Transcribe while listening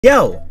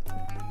Yo,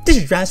 this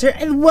is Raz here,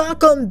 and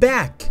welcome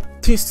back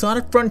to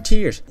Sonic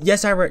Frontiers.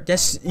 Yes,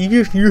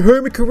 you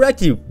heard me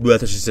correctly,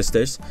 brothers and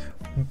sisters.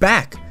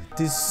 Back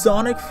to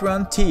Sonic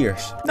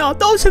Frontiers. Now,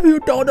 those of you who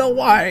don't know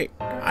why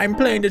I'm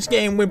playing this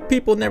game when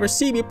people never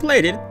see me play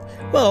it,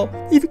 well,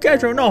 if you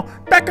guys don't know,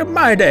 back in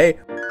my day,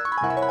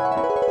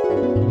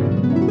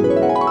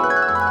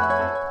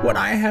 when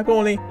I have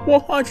only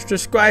 100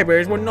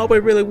 subscribers, when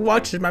nobody really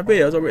watches my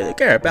videos or really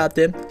care about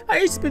them, I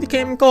used to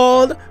become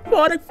called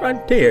Sonic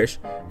Frontiers.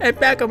 And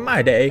back in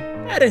my day,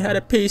 I didn't have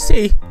a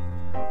PC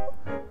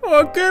or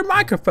a good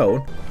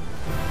microphone.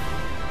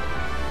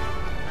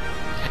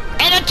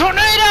 And a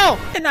tornado!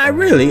 And I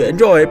really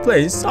enjoyed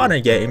playing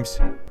Sonic games.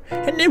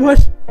 And it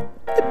was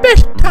the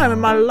best time in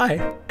my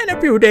life. And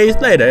a few days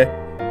later,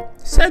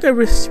 Sega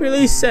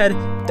said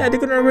that they're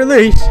gonna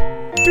release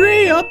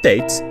 3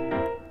 updates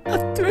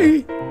of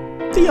 3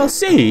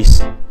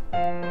 DLCs,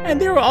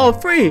 and they were all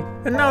free,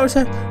 and I was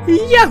like,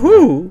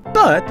 yahoo!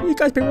 But you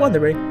guys been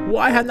wondering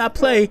why I have not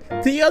played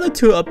the other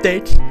 2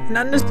 updates and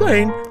I'm just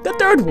playing the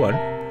 3rd one.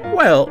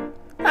 Well,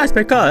 that's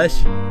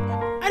because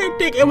I didn't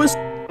think it was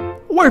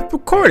worth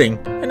recording,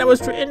 and I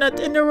was and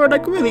there were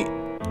like really,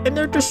 and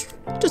they're just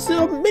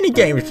little mini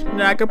games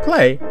that I could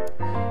play,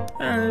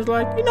 and I was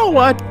like, you know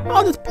what?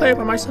 I'll just play it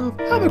by myself,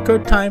 have a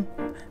good time.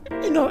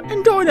 You know,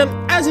 enjoy them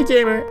as a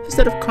gamer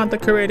instead of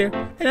content creator.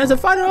 And as a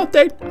final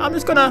update, I'm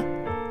just gonna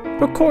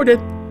record it,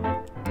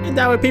 and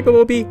that way people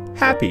will be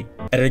happy.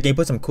 Editor game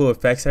put some cool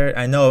effects there.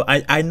 I know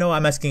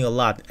I'm asking a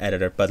lot,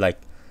 editor, but like,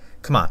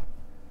 come on,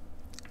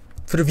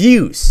 for the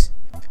views.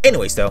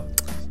 Anyways, though,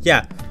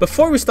 yeah.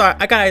 Before we start,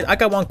 I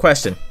got one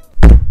question.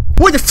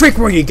 Where the frick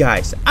were you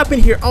guys? I've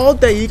been here all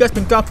day. You guys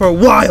been gone for a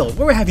while.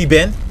 Where have you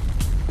been?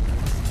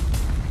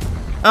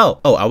 Oh,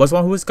 I was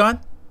one who was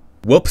gone.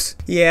 Whoops.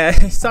 Yeah,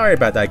 sorry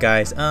about that,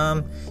 guys.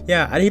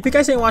 Yeah, if you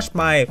guys didn't watch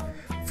my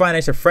Five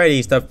Nights at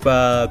Freddy's,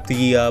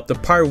 the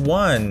part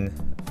 1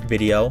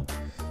 video,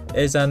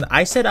 is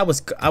I said I was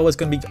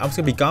gonna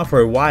be gone for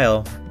a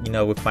while, you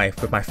know, with my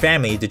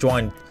family to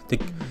join the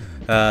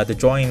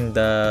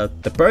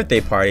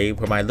birthday party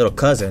with my little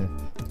cousin.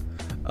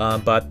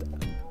 But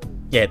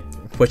yeah,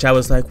 which I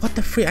was like, what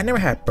the freak? I never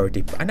had a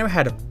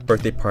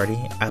birthday party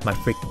at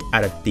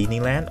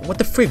Disneyland. What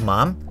the freak,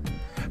 Mom?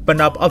 But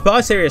no,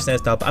 about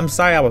seriousness, though, I'm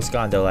sorry I was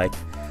gone though. Like,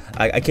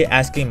 I kept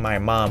asking my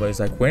mom. It was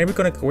like, when are we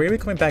coming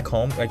back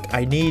home? Like,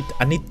 I need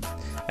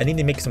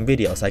to make some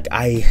videos. Like,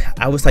 I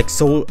was like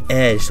so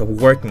edged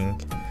of working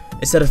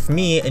instead of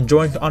me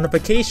enjoying on a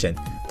vacation.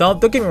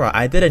 Don't get me wrong,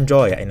 I did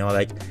enjoy it. You know,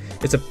 like,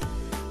 it's a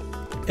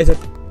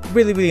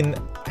really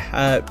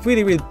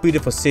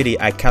beautiful city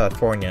at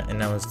California,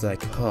 and I was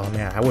like, oh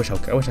man, I wish I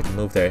could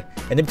move there.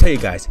 And let me tell you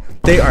guys,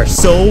 there are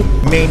so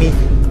many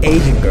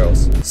Asian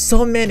girls,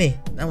 so many.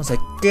 And I was like,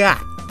 god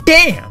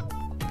damn,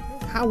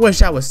 I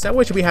wish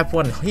we have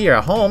one here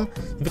at home.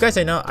 If you guys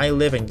don't know, I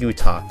live in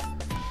Utah,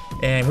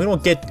 and we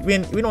don't get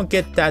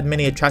that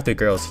many attractive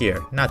girls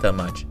here, not that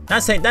much.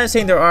 Not saying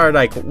there are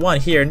like one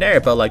here and there,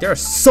 but like there are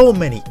so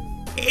many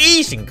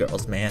Asian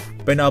girls, man.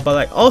 But no, but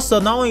like also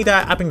not only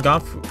that, I've been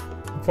gone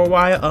for a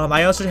while.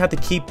 I also had to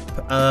keep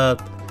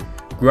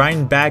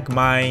grinding back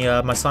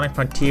my my Sonic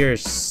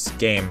Frontiers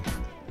game,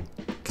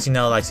 cause you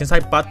know, like, since I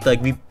bought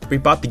we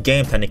bought the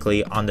game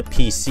technically on the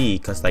PC,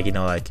 cause like, you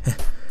know, like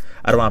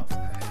I don't want,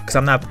 cause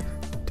I'm not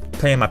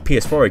playing my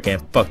PS4 again.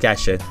 Fuck that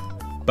shit.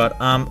 But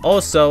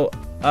also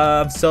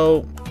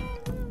so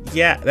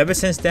yeah, ever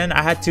since then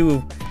I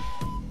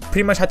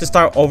pretty much had to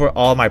start over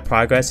all my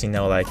progress, you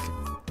know, like,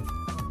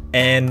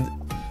 and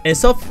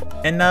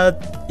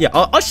yeah,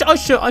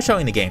 I'll show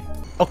in the game.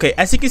 Okay,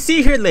 as you can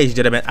see here, ladies and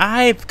gentlemen,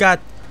 I have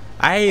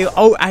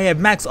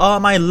maxed all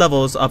my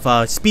levels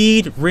of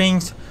speed,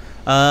 rings,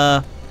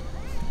 my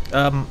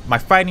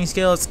fighting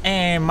skills,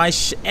 and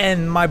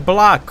my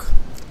block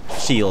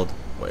shield,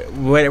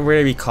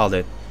 whatever we called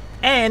it.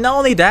 And not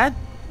only that,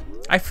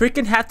 I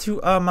freaking had to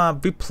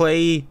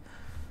replay.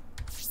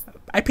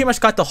 I pretty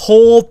much got the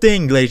whole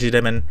thing, ladies and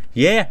gentlemen.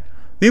 Yeah,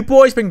 you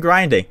boys been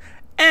grinding,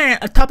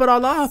 and to top it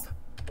all off,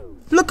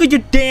 look at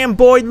your damn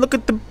boy. Look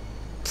at the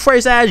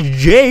fresh ass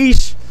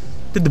Jace.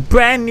 The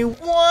brand new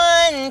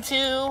 1,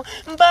 2,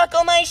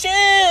 buckle my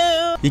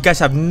shoe. You guys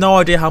have no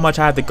idea how much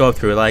I had to go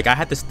through. Like, I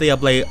had to stay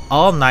up late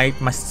all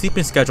night. My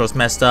sleeping schedule was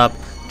messed up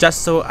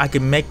just so I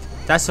could make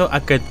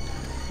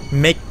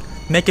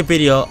a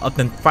video of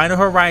the Final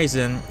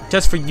Horizon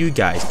just for you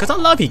guys, because I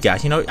love you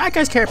guys. You know, I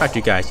guys care about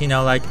you guys. You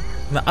know, like,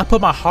 I put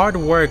my hard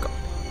work,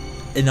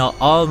 you know,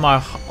 all my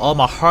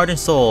heart and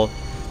soul,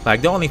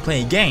 like, not only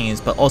playing games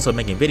but also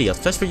making videos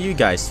just for you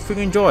guys.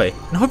 Freaking enjoy,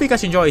 and I hope you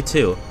guys enjoy it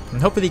too.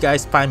 And hopefully you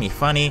guys find me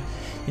funny.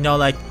 You know,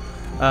 like,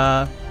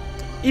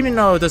 even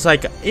though there's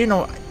like, you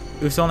know,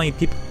 it's only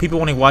people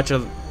only watch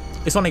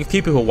it's only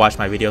people who watch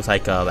my videos,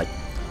 like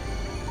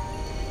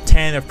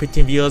 10 or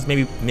 15 views,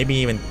 maybe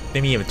even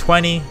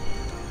 20. You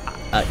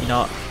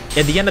know,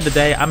 at the end of the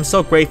day, I'm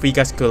so grateful you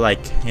guys could, like,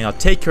 you know,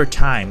 take your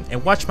time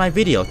and watch my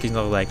video. You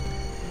know, like,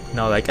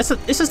 it's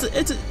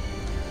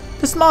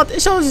the small,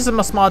 it shows you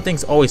some small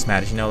things always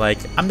matters. You know, like,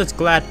 I'm just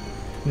glad,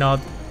 you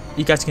know,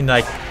 you guys can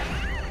like,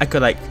 I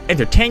could like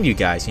entertain you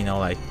guys, you know,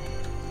 like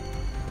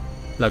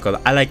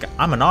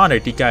I'm an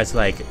honored you guys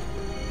like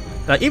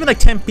even like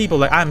 10 people,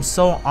 like I'm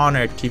so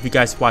honored if you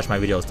guys watch my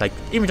videos, like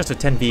even just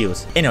 10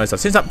 views. Anyway, so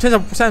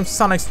since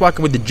Sonic's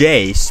walking with the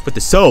J's, with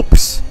the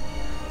soaps,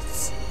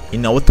 you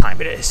know what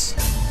time it is.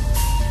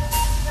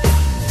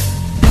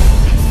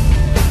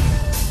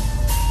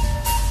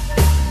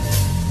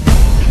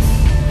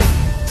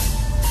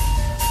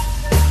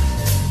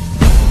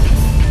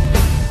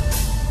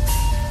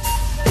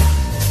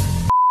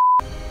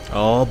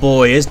 Oh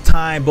boy, it's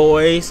time,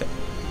 boys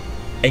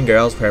and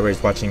girls, whoever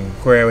is watching,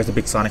 whoever is a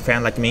big Sonic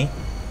fan like me.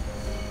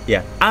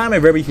 Yeah, I'm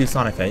a very huge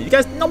Sonic fan. You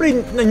guys,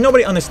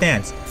 nobody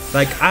understands.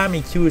 Like, I'm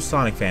a huge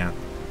Sonic fan.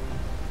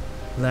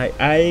 Like,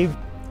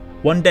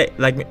 one day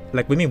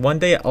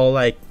I'll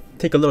like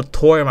take a little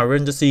tour in my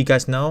room just so you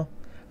guys know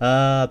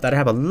that I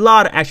have a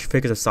lot of action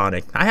figures of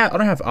Sonic. I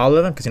don't have all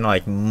of them because, you know,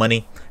 like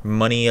money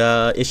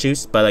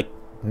issues, but like,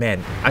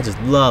 man, I just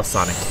love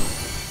Sonic.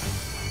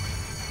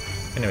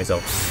 Anyway,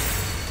 so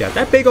yeah,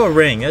 that big old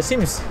ring, it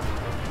seems,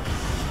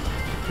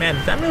 man,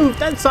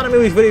 that Sonic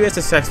movie is really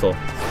successful.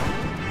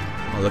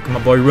 Oh, look at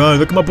my boy run!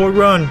 Look at my boy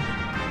run!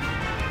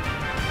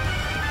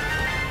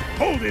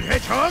 Hold it,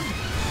 Hedgehog!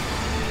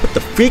 What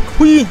the freak?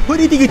 Who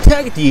do you think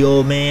attacked you,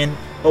 old man?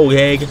 Oh,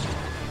 Hag.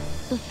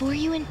 Before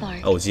you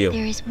embark, oh, it's you.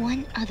 There is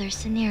one other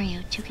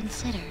scenario to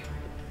consider.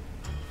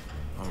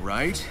 All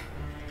right,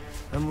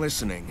 I'm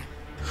listening.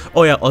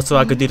 Oh yeah, also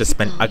I could do the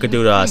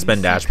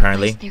spin dash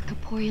apparently. Their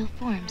corporeal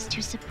forms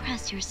to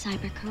suppress your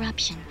cyber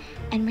corruption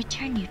and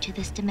return you to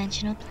this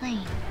dimensional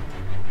plane.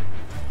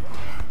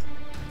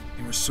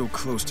 They were so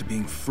close to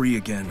being free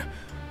again,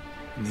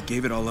 and they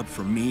gave it all up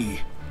for me.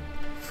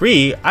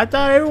 Free? I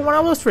thought everyone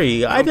else was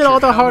free. I did all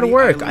the hard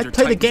work. I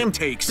played the game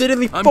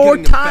literally 4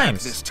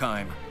 times. This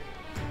time.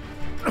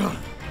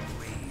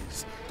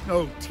 Please,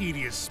 no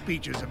tedious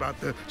speeches about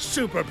the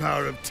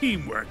superpower of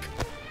teamwork.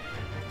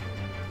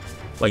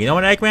 Well, you know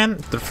what, Eggman?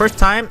 The first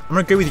time, I'm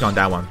gonna agree with you on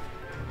that one.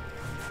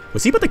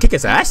 Was he about to kick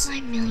his ass?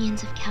 By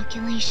millions of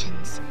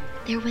calculations,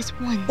 there was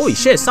one. Holy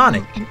shit,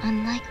 Sonic! And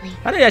unlikely.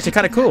 I think actually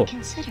kind of cool.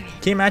 Can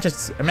you imagine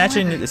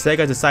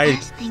Sega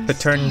decided to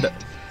turn the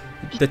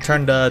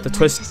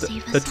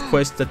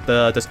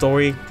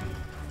story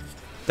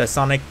that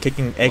Sonic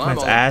kicking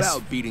Eggman's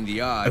ass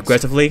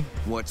aggressively?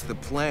 What's the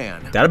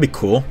plan? That'd be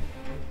cool.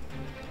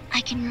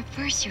 I can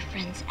reverse your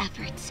friend's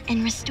efforts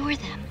and restore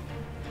them.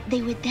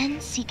 They would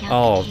then seek out.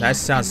 Oh, that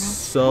sounds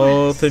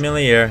so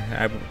familiar.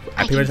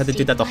 I pretty much had to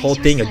do that the whole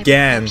thing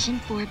again.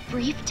 For a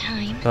brief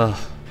time.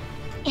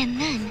 And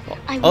then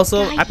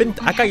also,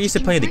 I got used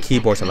to playing the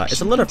keyboards a lot.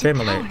 It's a little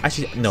familiar.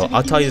 Actually, no,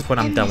 I'll tell you this when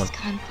I'm done with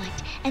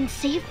conflict and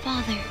save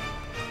Father.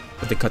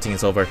 But the cutscene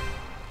is over.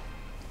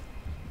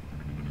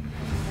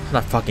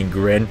 That fucking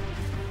grin.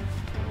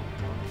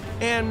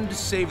 And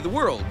save the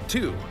world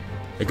too.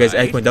 Because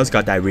right? Eggman does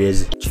got that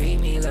riz.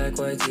 Treat me like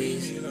white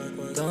tees.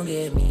 Don't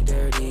get me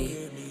dirty.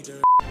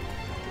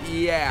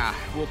 Yeah,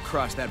 we'll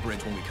cross that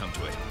bridge when we come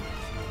to it.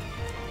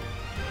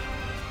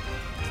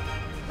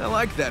 I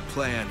like that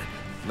plan.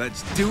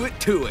 Let's do it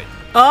to it.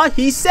 Oh,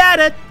 he said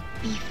it!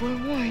 Be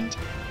forewarned,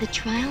 the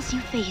trials you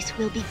face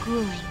will be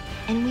grueling,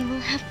 and we will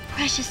have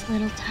precious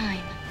little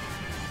time.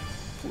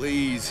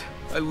 Please,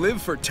 I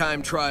live for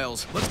time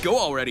trials. Let's go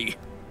already.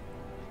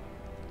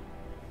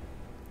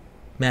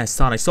 Man,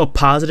 Sonic, so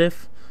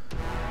positive.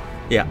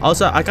 Yeah,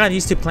 also, I got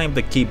used to playing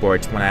with the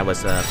keyboards when I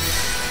was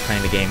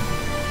playing the game.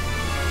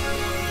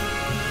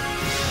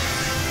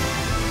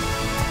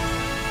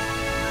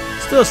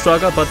 Still a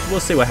struggle, but we'll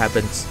see what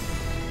happens.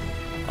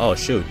 Oh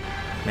shoot.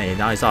 Man,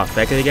 now he's all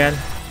affected again?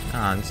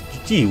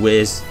 Gee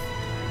whiz.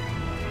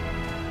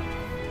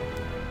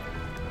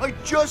 I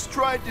just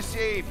tried to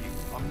save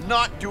you. I'm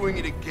not doing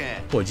it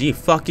again. Well, gee,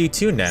 fuck you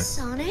too then.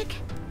 Sonic?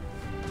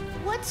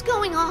 What's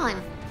going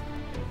on?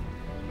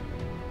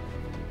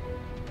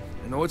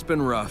 I know it's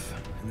been rough,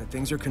 and that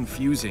things are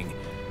confusing,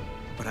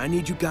 but I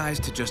need you guys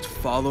to just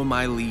follow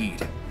my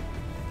lead.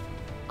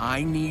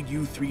 I need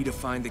you 3 to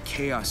find the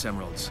Chaos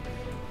Emeralds,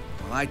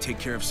 while I take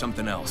care of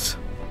something else.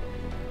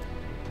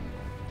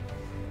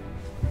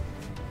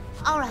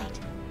 All right,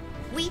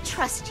 we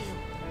trust you.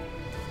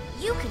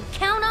 You can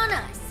count on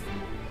us.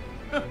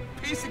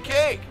 Piece of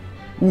cake.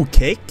 Ooh,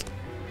 cake?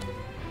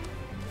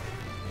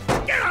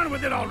 Get on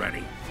with it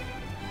already.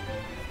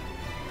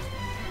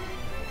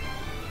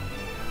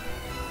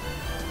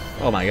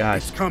 Oh my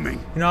gosh. It's coming.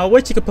 You know, I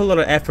wish you could put a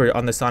little effort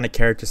on the Sonic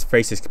character's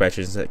face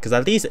expressions, because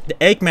at least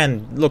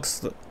Eggman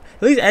looks...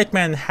 At least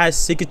Eggman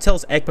has... You could tell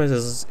Eggman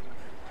is,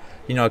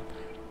 you know,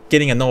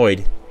 getting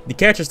annoyed. The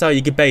character style,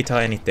 you can barely tell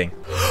anything.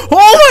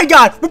 Oh my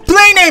god! We're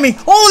playing Amy!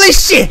 Holy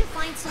shit!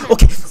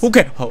 Okay.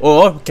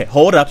 Okay,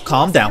 hold up.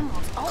 Calm down.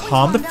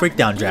 Calm the freak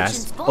down,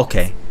 Jazz.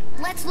 Okay.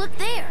 Let's look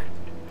there.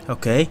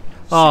 Okay.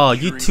 Oh,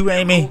 you too,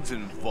 Amy?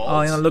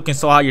 Oh, you're not looking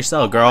so hot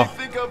yourself, girl.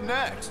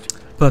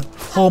 But,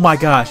 oh my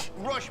gosh.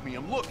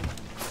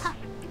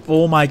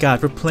 Oh my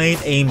god, we're playing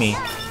Amy.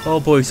 Oh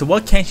boy, so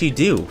what can she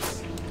do?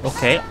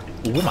 Okay.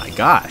 Oh my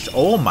gosh.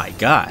 Oh my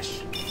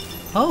gosh.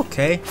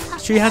 Okay.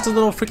 She has a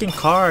little freaking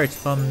card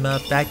from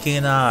back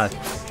in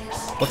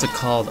what's it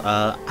called?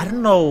 I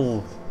don't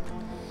know.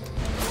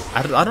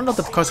 I don't know what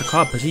the cards are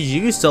called, but she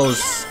used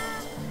those.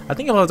 I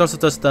think it was also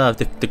just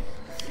the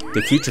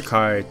future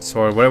cards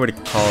or whatever they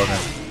call them.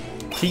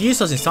 She used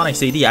those in Sonic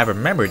CD. I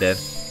remembered it.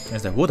 And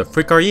it's like, who the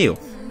frick are you?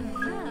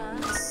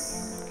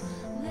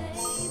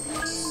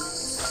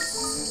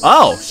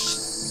 Oh,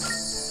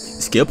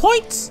 skill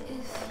points?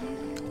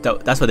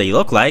 That's what they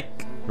look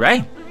like,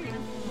 right?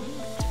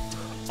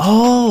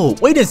 Oh,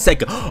 wait a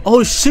second.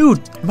 Oh shoot,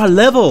 my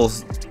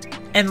levels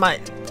and my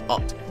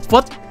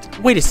what?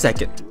 Wait a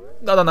second.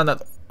 No.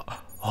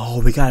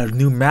 Oh, we got a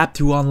new map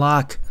to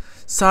unlock.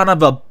 Son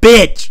of a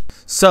bitch.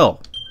 So,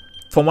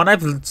 from what I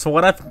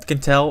can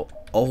tell,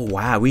 oh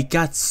wow, we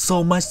got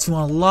so much to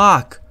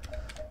unlock.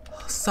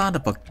 Son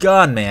of a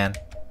gun, man.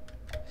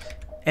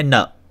 And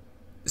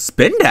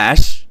spin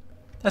dash.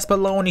 That's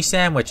bologna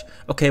sandwich.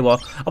 Okay, well,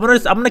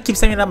 I'm gonna keep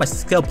saving up my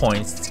skill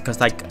points because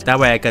like that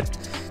way I could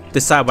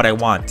decide what I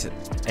want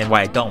and what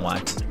I don't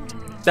want.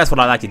 That's what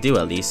I like to do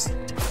at least.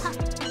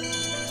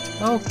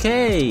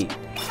 Okay.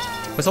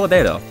 What's over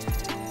there though?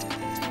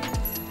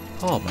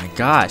 Oh my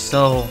gosh.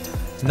 So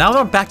now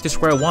I'm back to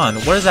square one.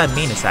 What does that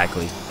mean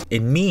exactly?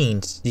 It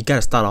means you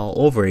gotta start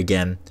all over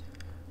again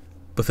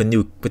with a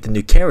new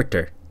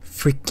character.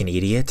 Freaking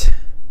idiot.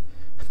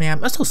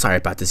 Man, I'm so sorry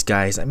about this,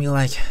 guys. I mean,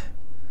 like,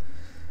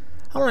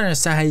 I don't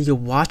understand how you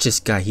can watch this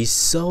guy. He's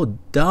so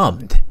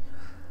dumb.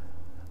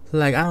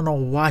 Like, I don't know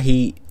why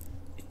he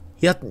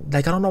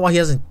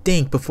doesn't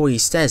think before he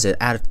says it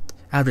out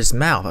of his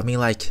mouth. I mean,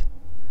 like,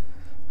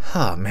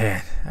 oh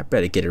man, I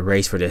better get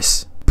erased for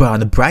this. But on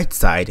the bright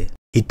side,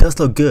 he does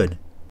look good.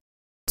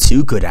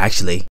 Too good,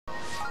 actually.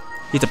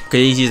 He's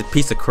a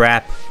piece of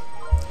crap.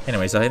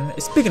 Anyway, so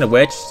speaking of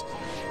which,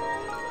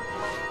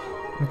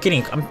 I'm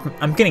getting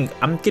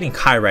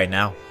high right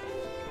now.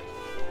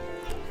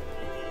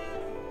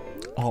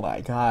 Oh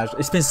my gosh,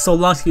 it's been so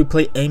long since we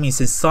played Amy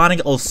since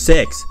Sonic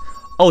 06.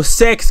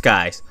 06,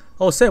 guys.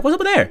 06, what's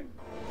over there?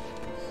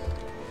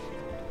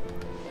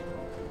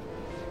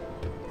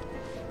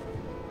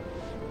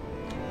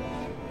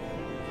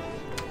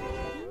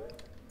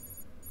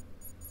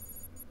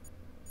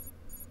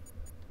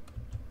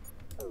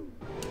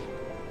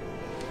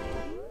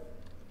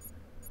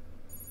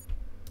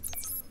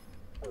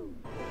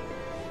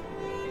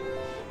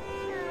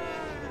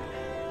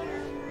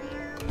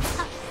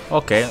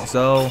 Okay,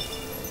 so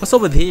what's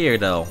over here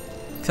though?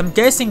 So I'm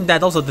guessing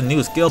that those are the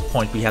new skill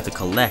points we have to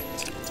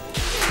collect.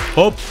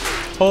 Hope.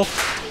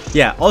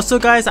 Yeah, also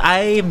guys,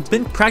 I've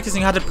been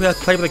practicing how to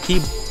play with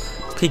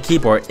the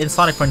keyboard in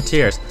Sonic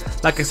Frontiers.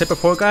 Like I said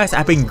before, guys,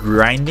 I've been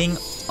grinding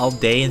all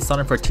day in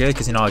Sonic Frontiers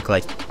because, you know,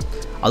 like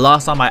I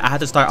lost all my, I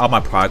had to start all my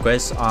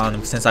progress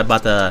on since I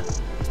bought the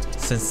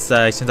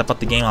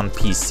game on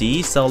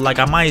PC. So like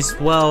I might as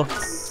well.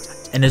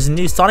 And there's a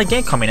new Sonic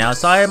game coming out,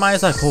 so I might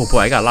as well, oh boy,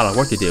 I got a lot of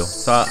work to do.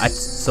 So I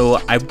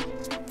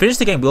finished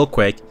the game real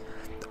quick,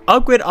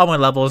 upgrade all my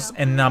levels,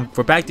 and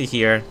we're back to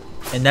here.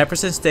 And ever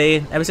since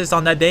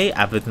on that day,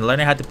 I've been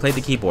learning how to play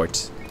the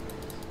keyboards.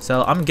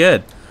 So I'm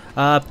good.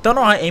 Don't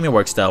know how Amy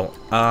works though.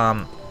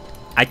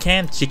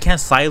 She can't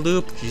side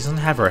loop. She doesn't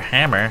have her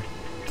hammer.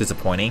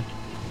 Disappointing.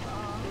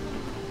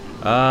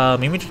 Maybe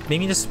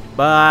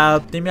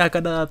I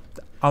gotta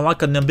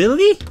unlock an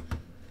ability.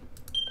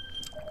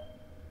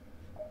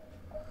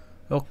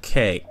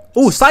 Okay.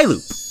 Oh, side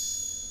loop.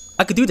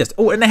 I could do this.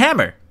 Oh, and a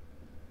hammer.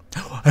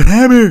 A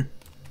hammer.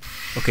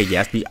 Okay,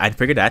 yes, I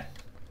figured that.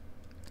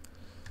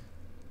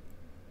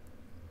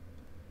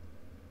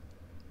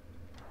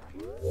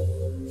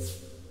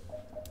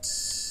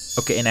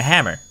 Okay, and a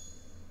hammer.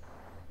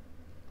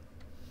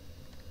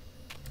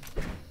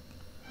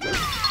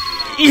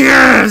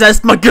 Yes,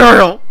 that's my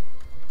girl.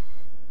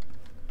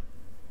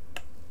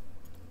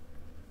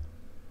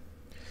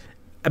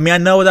 I mean, I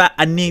know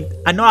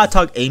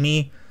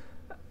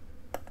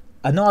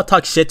I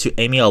talk shit to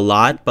Amy a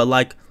lot,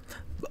 but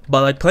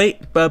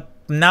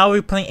now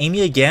we're playing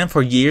Amy again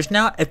for years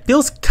now. It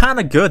feels kind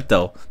of good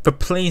though for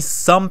playing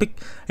Sonic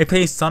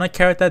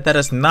character that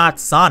is not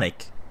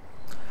Sonic.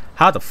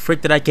 How the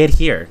frick did I get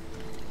here?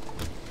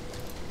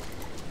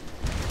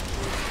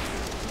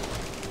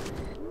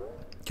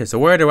 Okay, so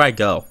where do I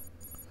go?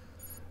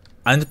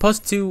 I'm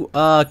supposed to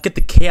get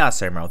the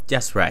Chaos Emerald.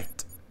 That's right.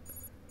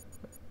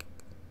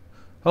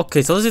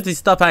 Okay, so this is the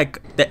stuff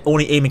that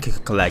only Amy can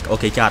collect.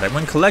 Okay, got it. I'm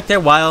gonna collect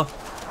it while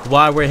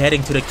we're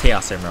heading to the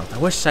Chaos Emerald. I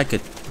wish I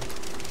could.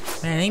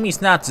 Man,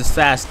 Amy's not as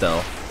fast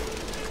though.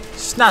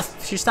 She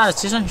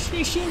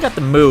ain't got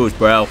the moves,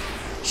 bro.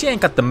 She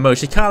ain't got the moves.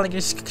 She's kind of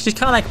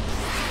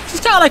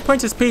like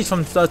Princess Peach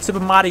from Super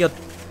Mario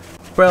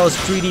Bros.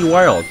 3D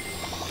World.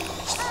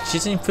 She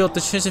doesn't feel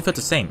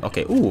the same.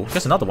 Okay, ooh,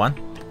 there's another one.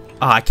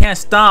 Oh, I can't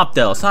stop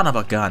though. Son of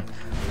a gun.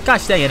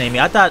 Gosh dang it, Amy.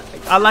 I thought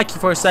I liked you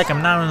for a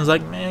second. Now I was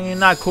like, man, you're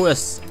not cool.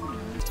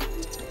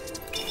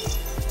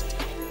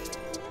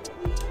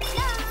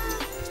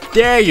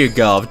 There you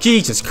go.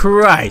 Jesus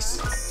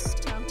Christ.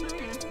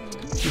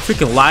 You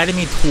freaking lied to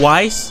me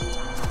twice?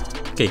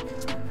 Okay.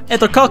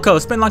 Enter Coco.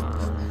 It's been like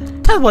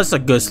that was a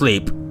good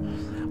sleep.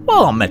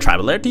 Well, my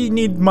traveler, do you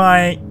need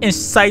my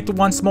insight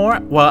once more?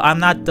 Well, I'm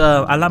not,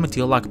 allow me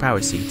to unlock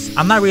power seats.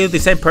 I'm not really the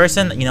same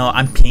person, you know,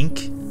 I'm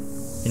pink.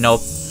 You know,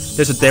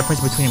 there's a difference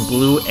between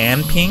blue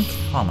and pink.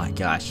 Oh my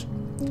gosh.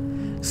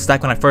 It's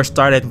like when I first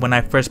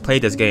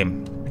played this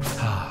game.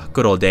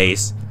 Good old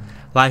days.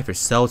 Life is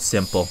so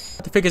simple.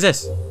 What the frig is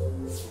this?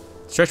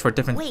 Search for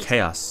different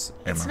chaos.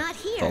 It's not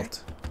here.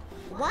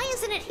 Why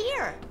isn't it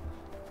here?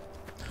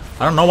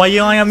 I don't know why you're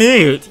yelling at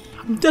me.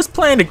 I'm just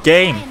playing the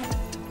game.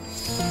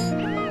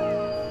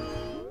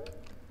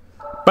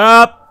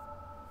 Bop.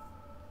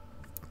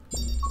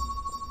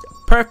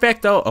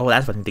 Perfecto. Oh,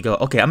 that's what I need to go.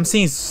 Okay, I'm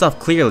seeing stuff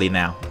clearly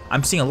now.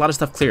 I'm seeing a lot of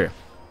stuff clear.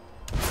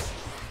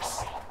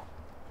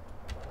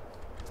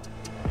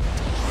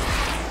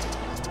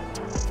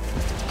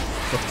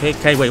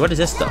 Okay, wait, what is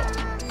this though?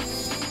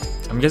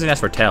 I'm guessing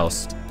that's for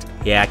tails.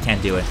 Yeah, I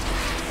can't do it.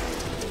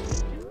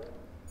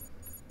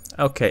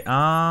 Okay,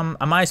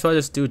 I might as well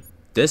just do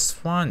this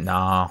one.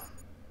 No.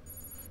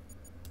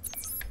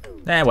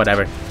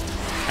 Whatever.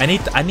 I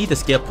need the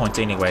skill points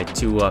anyway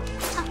to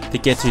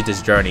get through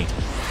this journey.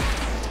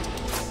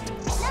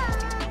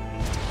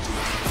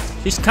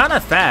 She's kind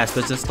of fast,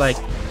 but it's just like,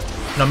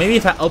 you know, maybe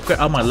if I upgrade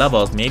all my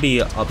levels, maybe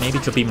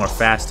she'll be more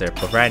faster.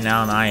 But right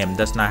now, I am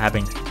just not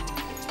having.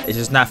 It's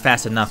just not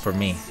fast enough for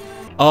me.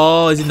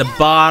 Oh, it's in the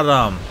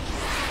bottom.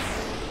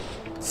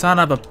 Son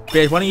of a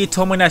bitch! Why don't you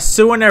told me that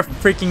sooner in their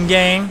freaking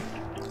game?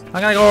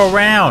 I gotta go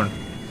around,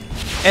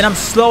 and I'm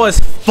slow as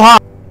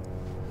fuck.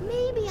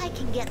 Maybe I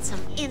can get some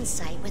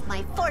insight with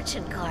my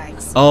fortune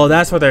cards. Oh,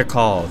 that's what they're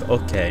called.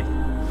 Okay.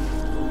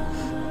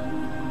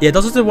 Yeah,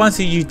 those are the ones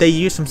they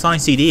use from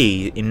Sonic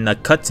CD in the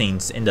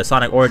cutscenes in the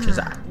Sonic Origins.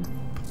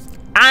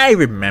 I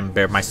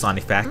remember my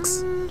Sonic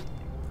facts.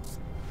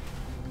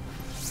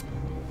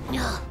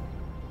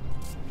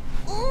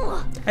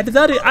 I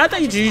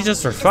thought you used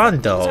just for fun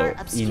though,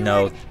 you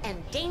know,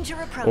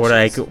 or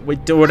like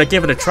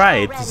give it a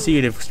try to see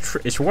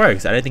if it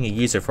works. I didn't think you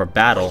use it for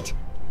battle. Wait.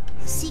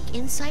 Seek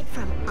insight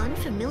from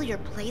unfamiliar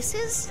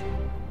places?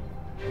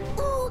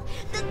 Ooh,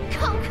 the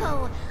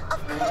Coco!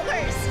 Of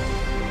course!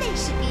 They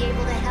should be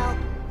able to help.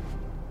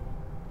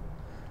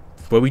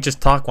 But we just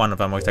talk one of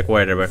them, it's like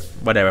whatever.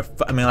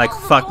 I mean, like,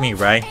 fuck me,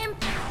 right?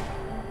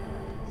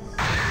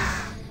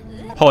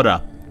 Hold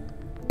up.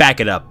 Back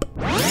it up.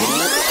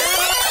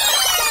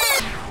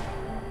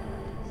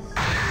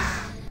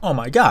 Oh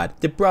my god,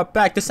 they brought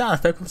back the sound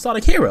effect from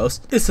Sonic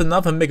Heroes. It's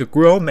enough to make a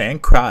grown man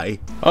cry.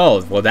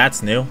 Oh, well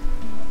that's new.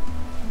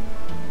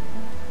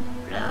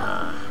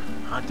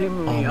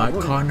 Oh, my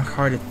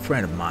kind-hearted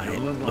friend of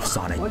mine of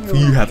Sonic,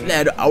 you have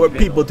led our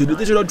people to the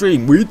digital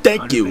dream. We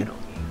thank you.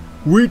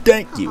 We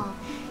thank you. Oh,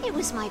 it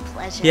was my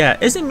pleasure. Yeah,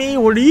 isn't me?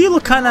 Or do you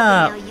look kind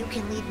of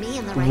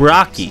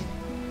rocky?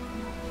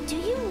 Do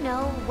you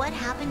know what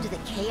happened to the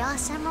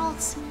Chaos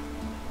Emeralds?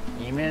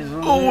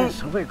 Oh.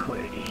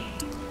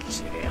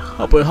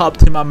 I'll put hop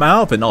to my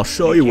mouth and I'll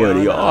show you where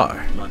they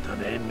are.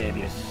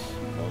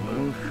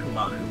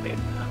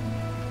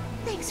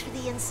 Thanks for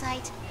the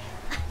insight.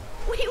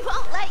 We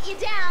won't let you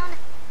down.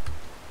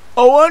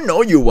 Oh, I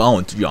know you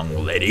won't, young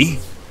lady.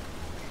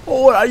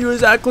 Oh, what are you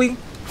exactly?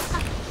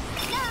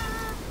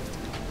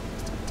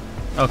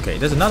 Okay,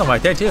 there's another one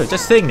right there too,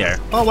 just sitting there.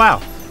 Oh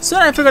wow. So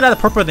I figured out the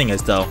purple thing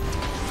is though.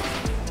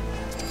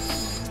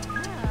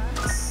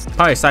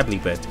 Probably side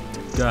loop it.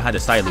 You know how to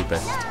side loop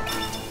it.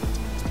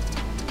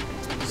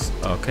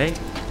 Okay.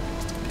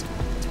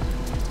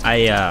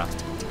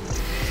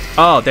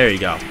 Oh, there you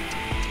go.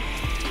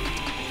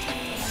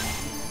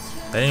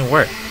 That didn't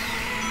work.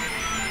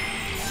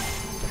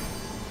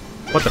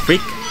 What the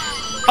freak?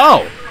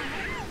 Oh!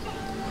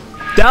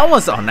 That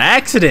was on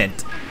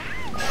accident!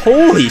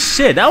 Holy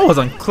shit, that was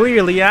on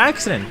clearly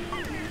accident.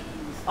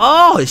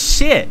 Oh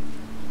shit!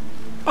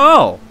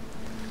 Oh!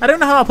 I don't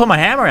know how I put my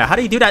hammer out. How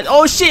do you do that?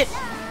 Oh shit!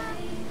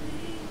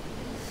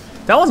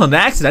 That was on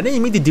accident. I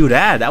didn't mean to do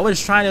that. I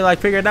was trying to like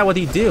figure out what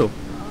you do.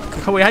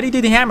 Wait, how do you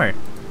do the hammer?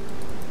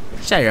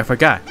 Shit, I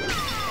forgot.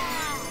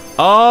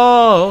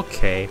 Oh,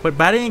 okay. But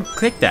I didn't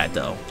click that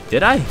though.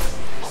 Did I?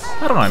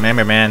 I don't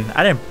remember, man.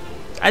 I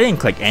didn't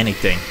click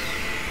anything.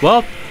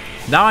 Well,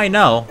 now I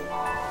know.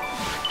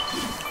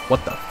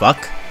 What the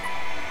fuck?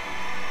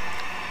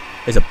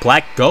 It's a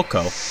black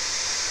Goko.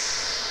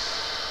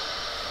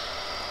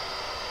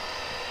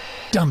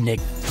 Dumb Nick.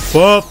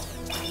 Whoop.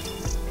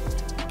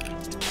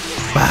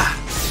 Bah.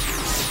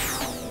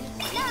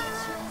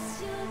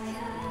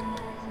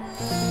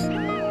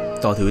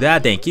 Don't do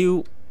that, thank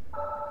you.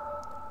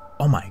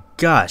 Oh my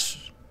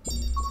gosh.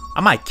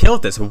 I might kill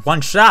this with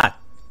one shot.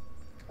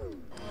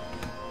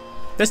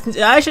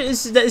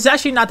 It's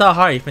actually not that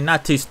hard if you're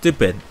not too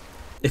stupid.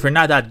 If you're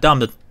not that dumb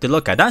to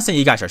look at. I'm not saying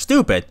you guys are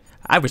stupid.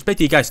 I respect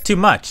you guys too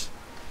much.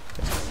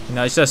 You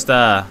know, it's just,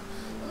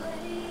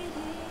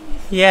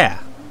 yeah.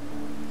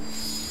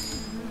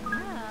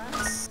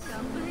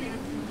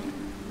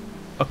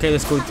 Okay,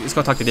 let's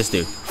go talk to this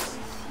dude.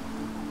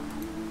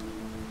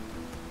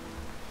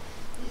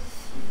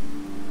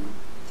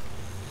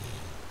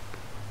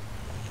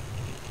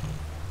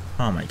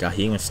 Oh my god,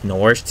 he even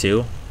snores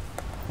too.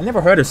 I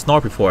never heard of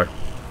snore before.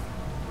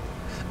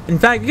 In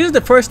fact, this is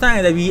the first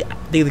time that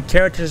the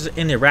characters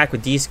interact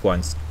with these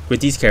ones,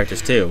 with these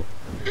characters too.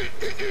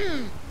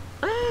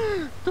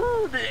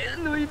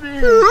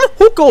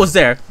 Who goes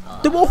there?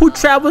 The one who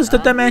travels the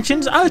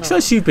dimensions? I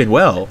trust you've been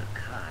well.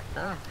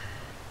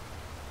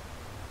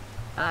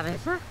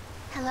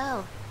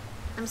 Hello.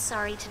 I'm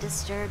sorry to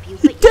disturb you,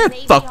 but Dead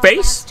you may be our fuckface.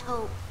 last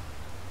hope.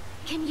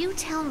 Can you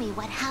tell me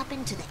what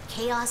happened to the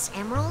Chaos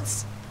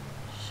Emeralds?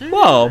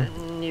 Whoa.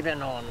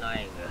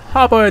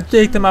 How about I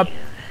take them up?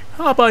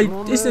 How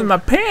about it's in my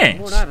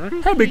pants? How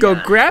about we go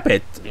grab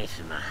it?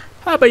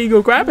 How about you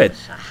go grab it?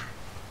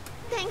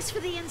 Thanks for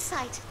the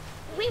insight.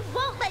 We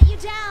won't let you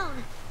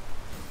down.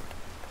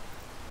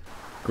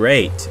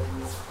 Great.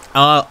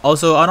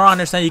 Also, I don't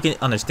understand. You can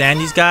understand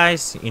these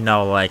guys. You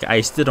know, like I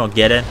still don't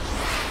get it.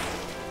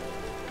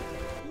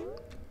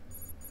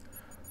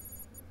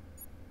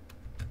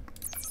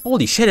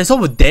 Holy shit! It's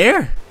over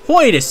there.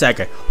 Wait a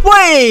second.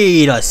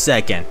 Wait a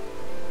second.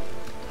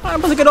 How am I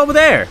supposed to get over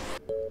there?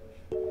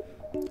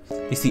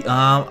 You see,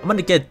 I'm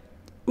gonna get.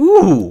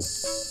 Ooh.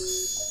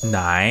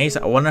 Nice.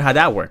 I wonder how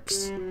that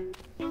works.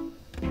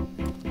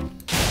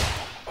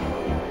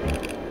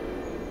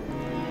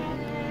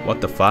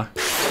 What the fuck?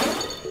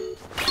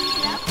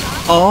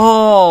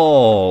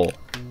 Oh!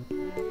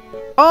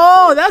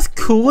 Oh, that's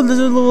cool. There's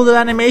a little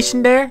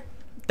animation there.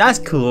 That's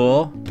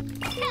cool.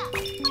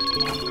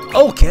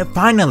 Okay,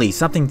 finally,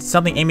 something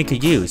Amy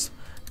could use.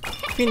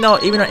 You know,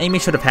 even though Amy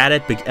should have had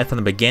it from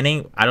the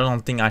beginning, I don't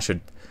think I should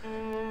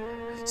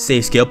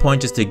save skill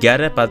point just to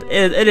get it. But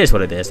it is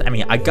what it is. I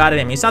mean, I got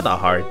it. I mean, it's not that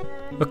hard.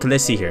 Okay,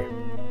 let's see here.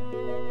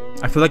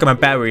 I feel like I'm a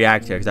bad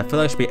reactor because I feel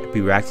like I should be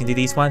reacting to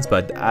these ones,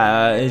 but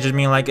it just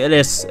means like it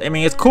is. I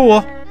mean, it's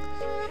cool.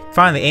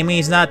 Finally, Amy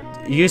is not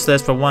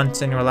useless for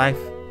once in your life.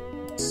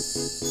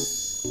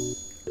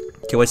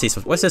 Okay, what's this?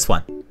 What's this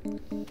one?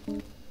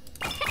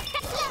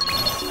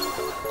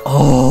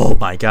 Oh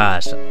my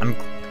gosh!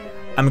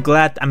 I'm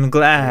glad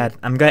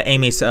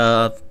Amy's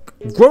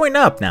growing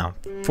up now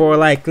for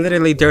like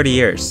literally 30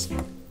 years.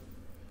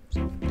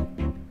 Look,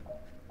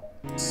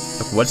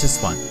 what's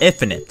this one?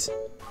 Infinite.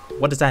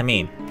 What does that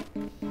mean?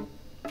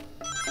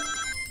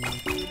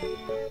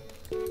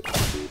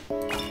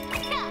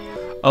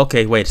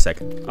 Okay, wait a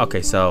second.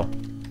 Okay, so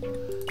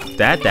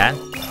that.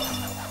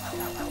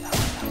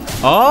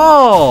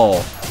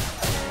 Oh!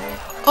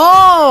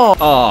 Oh!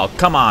 Oh,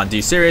 come on,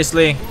 dude.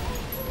 Seriously?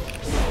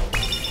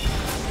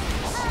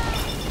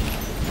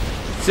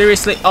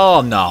 Seriously?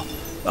 Oh no.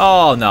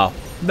 Oh no.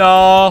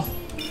 No.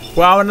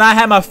 Well, I will not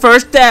have my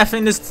first death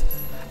in this.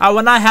 I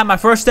will not have my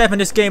first death in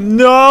this game.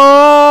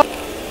 No!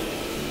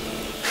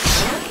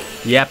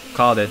 Yep,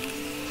 called it.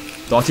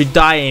 Don't you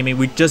die, Amy.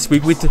 We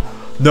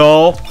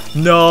no.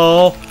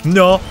 No.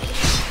 No.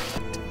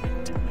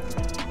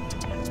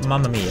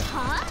 Mamma mia.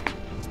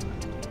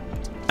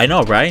 I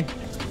know, right?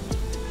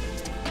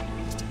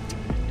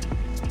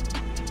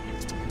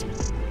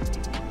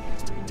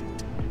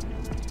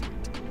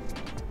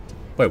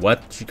 Wait,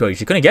 what? She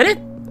couldn't get it?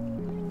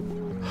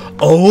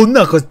 Oh,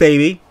 Knuckles,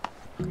 baby!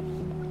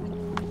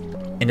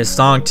 In the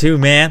song too,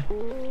 man.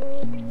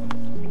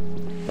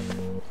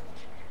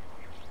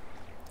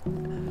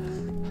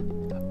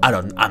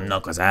 I'm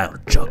Knuckles, I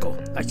don't chuckle.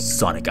 Like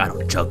Sonic, I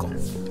don't chuckle.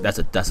 That's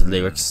the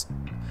lyrics.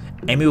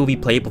 Amy will be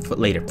playable for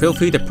later. Feel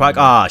free to prog.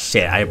 Oh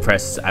shit! I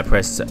pressed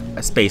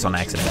a space on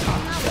accident.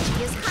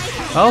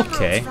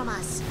 Okay.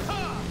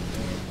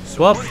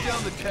 Well,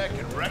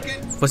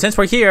 since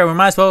we're here, we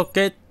might as well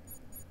get.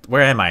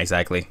 Where am I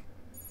exactly?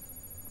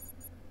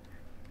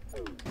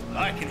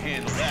 I can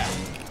handle that.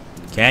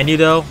 Can you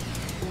though?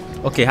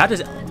 Okay, how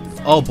does?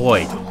 Oh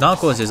boy,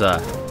 Knuckles is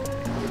a.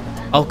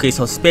 Okay,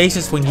 so space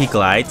is when he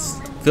glides.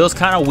 Feels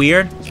kind of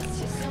weird.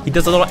 He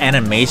does a little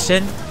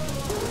animation.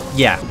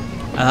 Yeah,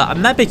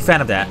 I'm not a big fan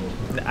of that.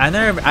 I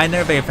never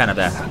been a fan of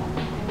that.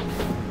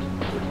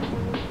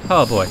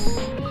 Oh boy.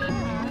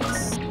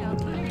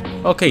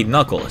 Okay,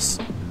 Knuckles.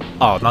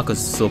 Oh,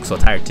 Knuckles looks so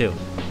tired too.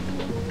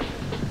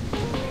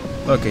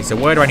 Okay, so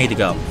where do I need to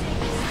go?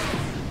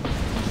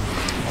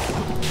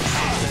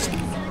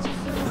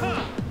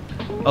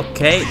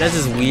 Okay, this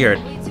is weird.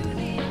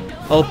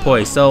 Oh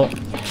boy, so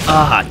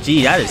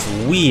gee, that is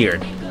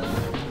weird.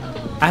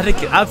 I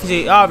think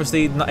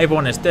obviously not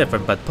everyone is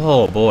different, but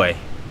oh boy.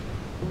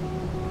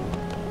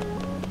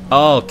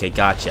 Okay,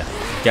 gotcha.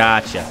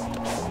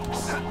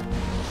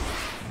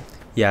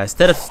 Yeah,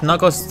 instead of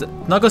Knuckles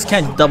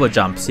can't double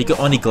jump, so he can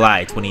only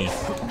glide when he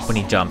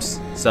jumps.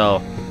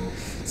 So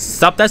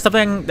that's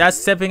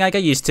something I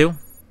get used to.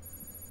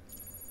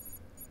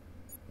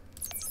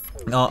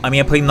 No, I mean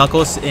I played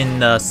Knuckles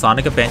in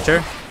Sonic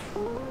Adventure.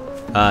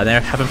 Then I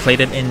haven't played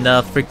him in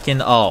the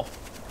freaking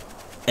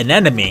an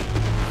enemy.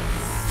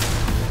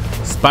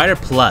 Spider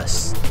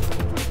Plus.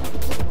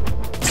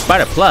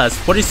 Spider Plus?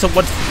 What's so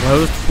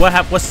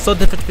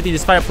different between the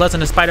Spider Plus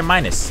and the Spider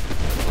Minus?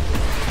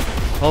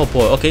 Oh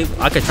boy, okay,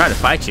 I could try to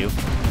fight you.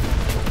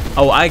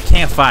 Oh, I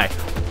can't fight.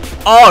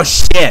 Oh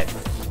shit!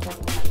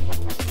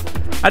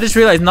 I just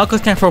realized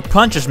Knuckles can't throw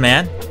punches,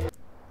 man.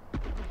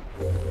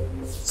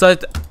 So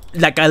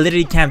Like, I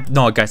literally can't.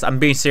 No, guys, I'm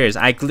being serious.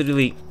 I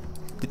literally.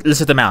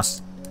 Listen to the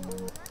mouse.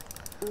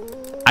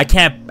 I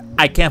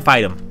can't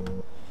fight him.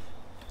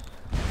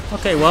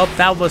 Okay, well,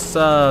 that was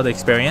the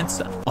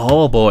experience.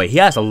 Oh boy, he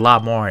has a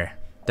lot more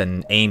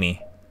than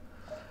Amy.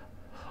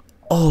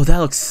 Oh, that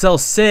looks so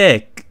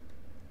sick.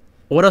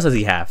 What else does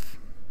he have?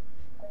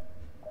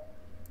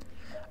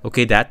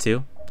 Okay, that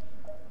too.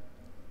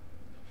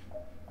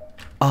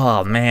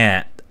 Oh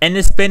man, and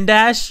the spin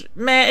dash?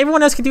 Man,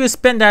 everyone else can do a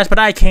spin dash, but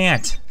I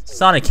can't.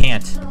 Sonic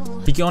can't.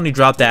 He can only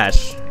drop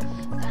dash.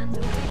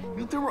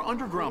 There were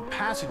underground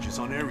passages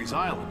on Ares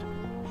Island.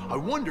 I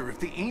wonder if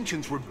the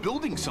ancients were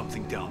building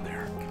something down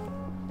there.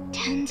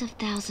 Tens of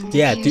thousands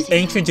Yeah, of years the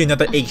ancient ago, do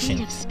another a fleet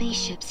ancient. of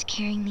spaceships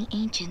carrying the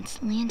ancients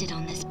landed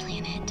on this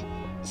planet.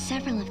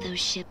 Several of those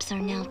ships are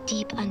now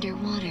deep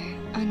underwater,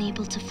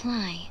 unable to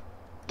fly,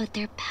 but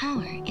their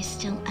power is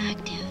still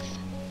active.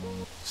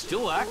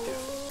 Still active?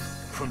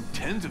 From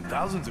tens of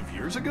thousands of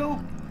years ago?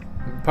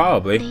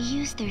 Probably. They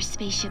used their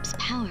spaceship's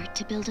power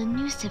to build a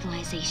new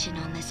civilization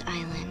on this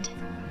island.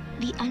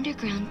 The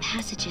underground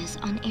passages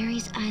on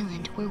Ares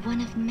Island were one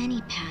of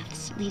many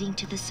paths leading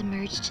to the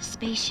submerged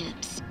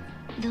spaceships,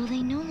 though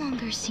they no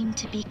longer seem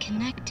to be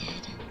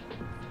connected.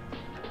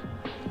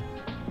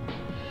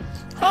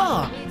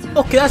 Oh,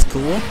 okay, that's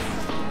cool.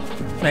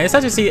 Man, it's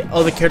nice to see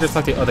other characters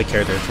talk to other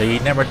characters. So you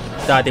never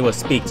thought they would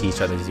speak to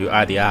each other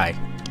eye to eye.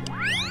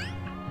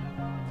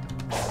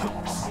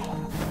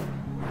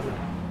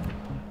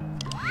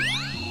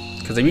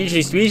 Because we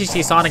usually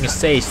see Sonic and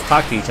Sage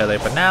talk to each other,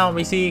 but now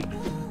we see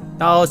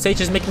Sage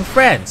is making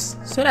friends.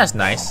 So that's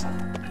nice.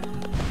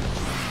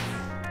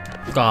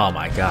 Oh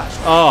my gosh.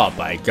 Oh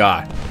my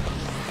god.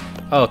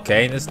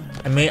 Okay, this.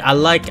 I mean, I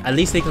like. At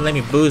least they can let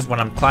me boost when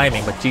I'm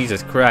climbing, but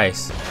Jesus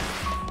Christ.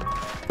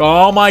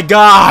 Oh my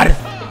god!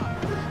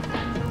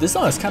 This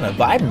song is kind of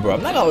vibing, bro.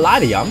 I'm not gonna lie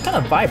to you. I'm kind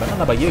of vibing. I don't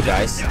know about you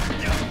guys.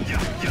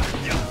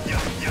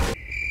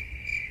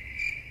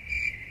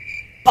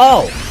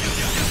 Oh!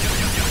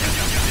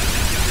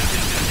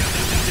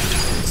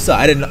 So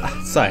I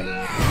didn't. Sorry,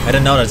 I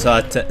didn't know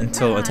that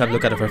until I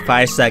looked at it for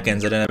 5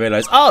 seconds, and then I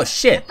realized, oh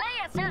shit!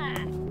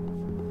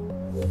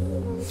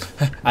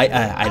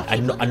 I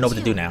know what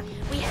to do now.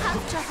 We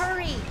have to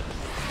hurry.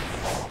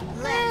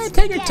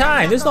 Take your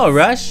time. There's no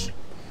rush.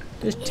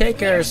 Just take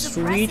your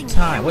sweet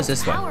time. What's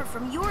this one? Power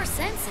from your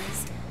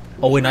senses.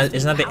 Oh wait, no,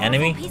 isn't that the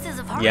enemy? Pieces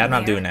of Yeah, I'm not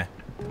hardware. doing that.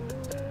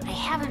 I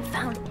haven't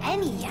found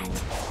any yet,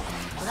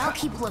 but I'll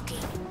keep looking.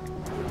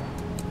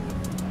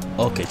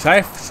 Okay,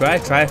 try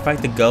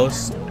fight the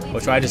ghost, or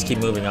try just keep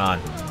moving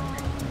on.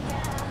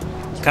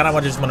 Kind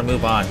of just want to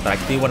move on, but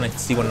I do want to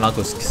see what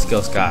Knuckles'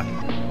 skills got.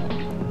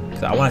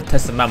 So I want to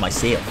test them out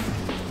myself.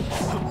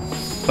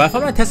 But if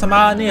I'm gonna test them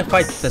out, I need to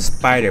fight the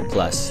Spider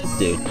Plus,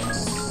 dude.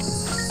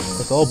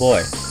 Cause oh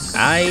boy,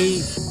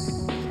 I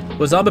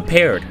was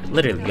unprepared.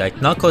 Literally, like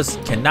Knuckles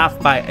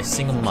cannot fight a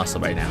single muscle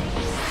right now.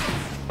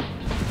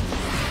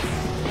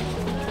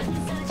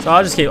 So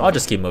I'll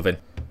just keep moving.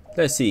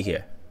 Let's see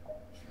here.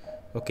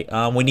 Okay,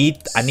 I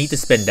need the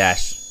spin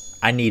dash.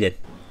 I need it.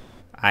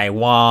 I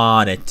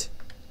want it.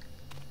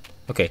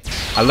 Okay,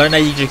 I learned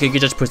that you can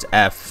just push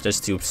F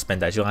just to spin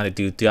dash. You don't have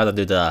to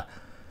do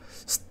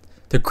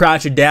the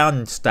crouch it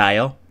down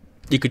style.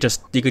 You could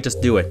just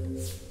do it.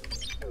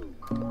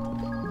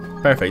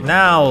 Perfect.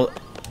 Now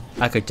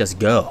I could just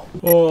go.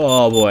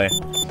 Oh boy.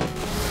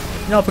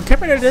 You know, for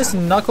comparing this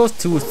Knuckles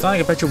to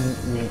Sonic Adventure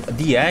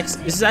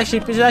DX, this is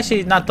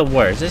actually not the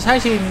worst. It's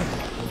actually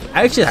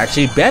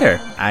better,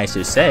 I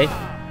should say.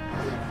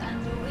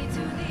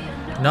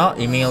 No,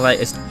 you mean like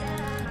it's?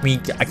 I mean,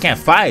 I can't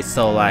fight,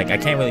 so like I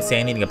can't really say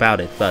anything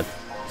about it. But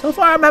so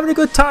far, I'm having a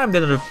good time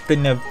than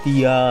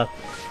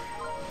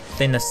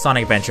the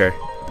Sonic Adventure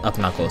of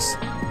Knuckles.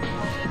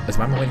 Because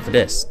I'm waiting for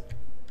this.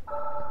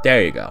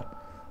 There you go.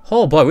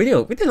 Oh boy, we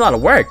did a lot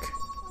of work.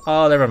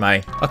 Oh, never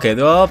mind. Okay,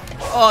 well,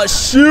 oh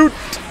shoot!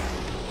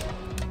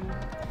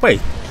 Wait,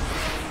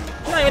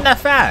 you're not even that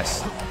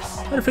fast.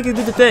 How the frick did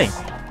you do the thing?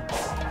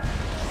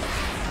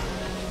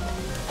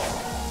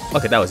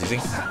 Okay, that was easy.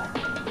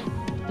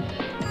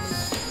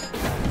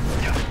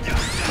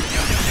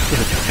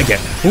 Again.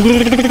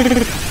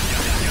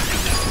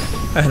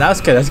 That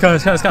was good. That's kind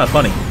of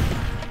funny.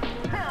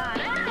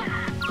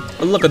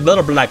 Oh, look, a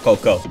little black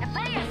Coco.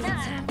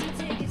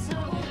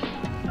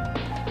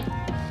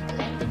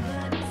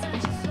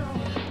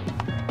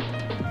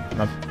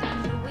 I'm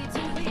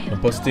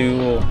supposed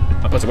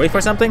to wait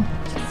for something?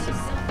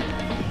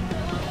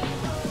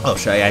 Oh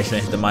shit, I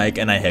actually hit the mic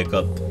and I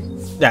hiccuped.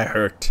 That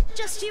hurt.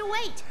 Just you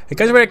wait. You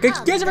guys ever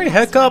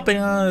hiccup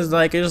and it's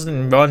like it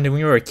doesn't run when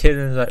you were a kid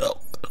and it's like oh.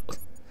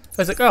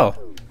 It's like oh.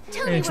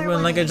 And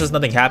when like it just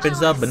nothing happens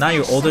stuff, but now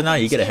you're older now,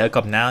 you get a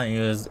hiccup now and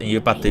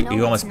you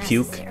almost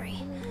puke.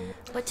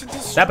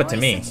 That happened to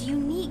me. Such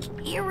unique,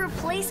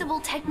 irreplaceable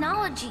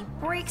technology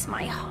breaks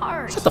my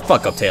heart. Shut the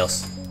fuck up,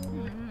 Tails.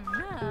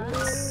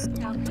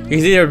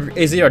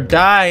 It's either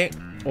die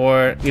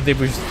or either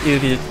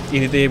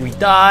we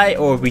die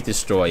or we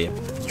destroy him.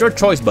 It's your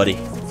choice, buddy.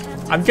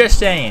 I'm just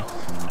saying.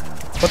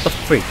 What the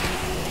freak?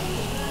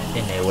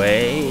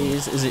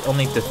 Anyways, is it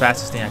only the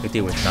fastest thing I could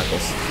do with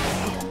Knuckles?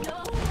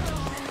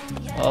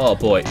 Oh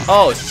boy.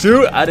 Oh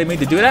shoot! I didn't mean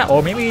to do that,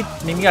 or maybe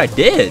I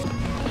did.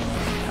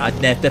 I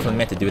definitely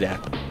meant to do that.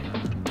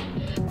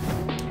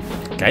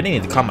 Okay, I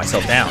need to calm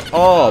myself down.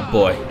 Oh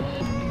boy.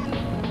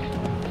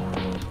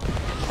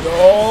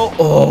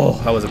 Oh,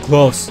 that was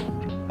close.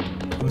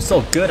 I'm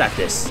so good at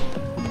this.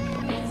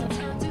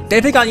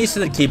 They've gotten used to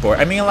the keyboard.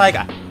 I mean, like,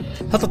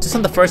 this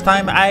isn't the first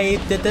time I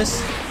did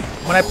this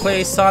when I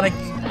play Sonic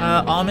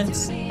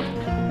Almonds.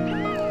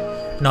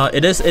 No,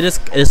 it is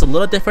a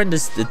little different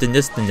than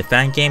the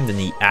fan game than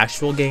the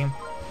actual game.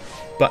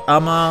 But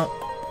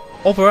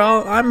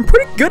overall, I'm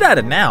pretty good at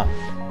it now.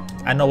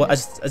 I know I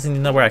just need to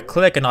know where I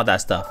click and all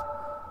that stuff.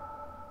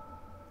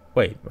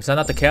 Wait, was that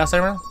not the Chaos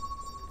Emerald?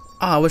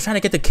 Oh, I was trying to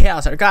get the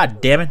Chaos Emerald.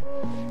 God damn it.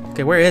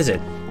 Okay, where is it?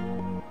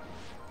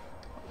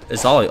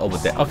 It's all over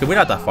there. Okay, we're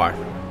not that far.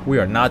 We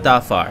are not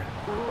that far.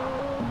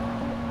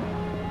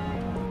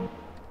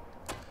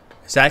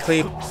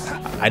 Exactly.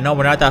 I know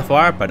we're not that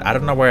far, but I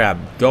don't know where I'm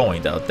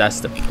going though.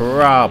 That's the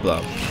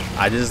problem.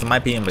 This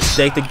might be a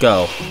mistake to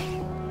go.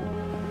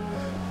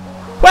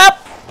 Well.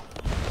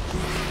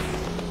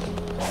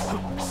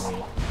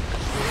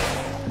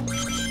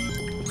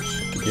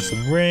 Get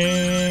some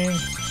ring.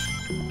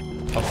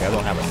 Okay, I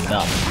don't have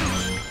enough.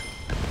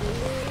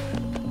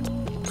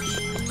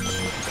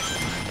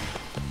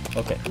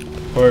 Okay,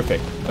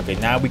 perfect. Okay,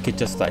 now we could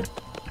just like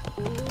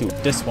do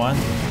this one.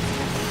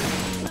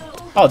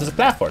 Oh, there's a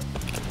platform.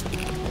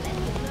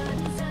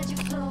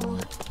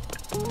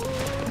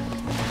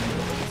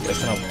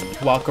 Just gonna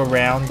walk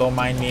around, don't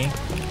mind me.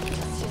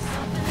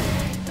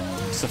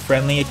 It's a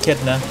friendly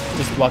echidna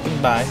just walking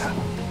by.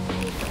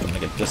 I'm gonna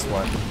get this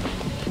one.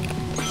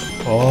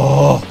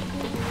 Oh!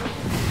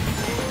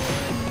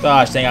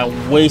 Gosh dang, I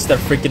wasted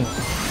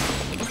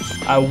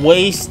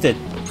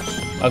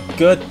a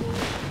good...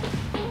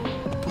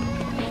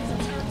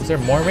 Is there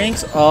more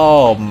rings?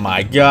 Oh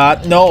my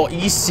god. No, are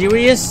you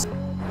serious?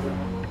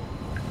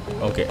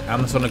 Okay,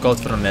 I'm just gonna go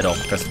for the middle,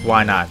 because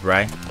why not,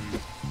 right?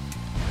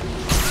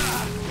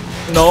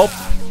 Nope.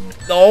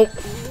 Nope.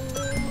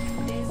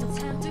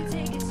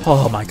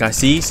 Oh my god,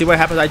 see what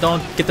happens? I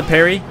don't get the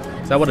parry?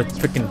 So I would have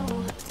freaking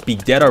be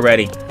dead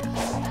already.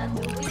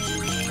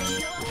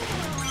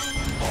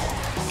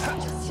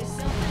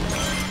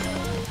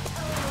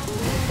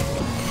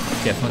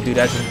 Okay, I'm gonna do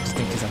that just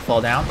in case I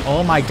fall down.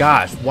 Oh my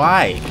gosh,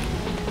 why?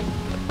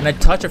 When I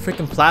touch a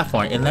freaking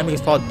platform, it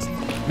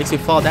makes me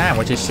fall down,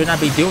 which it should not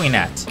be doing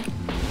that.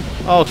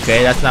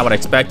 Okay, that's not what I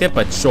expected,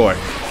 but sure.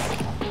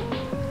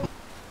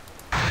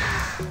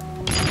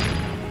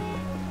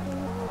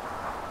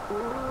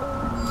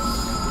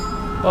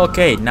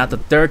 Okay, now the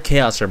third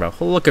Chaos Emerald.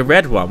 Oh, look, a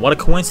red one. What a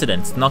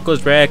coincidence.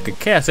 Knuckles red,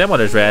 Chaos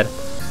Emerald is red.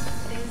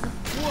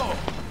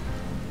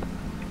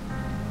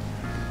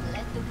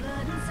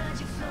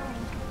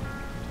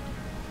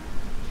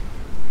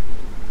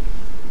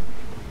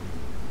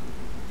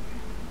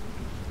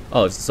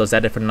 Oh, so is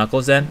that it for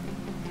Knuckles then?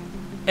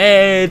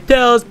 Hey,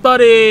 Tails,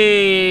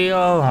 buddy!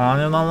 Oh, I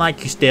don't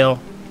like you still.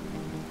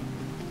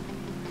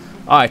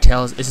 Alright,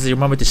 Tails, this is your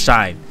moment to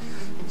shine.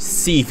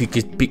 See if you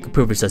can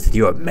prove yourself that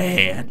you're a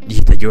man.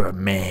 That you're a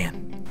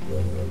man.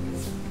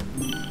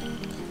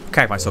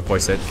 Crack my soul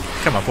voice.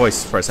 Crack my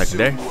voice for a second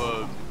there.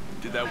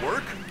 Did that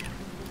work?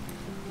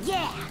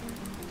 Yeah.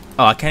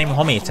 Oh, I can't even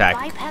hold me attack.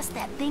 Bypass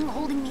that thing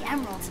holding the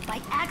emeralds by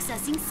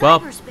accessing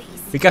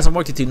cyberspace. We got some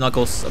work to do,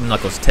 Knuckles.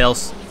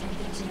 Tails.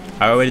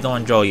 I already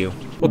don't enjoy you.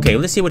 Okay,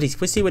 let's see what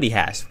he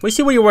has. Let's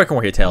see what you're working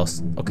with here,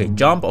 Tails. Okay,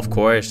 jump, of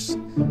course.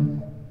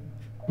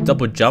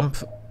 Double jump.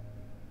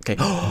 Okay.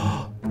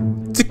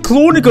 It's a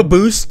clonica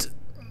boost.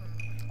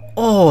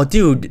 Oh,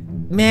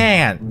 dude,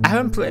 man, I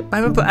haven't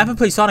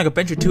played Sonic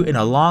Adventure 2 in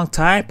a long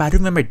time, but I do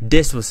remember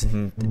this was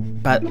in.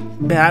 But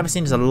man, I haven't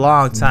seen this in a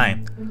long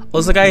time.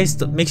 Also, guys,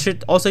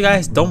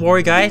 don't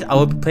worry, guys. I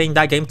will be playing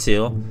that game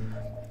too,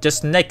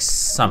 just next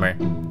summer,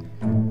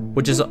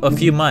 which is a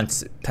few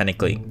months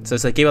technically. So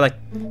it's like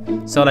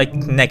like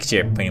next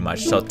year, pretty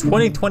much. So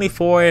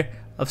 2024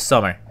 of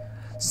summer,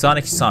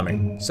 Sonic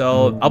Summer.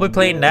 So I'll be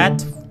playing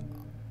that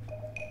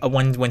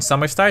when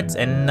summer starts,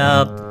 and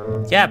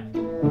yeah,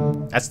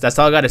 that's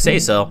all I gotta say.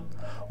 So,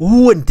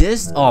 ooh, and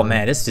this, oh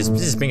man, this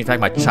is bringing back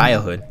my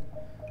childhood.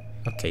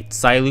 Okay,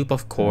 Side Loop,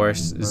 of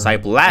course.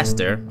 Side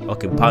Blaster.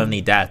 Okay, we probably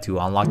need that to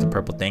unlock the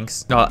purple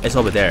things. No, it's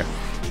over there.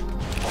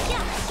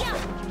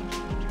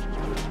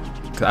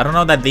 I don't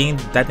know that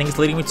thing is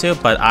leading me to,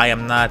 but I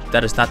am not.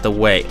 That is not the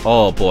way.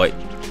 Oh boy,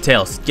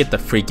 Tails, get the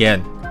freak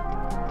in.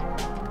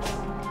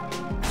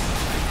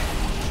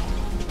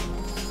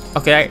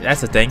 Okay,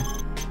 that's the thing.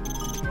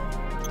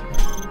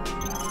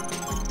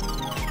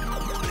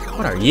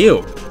 What are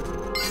you?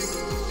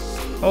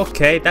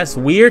 Okay, that's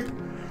weird.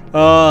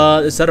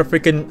 Is that a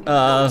freaking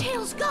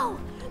Tails, go!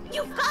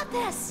 You've got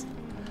this.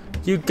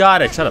 You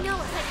got it. Shut up.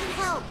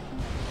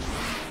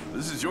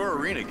 This is your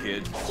arena,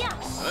 kid. Yeah.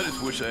 I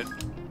just wish I'd.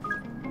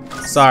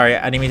 Sorry,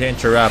 I didn't mean to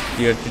interrupt.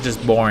 You're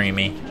just boring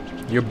me.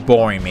 You're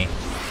boring me.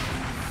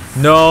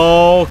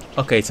 No.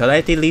 Okay, so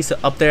that leads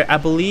up there, I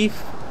believe.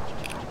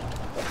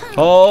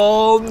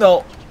 Oh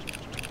no.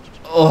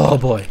 Oh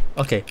boy.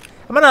 Okay.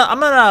 I'm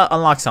gonna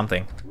unlock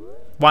something.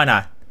 Why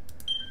not?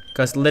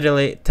 Because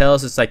literally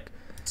Tails is like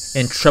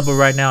in trouble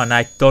right now and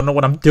I don't know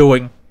what I'm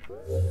doing.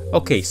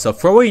 Okay, so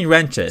throwing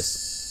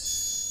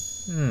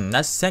wrenches.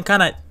 That's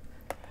kind of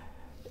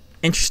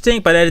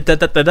interesting, but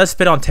that does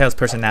fit on Tails'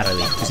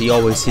 personality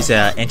because he's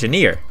an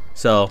engineer.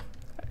 So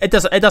it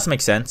does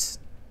make sense.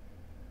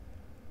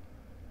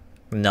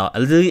 No,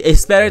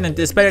 it's better than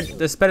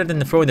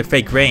throwing the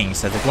fake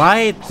rings. Like,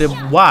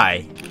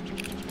 why?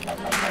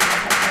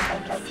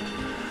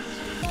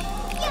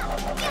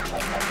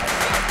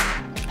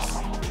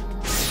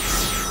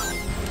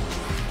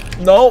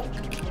 Nope.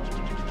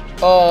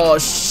 Oh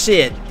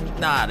shit!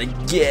 Not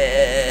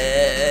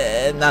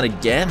again! Not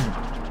again!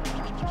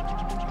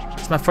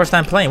 It's my first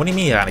time playing. What do you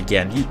mean not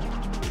again?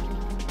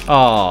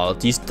 Oh,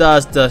 he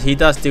does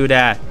do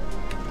that.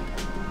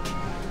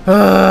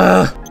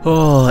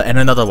 Oh, and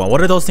another one. What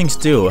do those things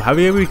do? Have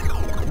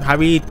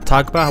we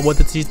talked about what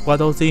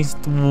those things?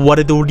 What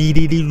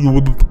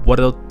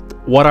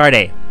are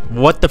they?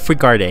 What the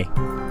freak are they?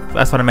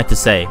 That's what I meant to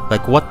say.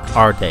 Like, what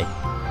are they?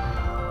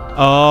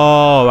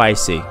 Oh, I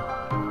see.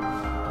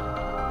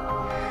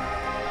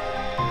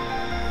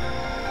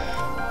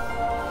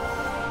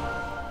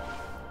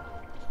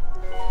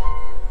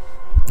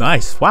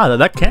 Nice. Wow,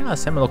 that camera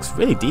assembly looks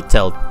really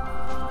detailed.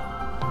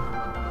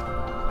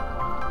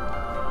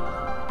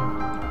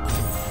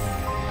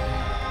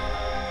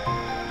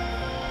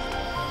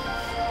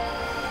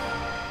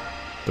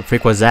 The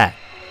freak was that?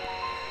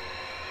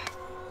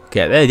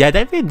 Okay, yeah,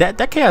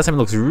 that camera assembly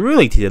looks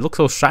really detailed. It looks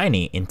so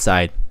shiny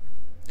inside.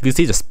 You can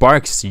see the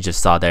sparks you just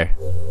saw there.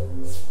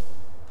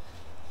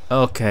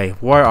 Okay,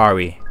 where are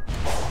we?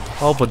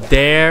 Over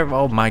there.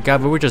 Oh my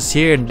god, we were just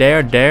here and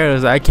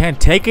there. I can't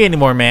take it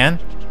anymore, man.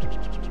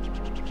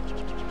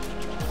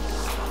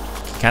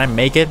 Can I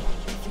make it?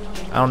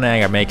 I don't think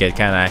I can make it,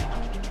 can I?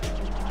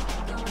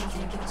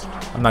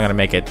 I'm not gonna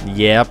make it.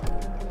 Yep.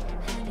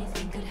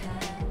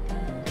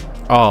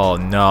 Oh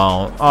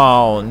no.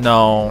 Oh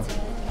no.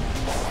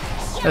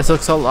 This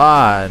looks a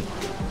lot.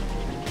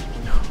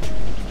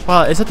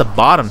 Well, it's at the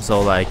bottom,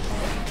 so like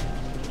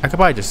I could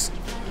probably just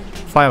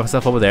fly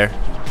myself over there.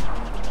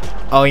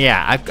 Oh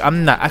yeah,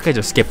 I could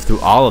just skip through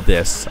all of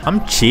this.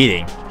 I'm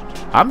cheating.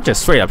 I'm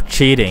just straight up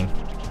cheating.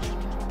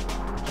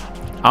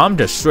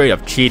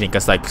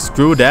 Cause like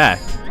screw that.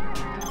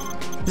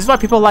 This is why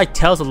people like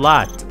Tails a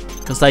lot.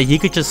 Cause like he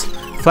could just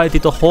fly through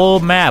the whole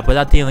map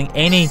without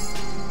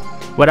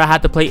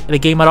have to play the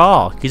game at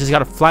all. You just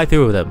gotta fly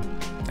through them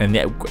and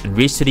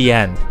reach to the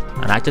end.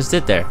 And I just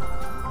did there.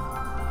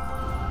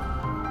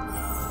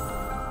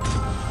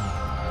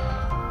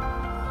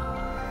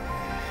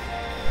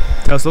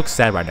 Tails looks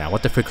sad right now.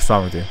 What the frick is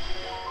wrong with you?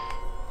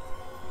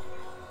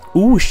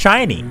 Ooh,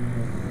 shiny.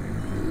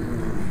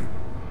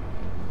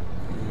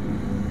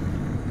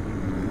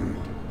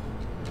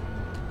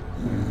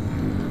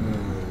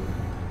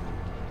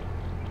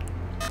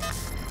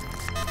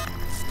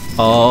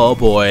 Oh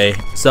boy.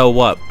 So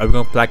what? Are we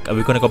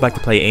gonna go back to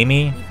play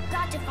Amy? We've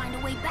got to find a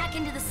way back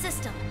into the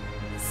system.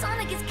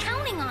 Sonic is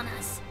counting on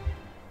us.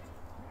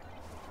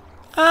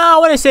 I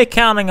wouldn't say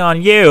counting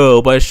on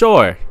you, but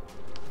sure.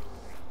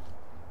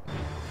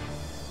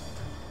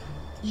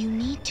 You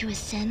need to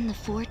ascend the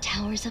 4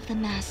 towers of the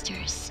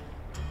Masters.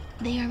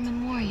 They are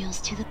memorials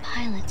to the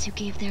pilots who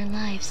gave their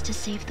lives to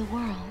save the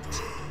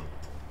world.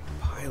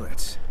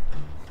 Pilots?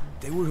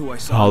 They were who I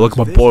saw. Oh, look at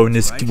my boy with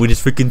his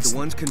freaking the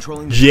ones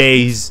controlling the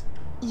J's.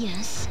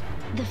 Yes,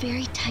 the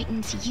very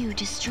titans you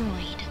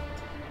destroyed.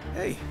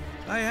 Hey,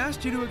 I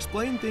asked you to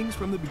explain things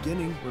from the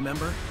beginning,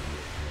 remember?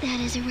 That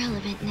is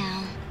irrelevant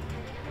now.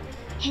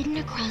 Hidden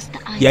across the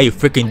island. Yeah, you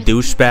freaking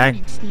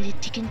douchebag.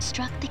 Needed to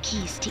construct the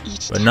keys to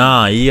each But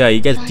nah, yeah, you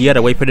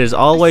gotta wait for this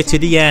all the way to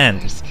the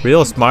end.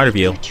 Real smart of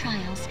you.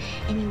 Trials,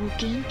 and you will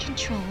gain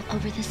control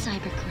over the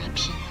cyber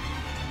corruption.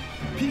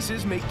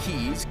 Pieces make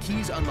keys,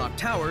 keys unlock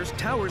towers,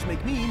 towers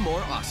make me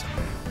more awesome.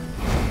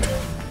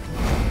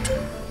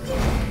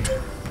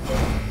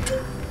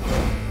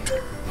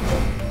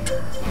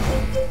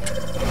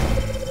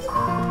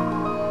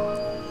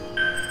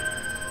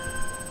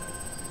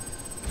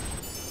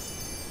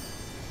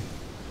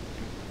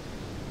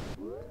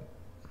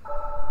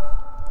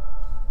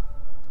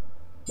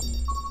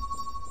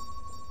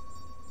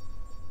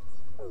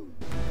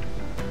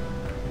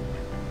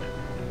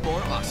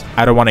 More awesome.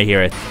 I don't want to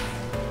hear it.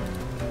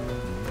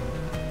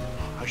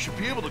 I should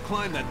be able to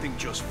climb that thing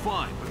just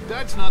fine, but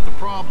that's not the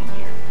problem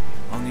here.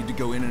 I'll need to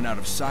go in and out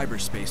of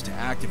cyberspace to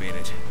activate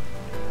it.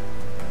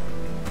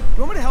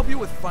 You want me to help you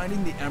with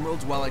finding the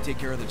emeralds while I take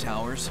care of the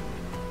towers?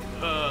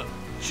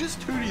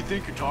 Just who do you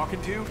think you're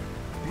talking to?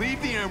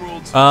 Leave the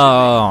emeralds.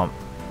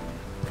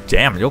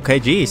 Damn, you okay?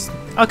 Jeez.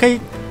 Okay,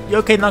 you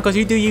okay, Knuckles?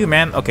 You do you,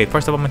 man. Okay,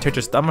 first of all, I'm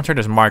gonna turn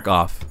this mark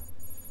off.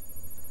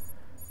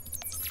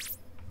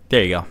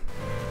 There you go.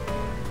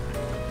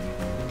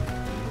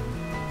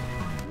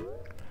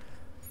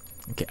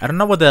 Okay, I don't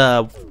know what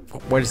am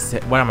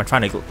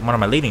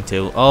I leading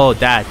to? Oh,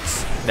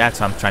 that's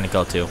what I'm trying to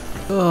go to.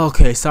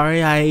 Okay,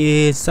 sorry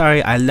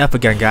I left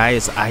again,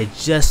 guys. I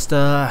just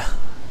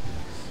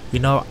you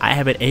know, I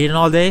haven't eaten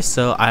all day,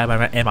 so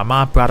and my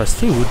mom brought us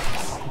food,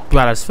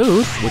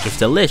 which was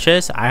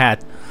delicious. I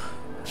had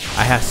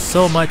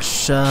so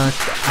much. I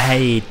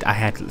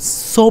had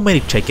so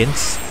many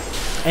chickens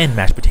and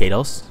mashed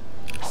potatoes,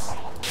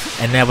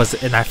 and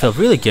I felt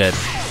really good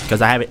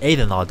because I haven't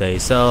eaten all day.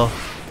 So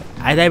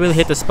I really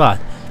hit the spot.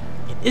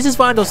 It's just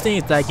one of those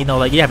things, like, you know,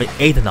 like you haven't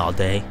eaten all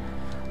day,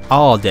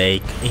 and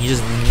you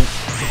just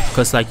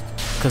cause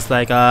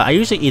I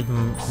usually eat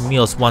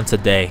meals once a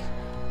day,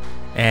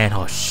 and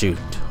oh shoot,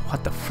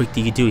 what the freak do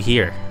you do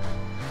here?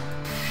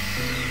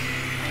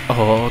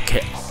 Oh,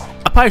 okay.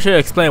 I probably should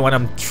explain when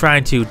I'm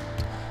trying to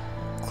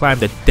climb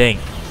the thing.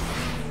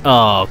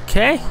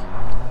 Okay.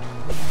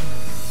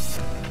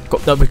 Go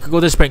to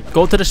the spring.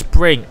 Go to the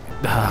spring.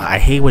 I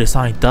hate when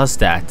Sonic does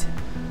that.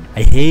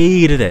 I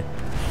hated it.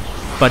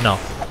 But no.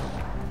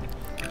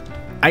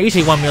 I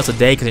usually want meals a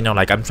day because, you know,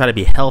 like, I'm trying to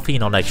be healthy, you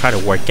know, like try to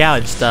work out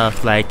and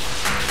stuff. Like,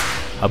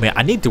 I mean,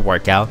 I need to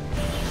work out.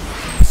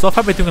 So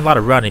I've been doing a lot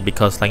of running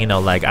because, like, you know,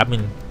 like I've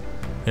been,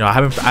 you know, I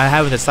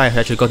haven't decided if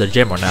I should go to the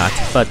gym or not.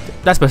 But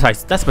that's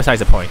besides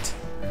the point.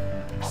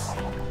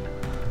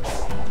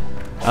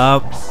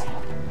 Oh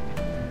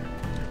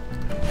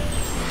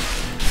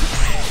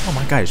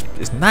my god,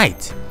 it's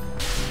night.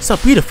 It's so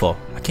beautiful.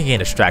 I can't get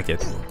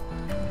distracted.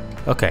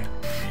 Okay.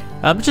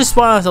 Just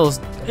one of those.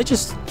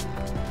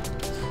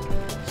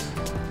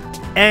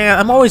 And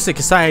I'm always like,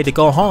 excited to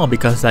go home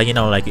because, like, you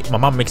know, like my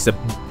mom makes the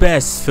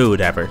best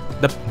food ever.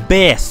 The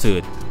best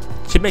food.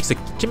 She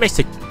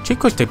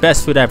cooks the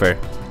best food ever.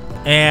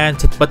 And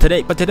but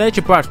today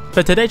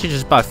she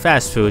just bought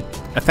fast food,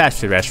 a fast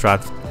food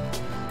restaurant,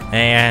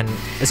 and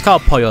it's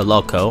called Pollo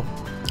Loco,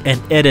 and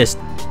it is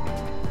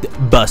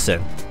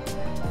bussin'.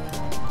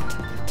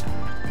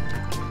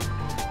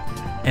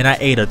 And I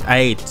ate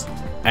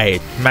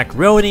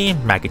macaroni,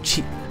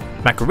 mashed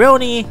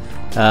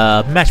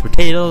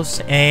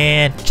potatoes,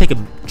 and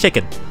chicken.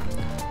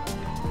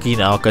 You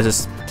know, cause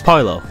it's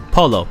polo,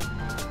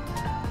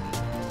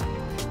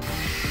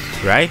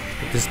 right?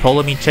 Does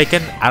polo mean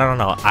chicken? I don't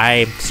know.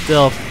 I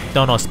still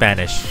don't know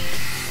Spanish.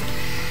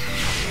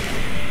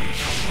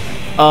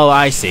 Oh,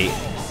 I see.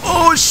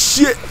 Oh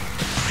shit!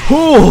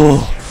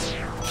 Oh.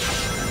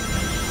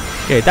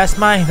 Okay, that's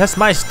my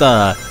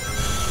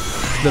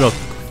little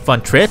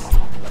fun trip.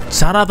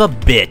 Son of a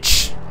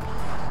bitch.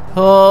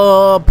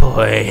 Oh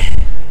boy.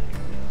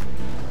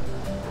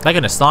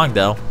 Liking the song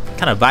though.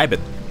 Kind of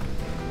vibing.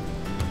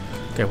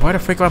 Okay, where the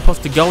frick am I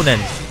supposed to go then,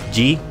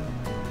 G?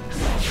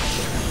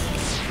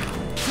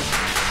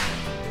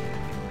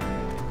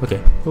 Okay.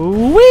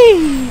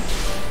 Whee!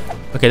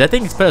 Okay, that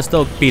thing is supposed to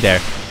still be there.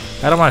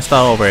 I don't want to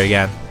start over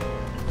again.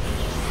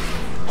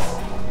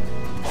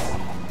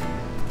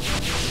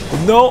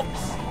 No!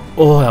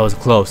 Oh, that was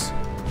close.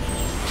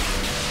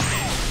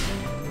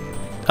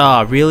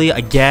 Oh, really?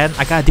 Again?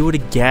 I gotta do it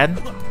again?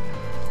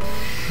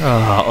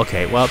 Oh,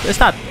 okay. Well, it's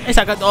not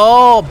good.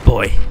 Oh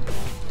boy.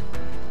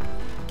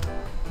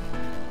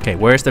 Okay,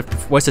 where's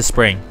the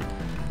spring?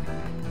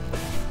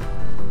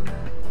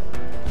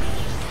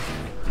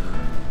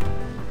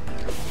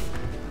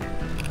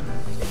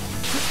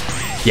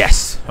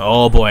 Yes.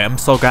 Oh boy, I'm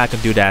so glad I can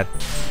do that.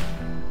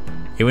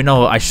 Even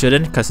though I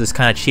shouldn't, because it's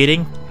kind of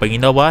cheating. But you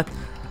know what?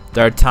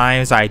 There are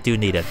times I do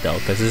need it though,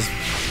 because this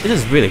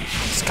is really,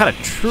 it's kind of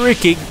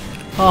tricky.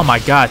 Oh my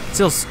god,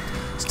 still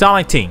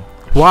stalling team.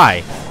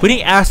 Why? We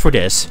didn't ask for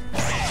this.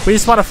 We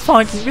just want a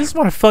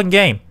fun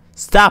game.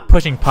 Stop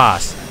pushing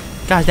pause.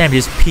 God damn,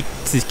 these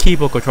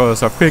keyboard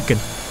controllers are freaking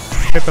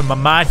tripping my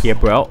mind here,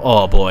 bro.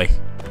 Oh boy.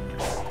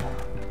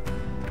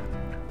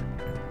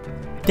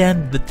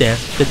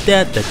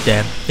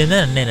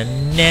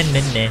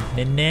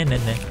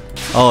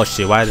 Oh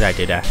shit, why did I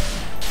do that?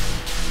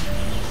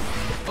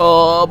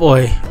 Oh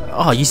boy.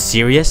 Oh, are you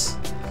serious?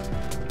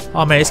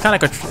 Oh man, it's kind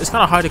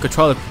of hard to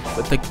control it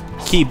with the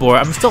keyboard.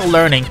 I'm still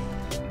learning.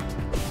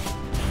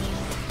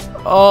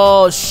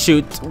 Oh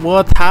shoot!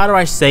 What? How do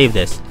I save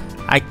this?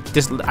 I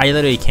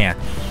literally can't.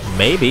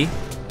 Maybe.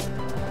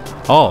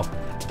 Oh.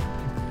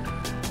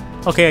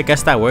 Okay, I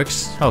guess that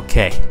works.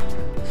 Okay.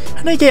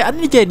 I need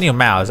to get a new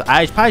mouse.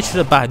 I probably should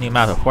have bought a new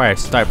mouse before I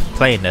start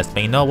playing this.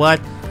 But you know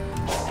what?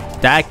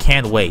 That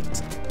can't wait.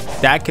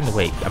 That can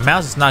wait. A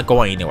mouse is not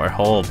going anywhere.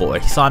 Oh boy,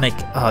 Sonic.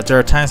 There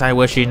are times I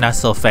wish you're not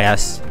so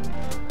fast.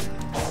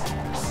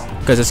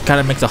 Because this kind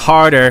of makes it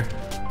harder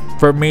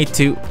for me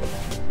to...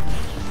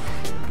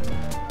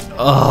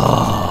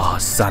 Oh,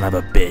 son of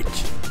a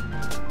bitch.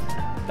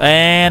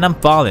 And I'm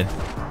falling.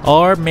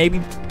 Or maybe...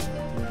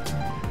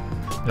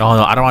 No,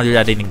 I don't want to do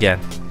that thing again.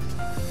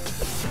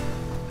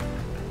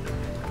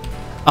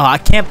 Oh, I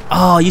can't...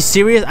 Oh, are you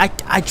serious?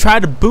 I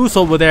tried to boost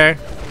over there.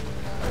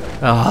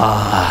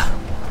 Ah.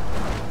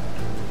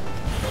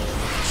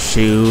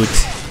 Shoot.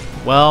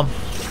 Well,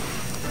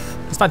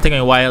 it's not taking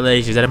a while,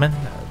 ladies and gentlemen.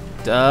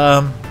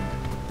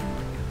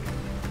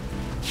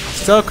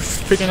 Still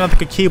figuring out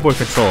the keyboard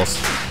controls.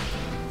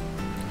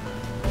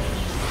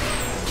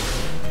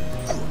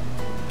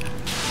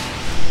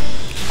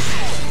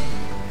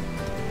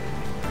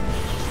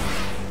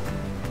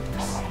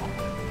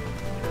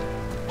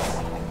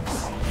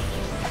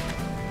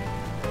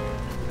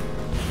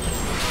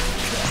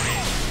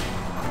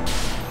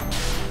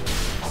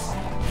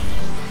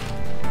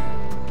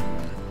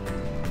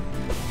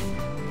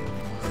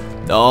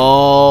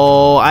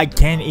 No, I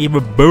can't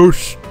even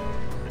boost.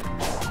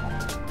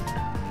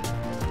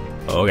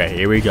 Okay,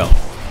 here we go.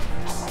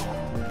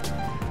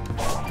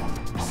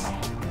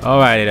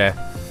 Alrighty then.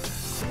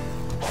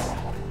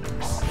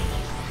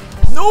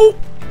 No!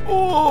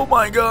 Oh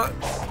my god.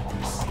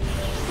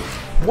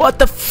 What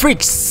the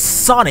freak,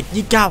 Sonic?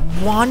 You got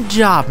one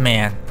job,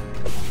 man.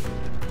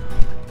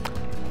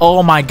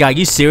 Oh my god,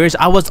 you serious?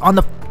 I was on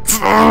the...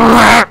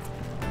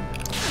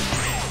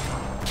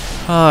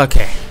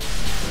 Okay.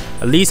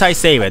 At least I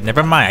save it.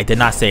 Never mind, I did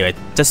not save it.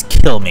 Just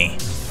kill me.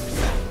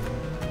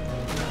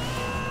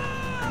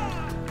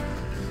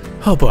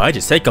 Oh boy, I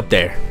just take up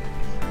there.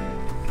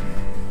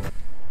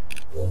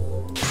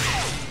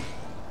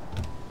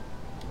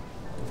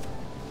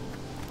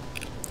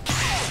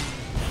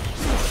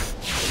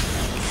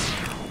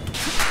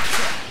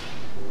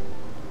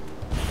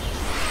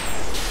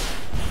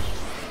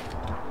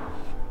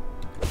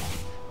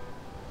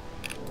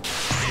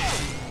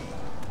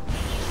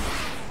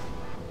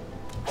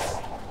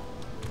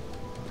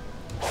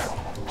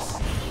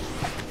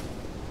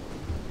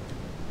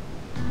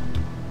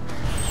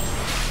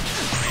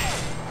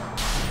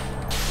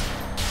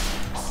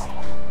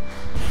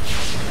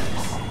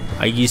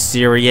 Are you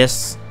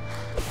serious?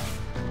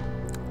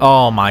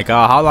 Oh my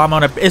god, how long am I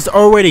gonna... It's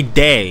already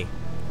day.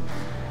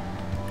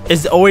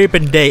 It's already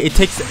been day. It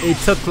took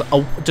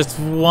just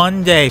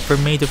one day for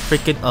me to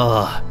freaking...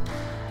 Ugh.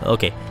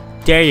 Okay,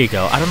 there you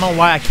go. I don't know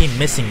why I keep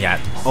missing that.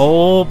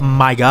 Oh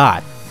my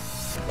god.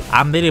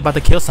 I'm literally about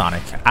to kill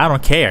Sonic. I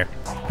don't care.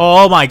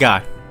 Oh my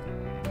god.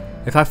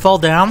 If I fall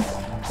down,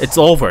 it's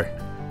over.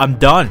 I'm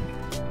done.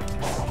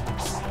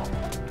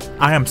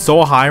 I am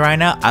so high right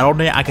now, I don't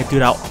think I could do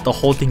that the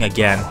whole thing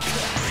again.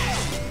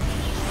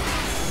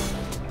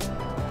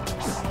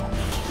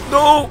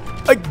 No!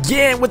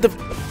 Again with the...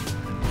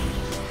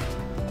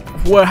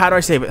 What? How do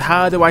I save it?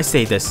 How do I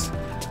save this?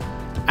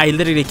 I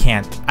literally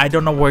can't. I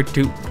don't know where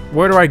to...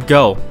 Where do I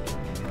go?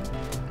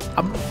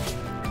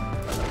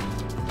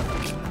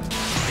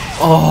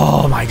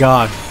 Oh my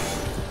god.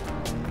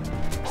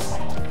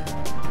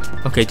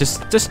 Okay,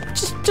 just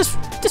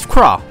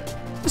crawl.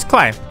 Just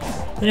climb.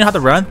 You know how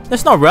to run?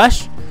 There's no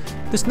rush.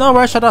 There's no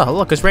rush at all.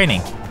 Look, it's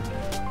raining.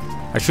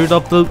 I sure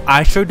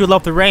do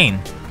love the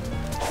rain.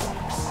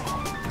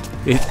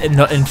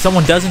 If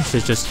someone doesn't,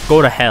 just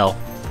go to hell.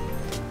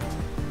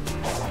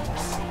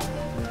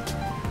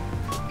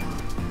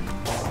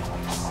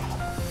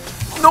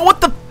 No, what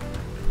the?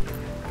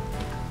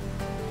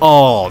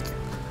 Oh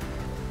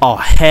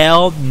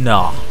hell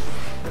no.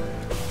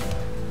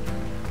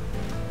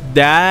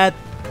 That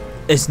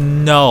is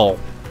no.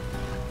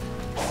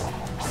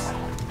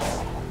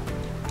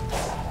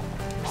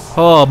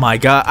 Oh my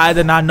god, I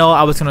did not know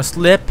I was gonna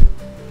slip.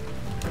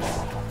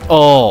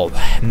 Oh,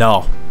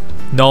 no.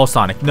 No,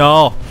 Sonic,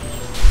 no.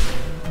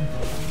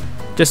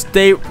 Just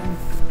stay.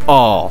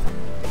 Oh.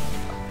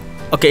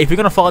 Okay, if you're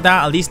gonna fall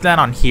down, at least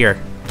land on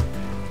here.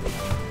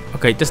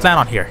 Okay, just land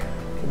on here.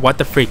 What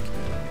the freak?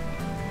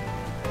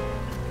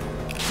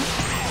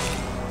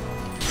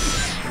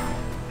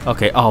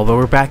 Okay, oh, but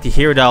we're back to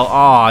here though.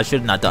 Oh, I should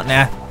have not done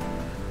that.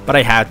 But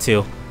I had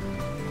to.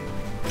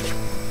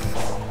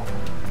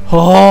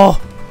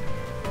 Oh.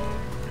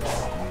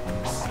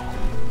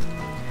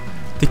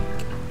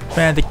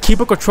 Man, the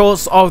keyboard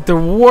controls are the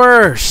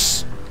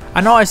worst.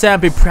 I know I said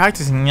I'd be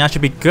practicing. I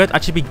should be good.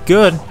 I should be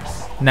good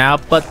now,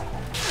 but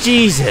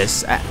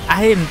Jesus,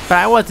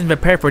 I wasn't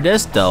prepared for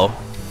this though.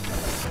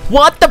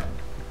 What the?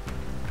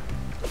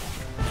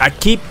 I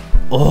keep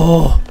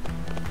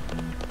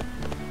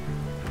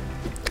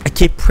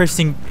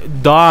pressing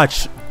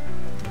dodge,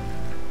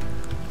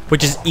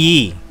 which is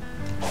E.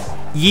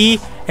 E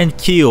and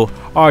Q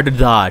are the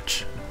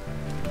dodge.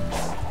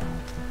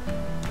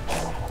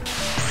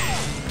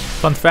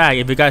 Fun fact,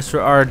 if you guys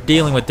are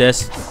dealing with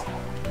this,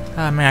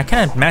 man, I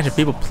can't imagine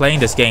people playing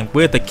this game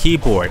with a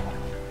keyboard.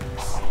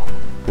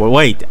 Well,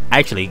 wait,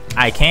 actually,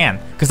 I can,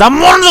 because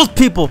I'm one of those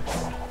people!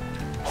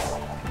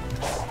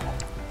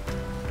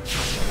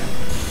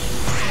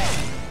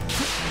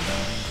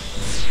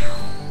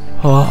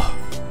 Oh,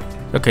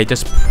 okay,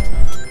 just...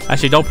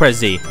 Actually, don't press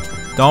Z.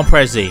 Don't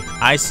press Z.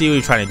 I see what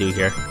you're trying to do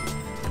here.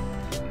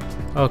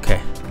 Okay.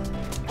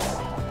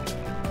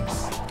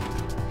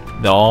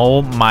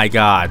 Oh my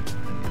god.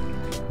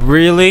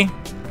 Really?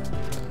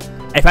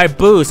 If I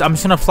boost, I'm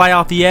just gonna fly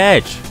off the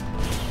edge.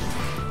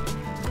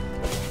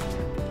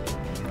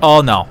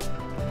 Oh no.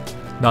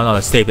 No,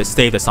 save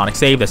this, Sonic,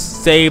 save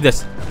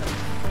this.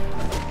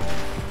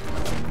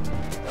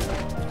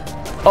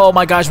 Oh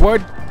my gosh,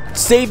 word.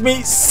 Save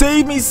me,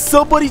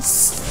 somebody.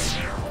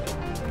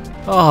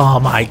 Oh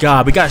my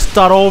god, we gotta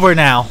start over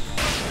now.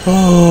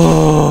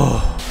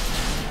 Oh,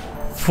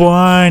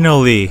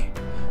 finally.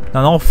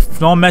 Now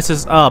don't mess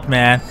this up,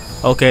 man.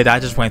 Okay,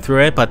 that just went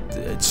through it, but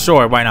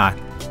sure, why not?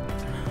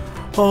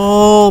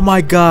 Oh my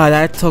god,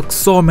 that took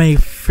so many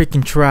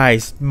freaking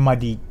tries, my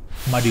dude.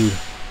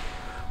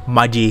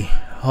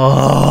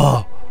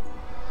 Oh,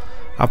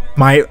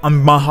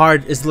 my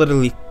heart is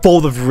literally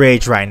full of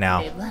rage right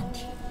now.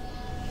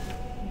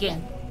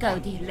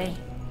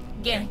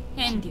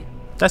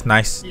 That's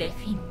nice.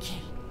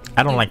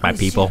 I don't like my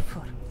people.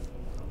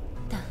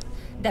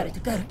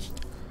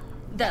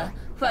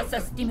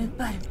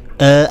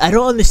 I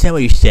don't understand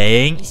what you're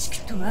saying.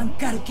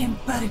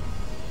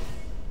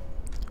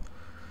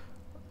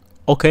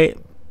 Okay.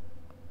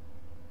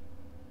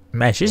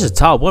 Man, she's a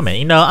tall woman.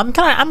 You know, I'm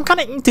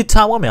kind of into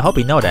tall women. I hope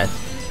you know that.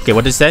 Okay,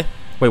 what did it say?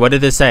 Wait, what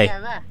did it say?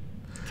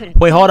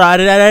 Wait, hold on.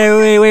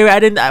 Wait,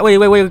 read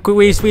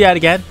that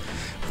again.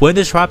 Win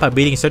this trial by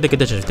beating certain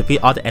conditions. Defeat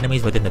all the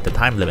enemies within the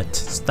time limit.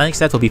 Stunning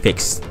stats will be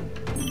fixed.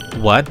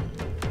 What?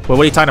 Wait,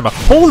 what are you talking about?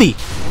 Holy!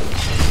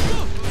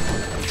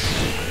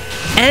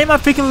 And my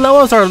freaking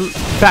levels are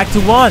back to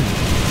 1.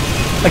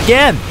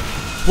 Again.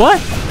 What?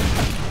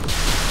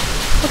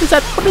 What is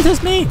that? What does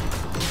this mean?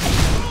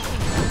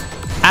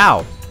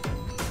 Ow.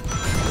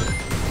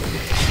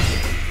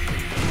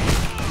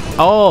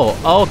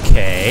 Oh,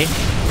 okay.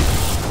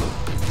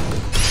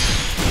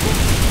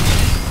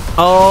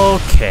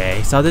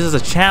 Okay, so this is a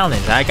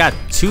challenge. I got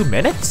 2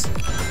 minutes?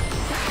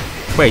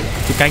 Wait,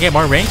 can I get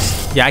more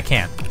rings? Yeah, I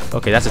can.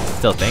 Okay, that's a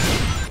still thing.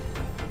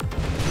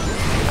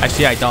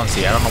 Actually, I don't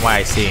see. I don't know why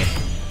I see.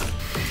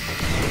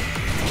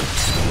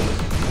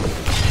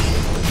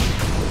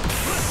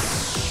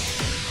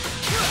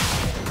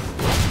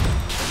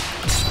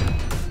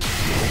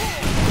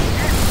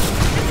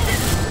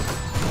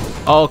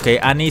 Okay,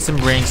 I need some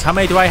rings. How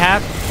many do I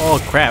have? Oh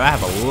crap, I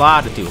have a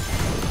lot to do.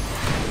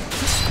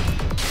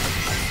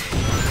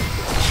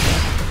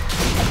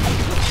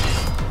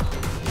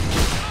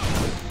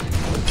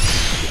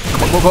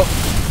 Go, go.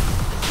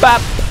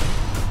 Bap.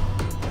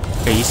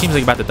 Okay, he seems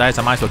like he's about to die,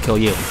 so I might as well kill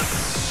you.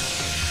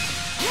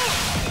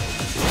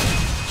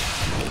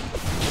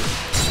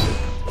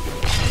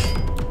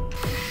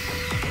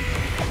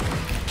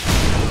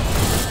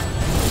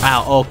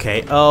 Ow,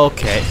 okay,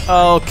 okay,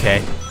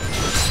 okay.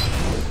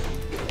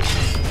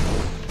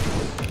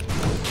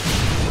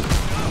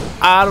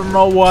 I don't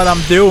know what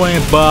I'm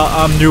doing, but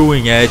I'm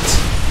doing it.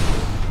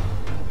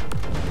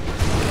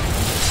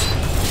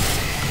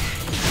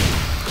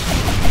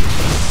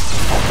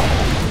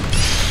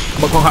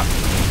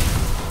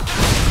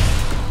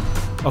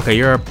 Okay,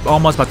 you're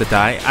almost about to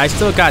die. I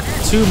still got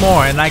 2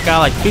 more and I got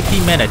like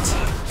 15 minutes.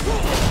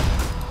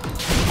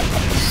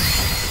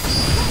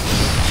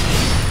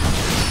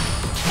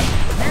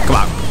 Come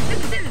on.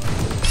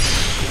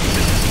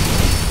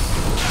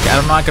 Okay, I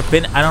don't know I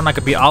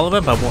could beat all of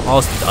them, but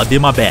I'll do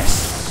my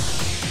best.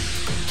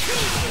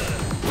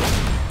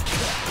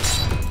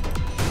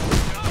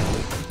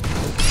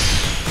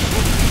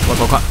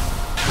 Go.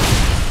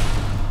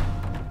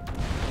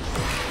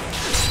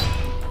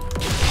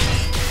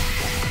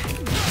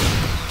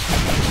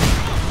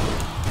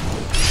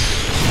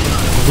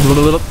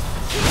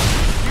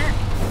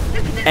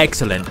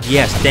 Excellent.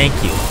 Yes, thank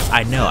you.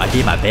 I know, I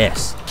did my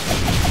best.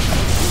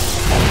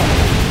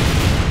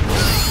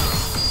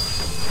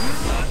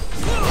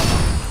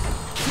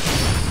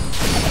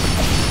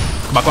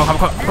 Come on.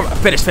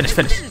 Finish.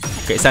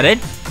 Okay, is that it?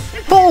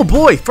 Oh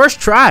boy,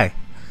 first try.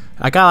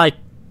 I got like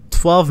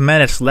 12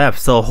 minutes left,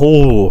 so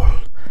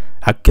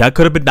that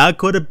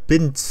could have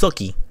been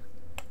sucky.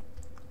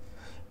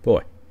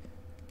 Boy.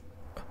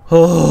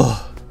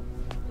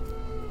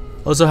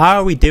 Oh, so how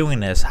are we doing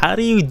this? How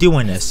are you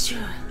doing this?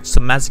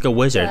 Some magical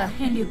wizard.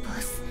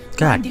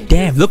 God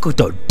damn, look at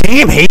those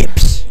damn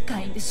hips!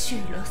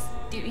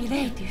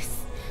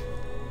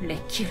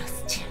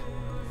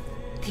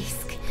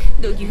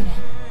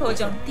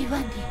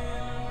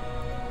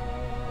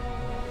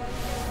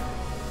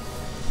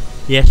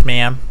 Yes,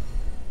 ma'am.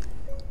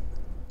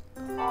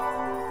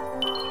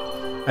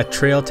 A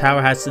trail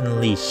tower has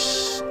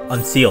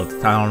unsealed. I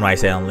don't know why I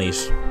say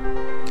unleash.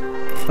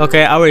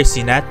 Okay, I already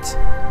seen that.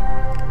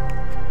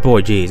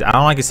 Boy, jeez, I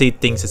don't like to see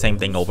things the same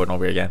thing over and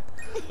over again.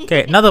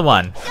 Okay, another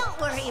one. Don't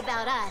worry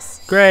about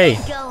us. Great.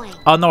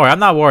 Oh, no, I'm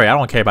not worried. I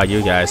don't care about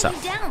you guys.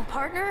 Down,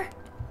 partner.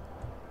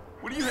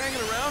 What are you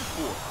hanging around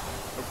for?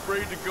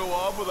 Afraid to go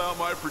off without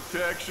my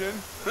protection?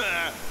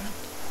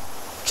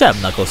 Shut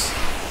up, Knuckles.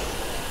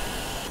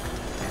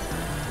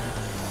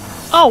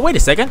 Oh, wait a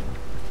second.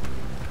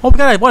 Oh, we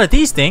got one of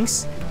these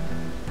things.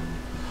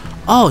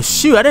 Oh,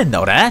 shoot, I didn't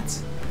know that.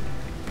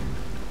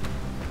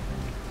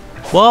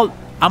 Well,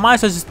 I might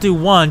as well just do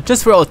one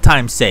just for old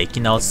time's sake,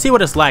 you know, see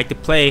what it's like to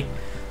play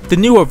the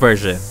newer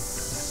version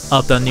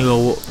of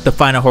the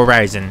Final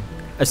Horizon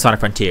of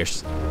Sonic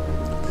Frontiers.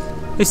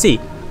 Let's see,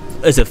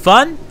 is it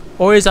fun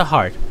or is it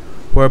hard?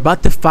 We're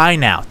about to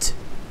find out.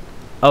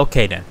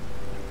 Okay then,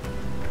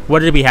 what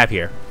did we have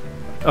here?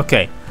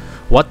 Okay,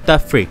 what the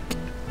freak?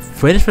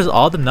 Finish with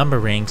all the number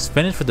rings,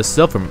 finish with the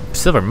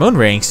silver moon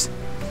rings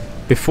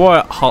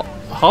before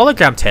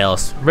hologram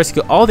tails,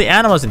 rescue all the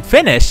animals and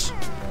finish.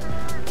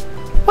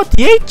 What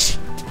the H?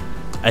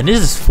 And this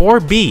is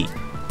 4B.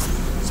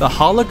 So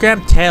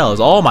hologram tails.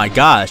 Oh my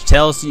gosh,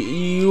 Tails,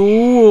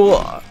 you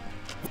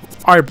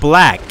are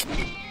black.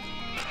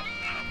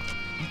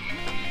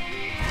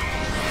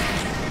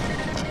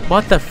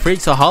 What the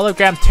freak? So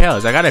hologram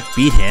tails. I gotta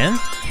beat him.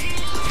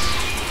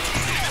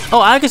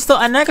 Oh, I can still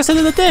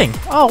do the thing.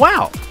 Oh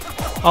wow.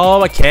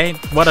 Oh, okay.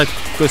 What a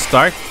good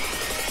start.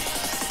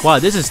 Wow,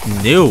 this is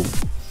new.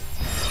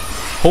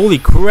 Holy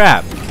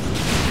crap.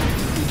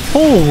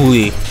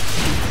 Holy.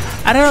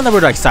 I don't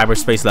remember like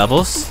cyberspace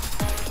levels.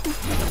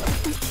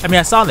 I mean,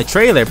 I saw in the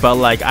trailer, but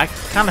like I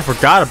kind of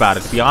forgot about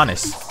it, to be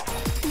honest.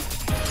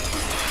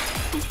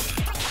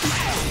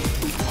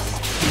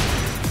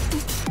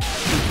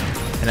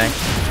 And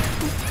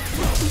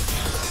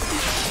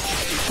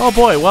oh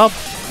boy, well,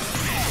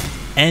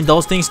 and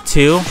those things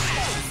too.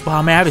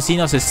 Wow, man, I haven't seen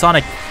those since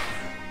Sonic.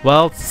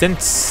 Well,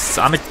 since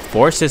Sonic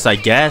Forces, I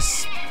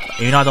guess.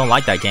 Even though I don't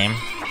like that game.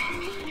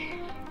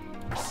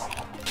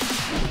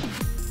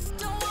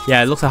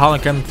 Yeah, it looks like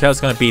Hologram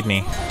Tail's gonna beat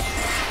me.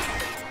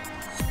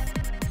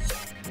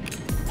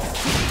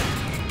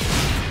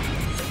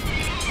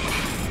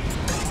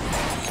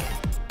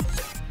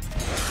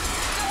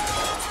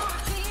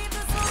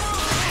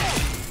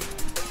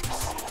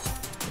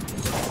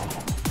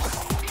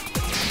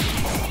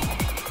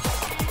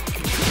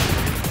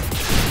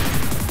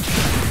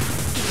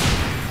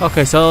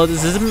 Okay, so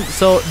this isn't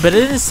so, but it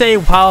didn't say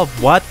how.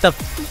 What the?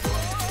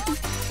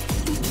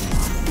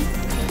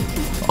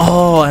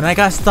 Oh, and I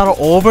got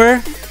started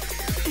over.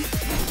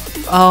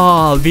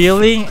 Oh,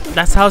 really?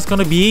 That's how it's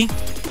gonna be.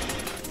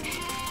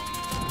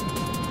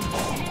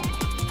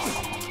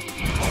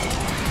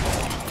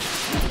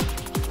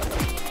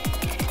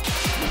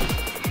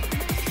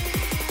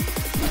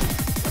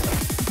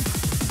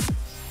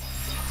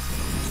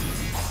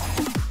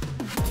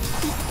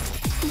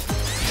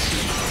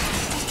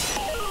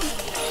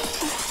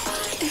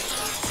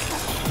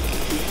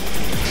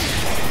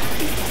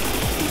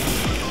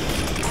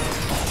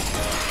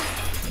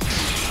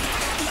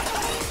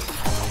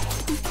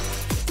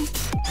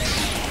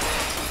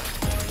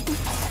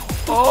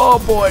 Oh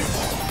boy.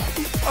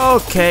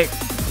 Okay.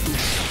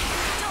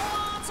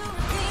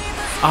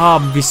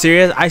 Be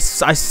serious? I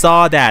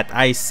saw that.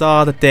 I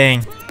saw the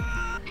thing.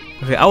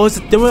 Okay, I was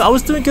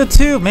doing good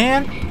too,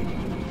 man.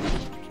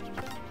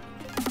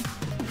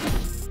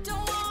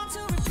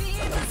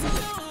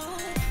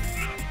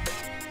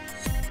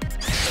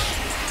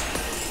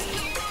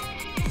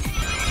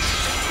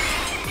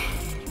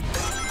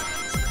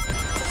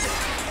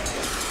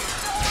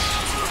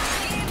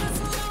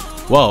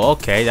 Whoa,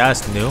 okay,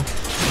 that's new.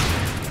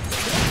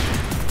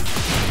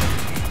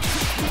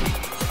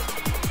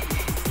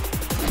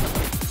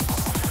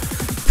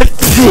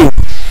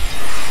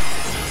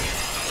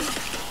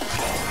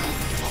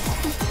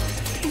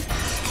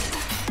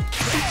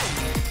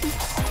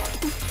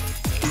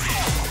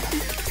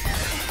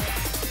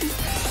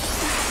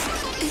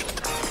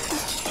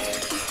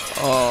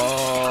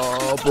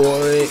 Oh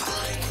boy.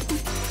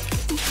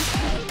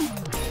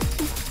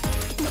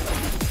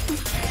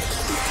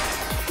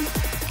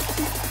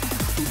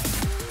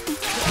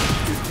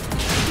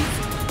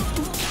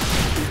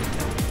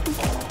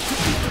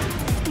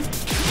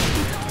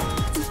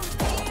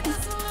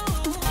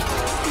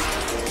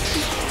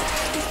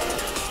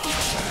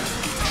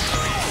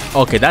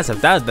 Okay, that's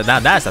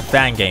a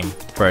fan game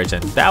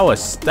version. That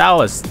was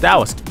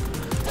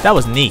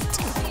neat.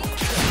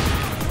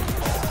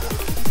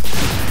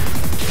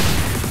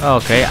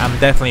 Okay, I'm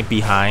definitely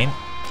behind.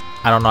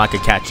 I don't know I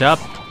could catch up,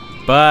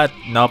 but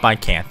nope, I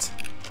can't.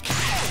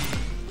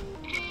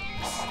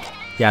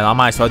 Yeah, I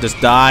might as well just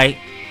die.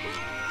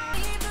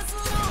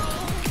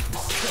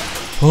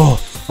 Oh,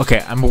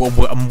 okay, I'm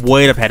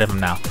way ahead of him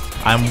now.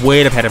 I'm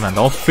way ahead of him.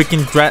 Don't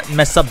freaking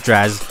mess up,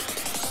 Draz.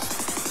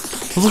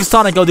 Look at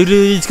Sonic go, dude.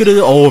 He's gonna.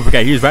 Oh,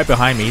 okay, he's right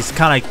behind me. He's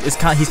kind of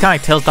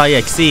like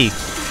Tails.exe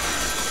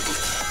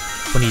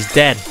when he's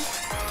dead.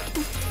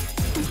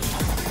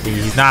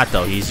 He's not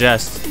though. He's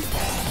just.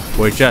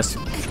 We're just.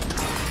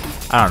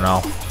 I don't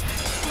know.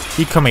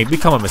 We come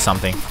up with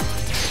something.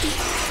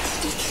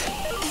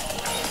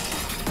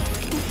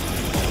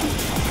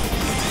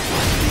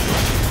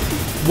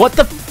 What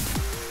the?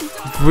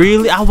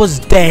 Really? I was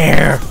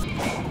there.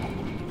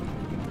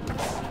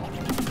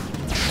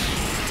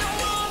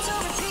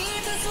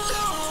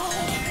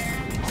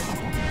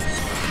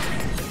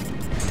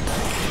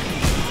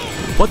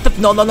 What the?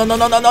 No!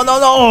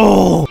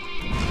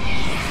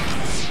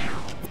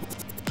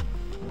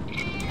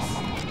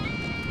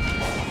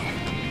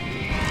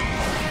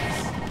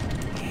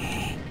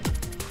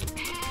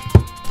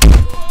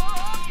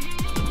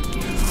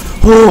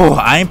 Oh,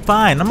 I'm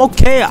fine. I'm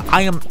okay.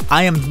 I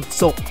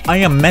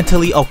am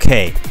mentally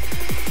okay.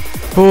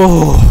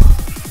 Oh,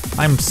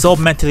 I'm so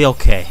mentally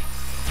okay.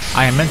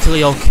 I am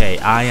mentally okay.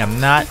 I am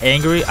not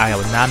angry. I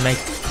will not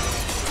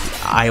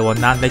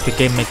make the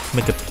game make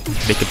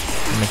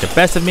the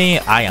best of me.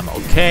 I am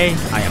okay.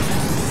 I am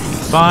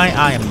fine.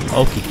 I am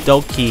okie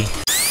dokie.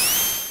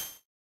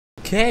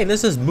 Okay,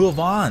 let's just move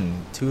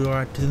on to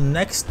the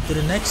next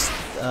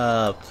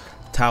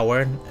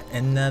tower,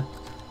 and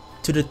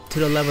to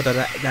the level that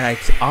I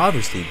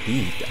obviously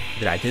beat.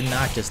 That I did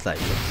not just like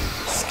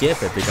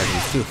skip it because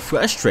it's too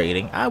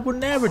frustrating. I would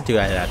never do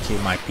that to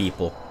my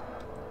people.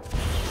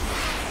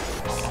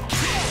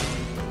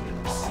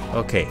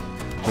 Okay,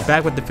 we're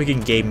back with the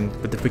freaking game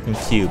with the freaking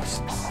cubes.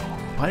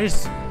 Why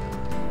is?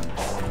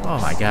 Oh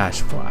my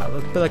gosh!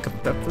 I feel like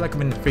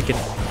I'm in the freaking.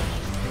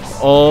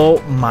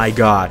 Oh my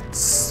god.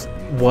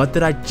 What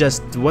did I do?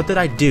 What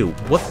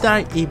did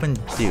I even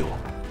do?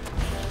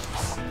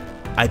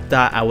 I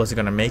thought I wasn't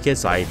gonna make it,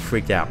 so I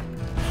freaked out.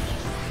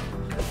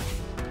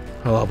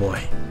 Oh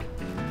boy.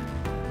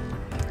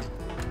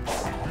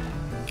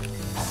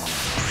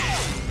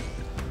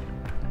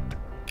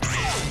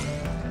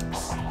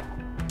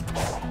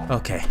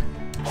 Okay.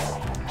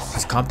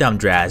 Just calm down,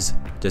 Draz.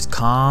 Just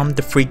calm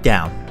the freak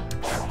down.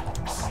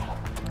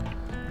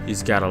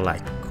 He's gotta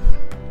like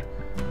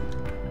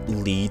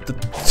lead the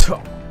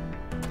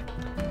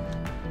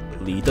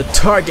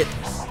target.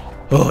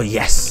 Oh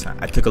yes,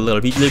 I took a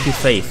little bit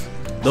safe,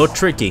 a little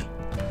tricky,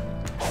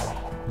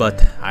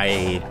 but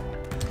I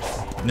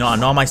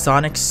know my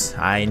Sonics.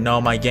 I know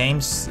my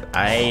games.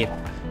 I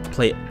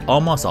play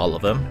almost all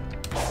of them.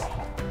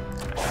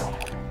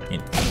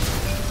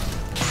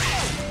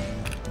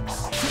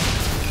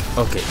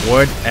 Okay,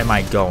 where am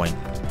I going?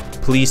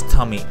 Please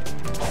tell me.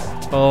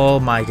 Oh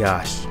my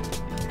gosh.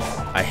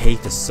 I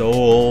hate this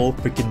so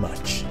freaking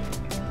much.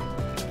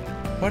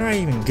 Where do I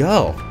even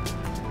go?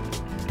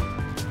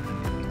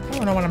 I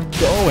don't know where I'm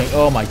going.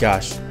 Oh my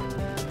gosh.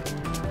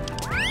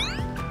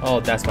 Oh,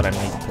 that's what I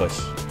need to push.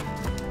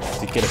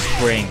 To get a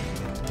spring.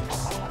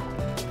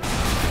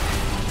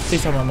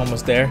 Please tell me I'm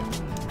almost there.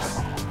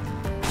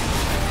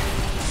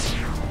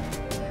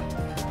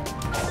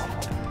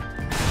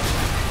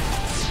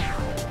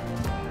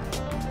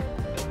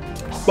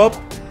 Boop.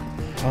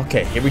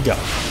 Okay, here we go.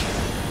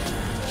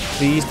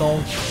 Please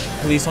don't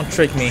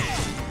trick me.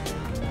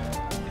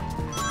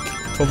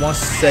 For once,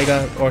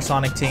 Sega or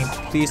Sonic Team,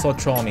 please don't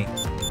troll me.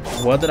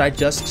 What did I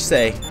just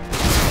say?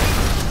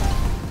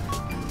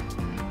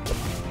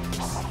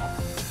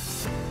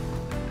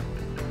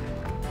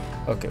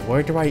 Okay,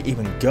 where do I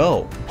even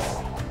go?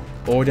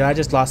 Or did I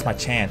just lost my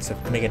chance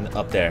of making it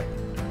up there?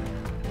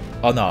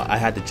 Oh no, I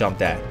had to jump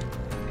that.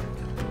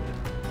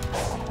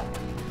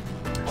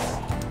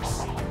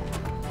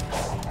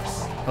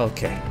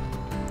 Okay.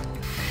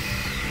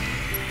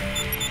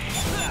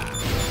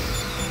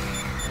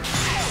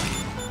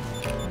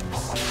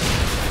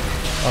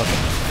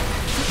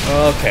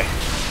 Okay.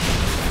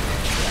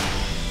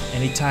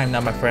 Anytime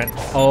now, my friend.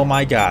 Oh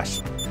my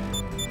gosh.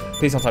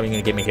 Please don't tell me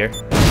you're gonna get me here.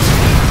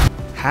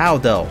 How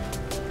though?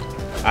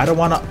 I don't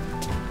wanna.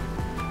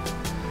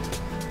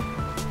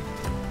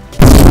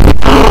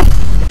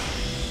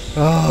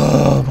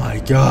 Oh my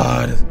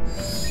god.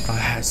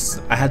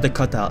 I had to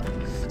cut out.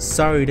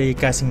 Sorry that you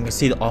guys can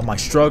see all my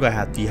struggle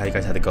you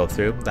guys had to go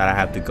through. That I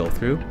have to go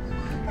through.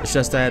 It's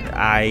just that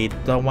I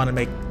don't want to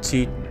make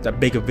too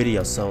big a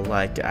video. So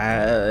like,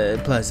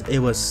 plus it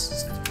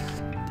was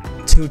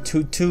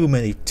too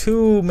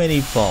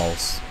many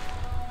falls.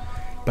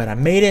 But I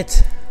made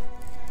it.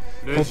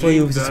 Hopefully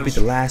it will just be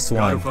the last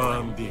one.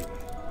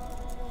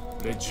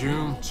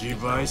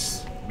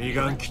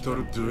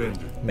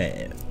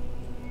 Man.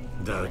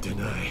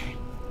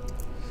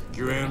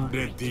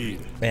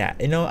 Yeah,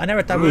 you know, I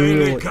never thought we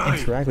would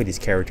interact with these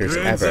characters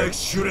ever.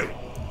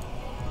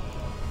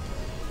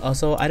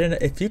 Also, I don't know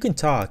if you can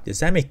talk. Does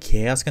that mean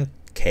Chaos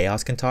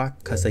can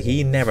talk? Cause like,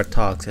 he never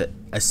talks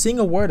a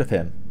single word of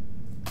him.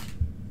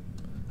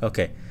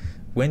 Okay,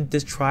 win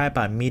this try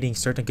by meeting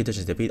certain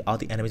conditions. Defeat all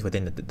the enemies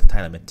within the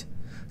time limit.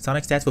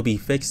 Sonic stats will be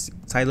fixed.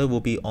 Silo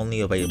will be only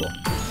available.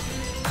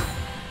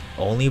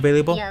 Only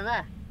available?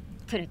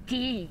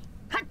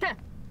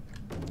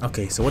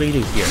 Okay, so what do you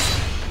do here?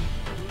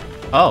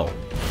 Oh.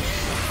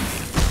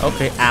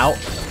 Okay, ow.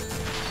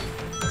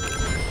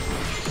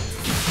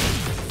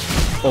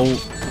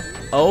 Oh.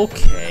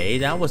 Okay,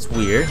 that was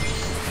weird.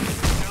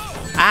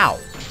 Ow.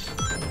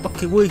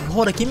 Okay, wait,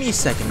 hold on. Give me a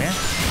second, man.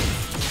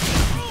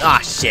 Ah,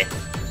 shit.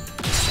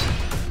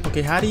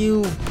 Okay, how do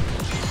you...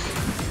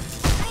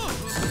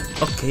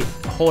 Okay,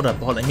 hold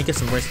up. Let me get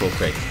some rest real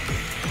quick.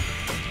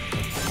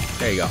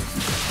 There you go.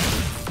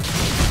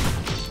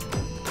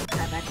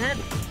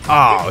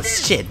 Oh,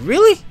 shit.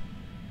 Really?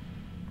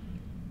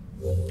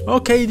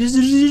 Okay,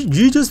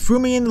 you just threw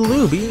me in the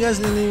loop. You guys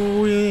didn't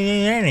do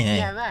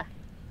anything.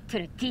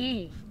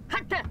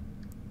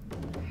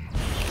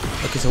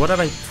 Okay, so what if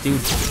I do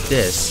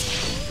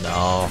this?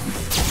 No.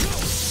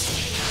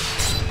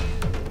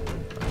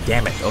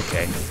 Damn it,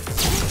 okay.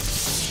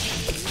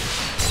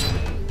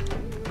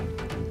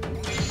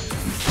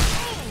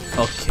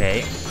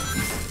 Okay.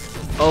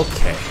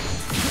 Okay.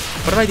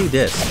 What if I do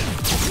this?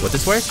 Would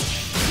this work?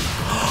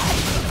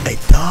 It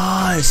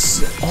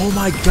does! Oh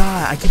my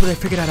god, I can't believe I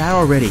figured that out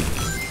already.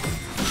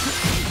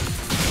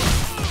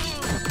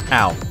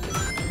 Ow.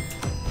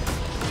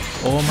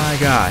 Oh my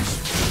gosh.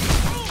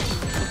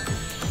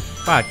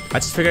 Fuck, I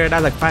just figured it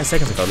out like 5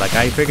 seconds ago. Like,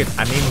 I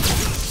mean,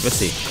 let's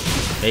see.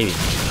 Maybe.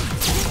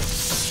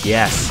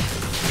 Yes.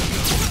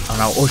 Oh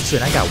no, oh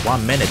shit, I got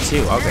 1 minute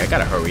too. Okay, I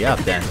gotta hurry up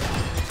then.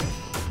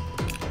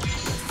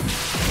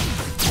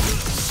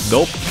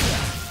 Nope.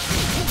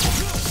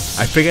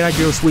 I figured out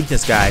your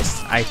weakness,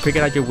 guys. I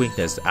figured out your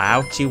weakness.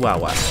 Ow,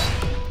 chihuahua.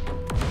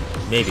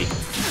 Maybe.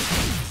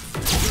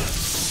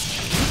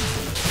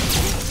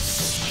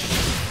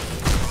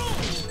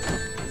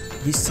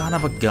 You son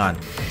of a gun.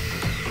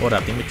 Hold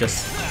up, let me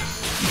just...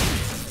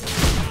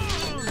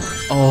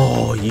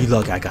 Oh, you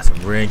look, I got some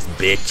rings,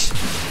 bitch.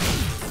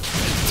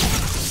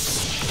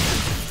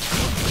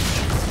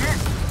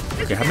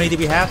 Okay, how many did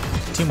we have?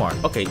 2 more.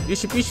 Okay, you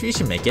should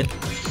make it.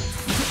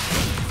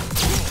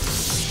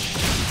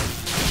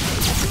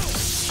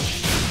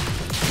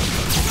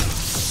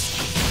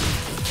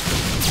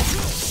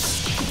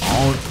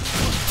 Oh.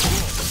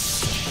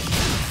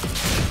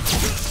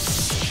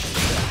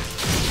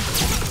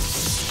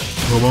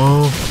 Come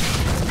on.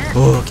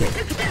 Oh, okay.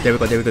 There we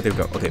go.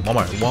 Okay,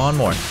 one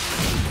more.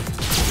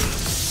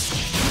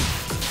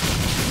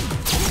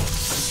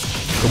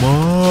 Come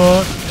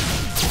on.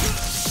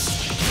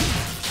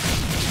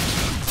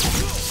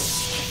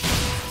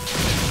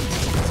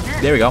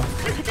 There we go.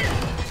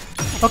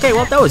 Okay,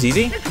 well, that was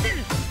easy.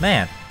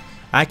 Man,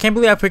 I can't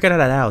believe I figured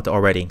that out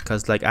already.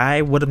 Because, like,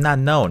 I would have not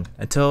known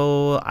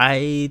until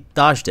I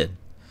dodged it.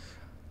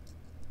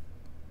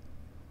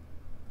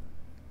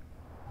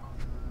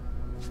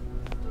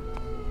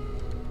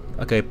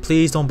 Okay,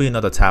 please don't be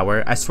another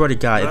tower. I swear to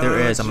God, if there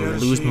is, I'm gonna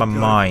lose my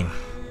mind.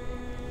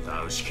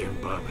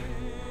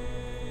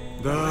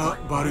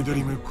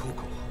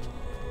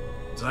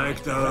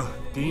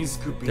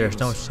 There's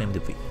no shame to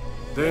be.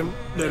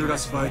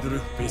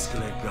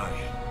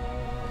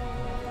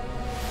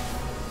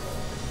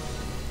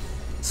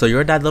 So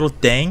you're that little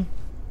thing?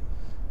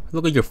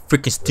 Look at your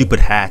freaking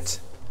stupid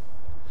hat.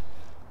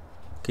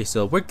 Okay,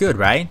 so we're good,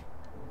 right?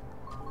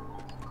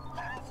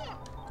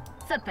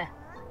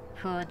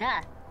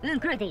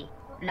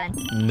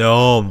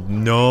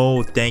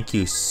 No, thank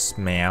you,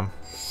 ma'am.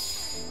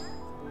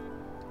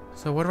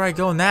 So where do I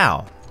go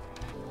now?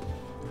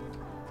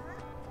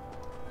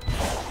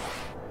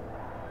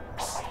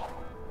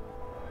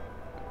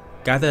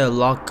 Gather a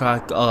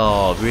lockcock.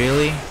 Oh,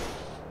 really?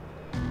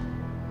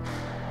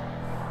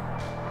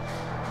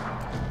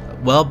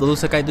 Well, it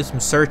looks like I do some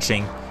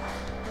searching.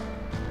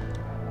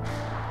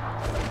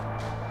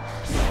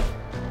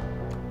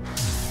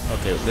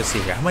 Okay, let's see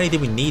here. How many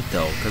did we need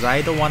though? Because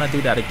I don't want to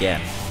do that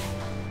again.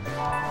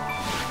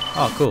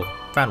 Oh, cool.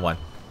 Found one.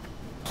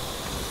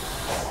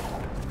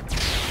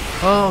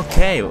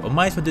 Okay, I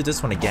might as well do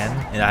this one again.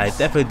 And I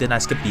definitely did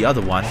not skip the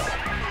other one.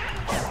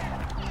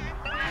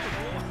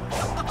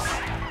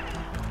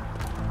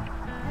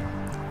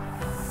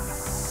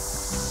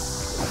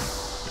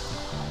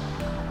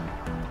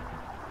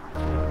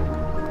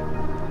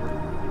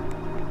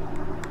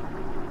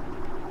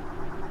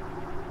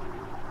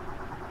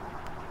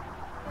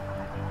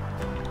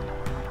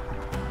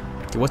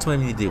 Okay, what's what I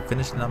need to do?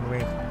 Finish the number.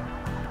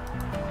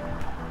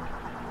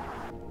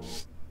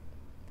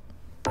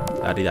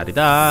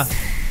 Da-di-da-di-da.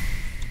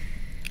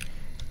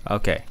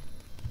 Okay.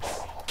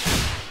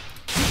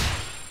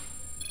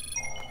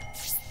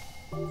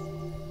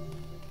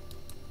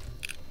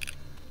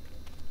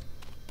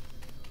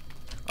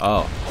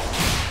 Oh.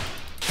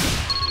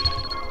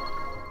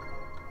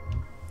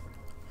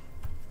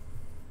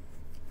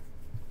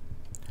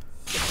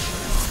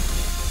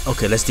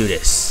 Okay, let's do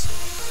this.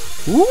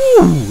 Ooh,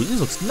 this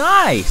looks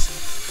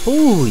nice.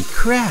 Holy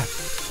crap.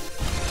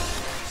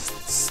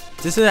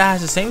 This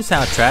has the same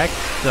soundtrack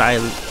that I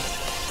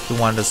do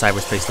one of the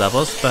cyberspace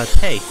levels, but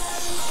hey,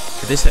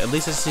 this at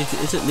least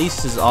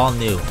is all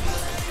new.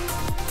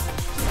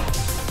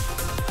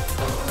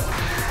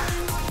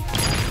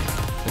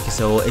 Okay,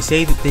 so they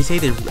say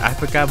that I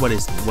forgot what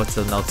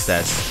the note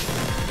says,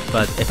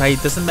 but it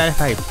doesn't matter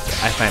if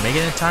I make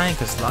it in time,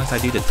 because as long as I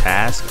do the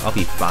task, I'll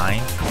be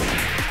fine.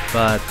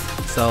 But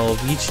so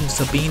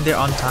being there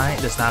on time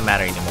does not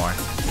matter anymore,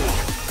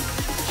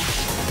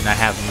 and I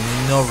have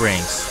no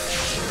rings.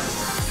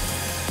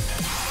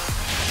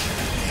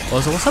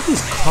 Also, what's up with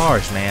these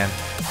cars, man?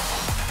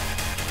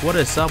 What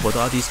is up with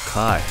all these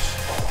cars?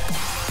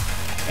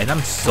 And I'm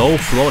so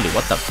floaty,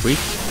 what the freak?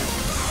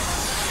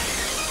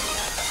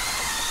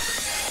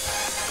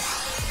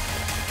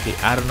 Okay,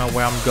 I don't know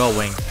where I'm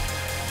going.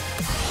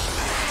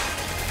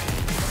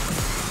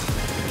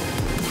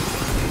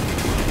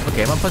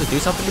 Okay, am I supposed to do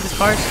something with these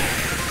cars?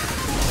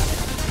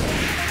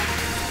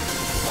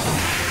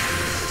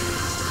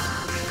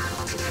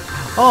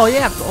 Oh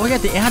yeah,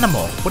 the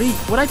animal.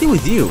 What I do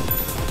with you?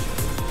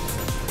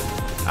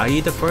 Are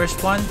you the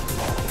first one?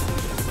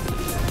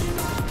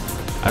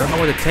 I don't know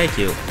where to take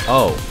you.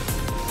 Oh.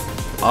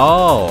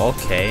 Oh,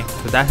 okay.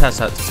 So that's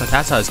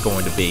how it's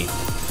going to be.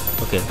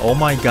 Okay. Oh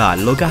my God!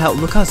 Look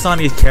how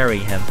Sonic is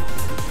carrying him.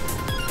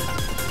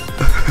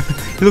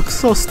 He looks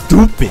so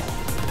stupid.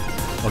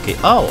 Okay.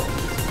 Oh.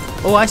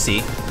 Oh, I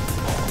see.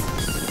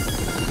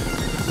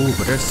 Ooh,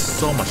 but there's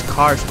so much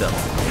cars though.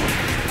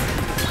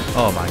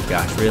 Oh my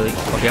gosh, really?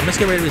 Okay, I'm just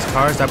get rid of these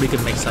cars that we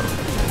can make some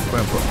for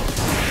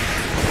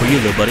you,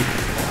 little buddy.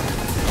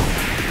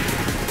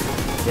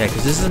 Yeah,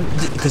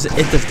 because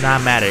it does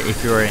not matter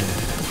if you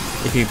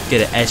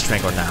get an edge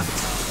strength or not.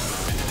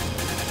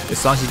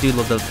 As long as you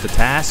do the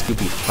task, you'll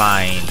be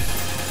fine.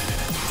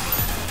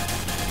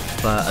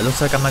 But it looks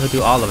like I'm not gonna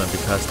do all of them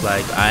because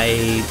like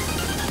I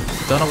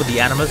don't know what the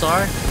animals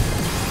are.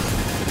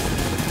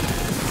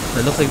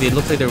 But it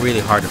looks like they're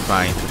really hard to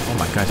find. Oh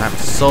my gosh, I'm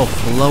so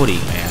floaty,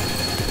 man.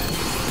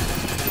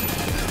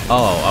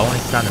 Oh, I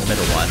only found the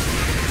middle one.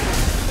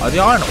 Are they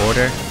all in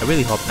order? I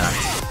really hope not.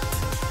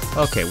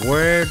 Okay,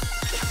 where?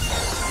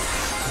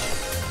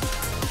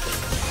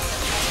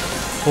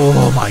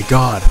 Oh my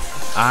god.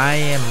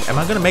 Am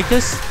I gonna make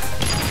this?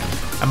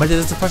 This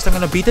is the first time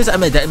I'm gonna beat this?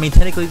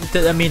 Technically,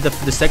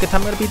 the second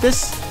time I'm gonna beat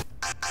this?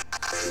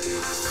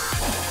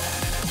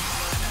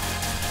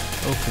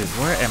 Okay,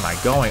 where am I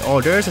going?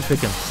 Oh, there's a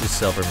freaking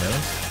silver moon.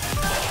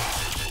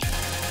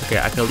 Okay,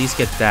 I can at least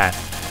get that.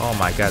 Oh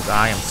my god,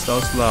 I am so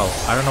slow.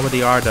 I don't know what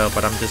they are though,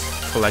 but I'm just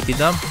collecting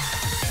them.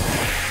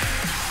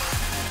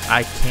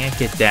 I can't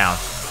get down.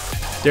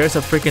 There's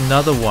a freaking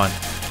another one.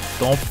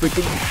 Don't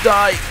freaking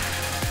die.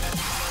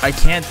 I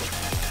can't.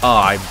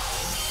 Oh,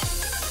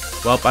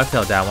 well, I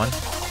failed that one.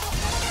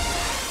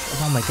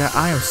 Oh my god,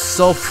 I am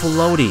so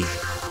floaty.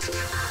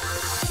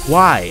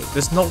 Why?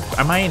 There's no.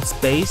 Am I in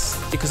space?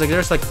 Because like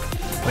there's like.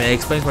 I mean, it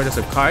explains why there's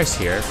some cars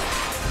here.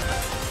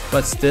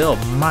 But still,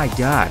 my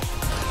god.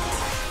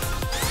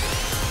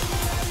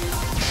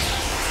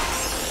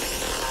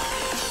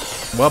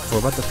 Well, we're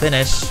about to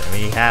finish.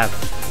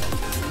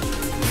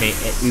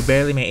 We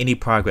barely made any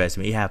progress.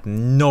 We have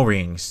no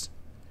rings.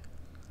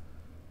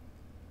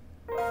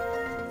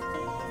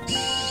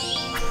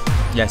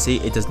 Yeah, see,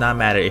 it does not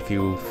matter if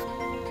you.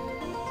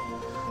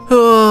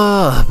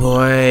 Oh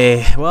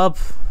boy. Well,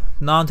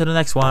 on to the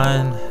next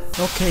one.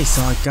 Okay,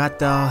 so I got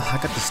the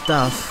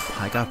stuff.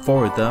 I got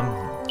 4 of them,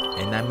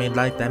 and it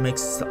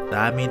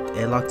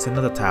unlocks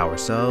another tower.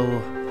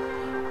 So,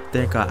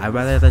 I'd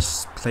rather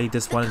just play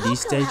this one of these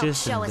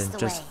stages and then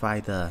just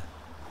find the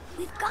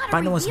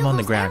ones on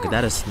the ground, because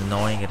that is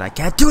annoying and I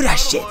can't do that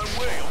shit.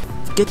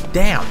 Get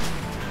down.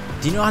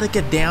 Do you know how to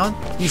get down?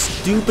 You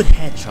stupid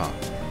hedgehog.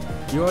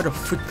 You're the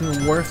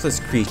freaking worthless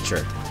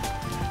creature.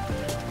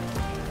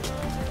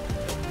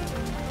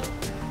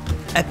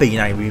 I bet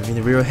you're not even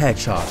the real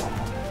hedgehog.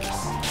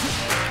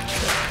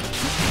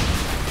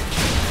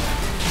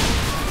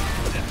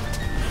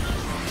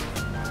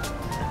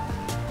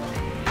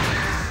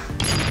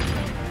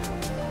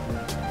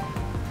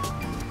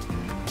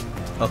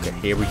 Okay,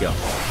 here we go.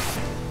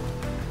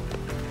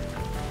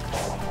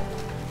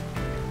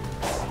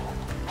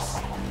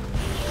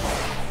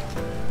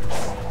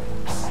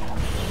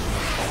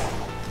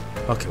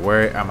 Okay,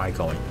 where am I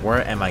going?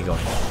 Where am I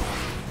going?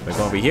 We're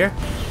going over here.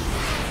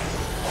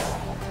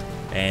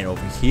 And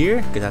over here,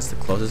 because that's the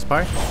closest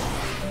part.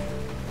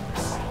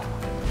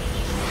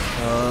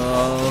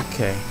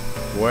 Okay.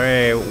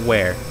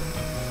 Where?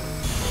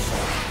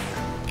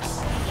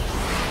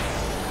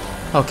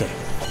 Okay.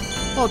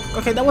 Oh,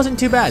 okay, that wasn't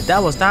too bad.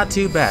 That was not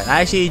too bad.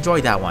 I actually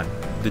enjoyed that one.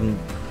 Than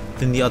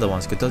the other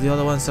ones. Because the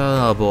other ones,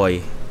 oh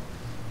boy.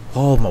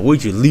 Oh my,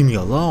 would you leave me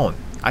alone?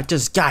 I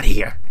just got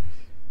here.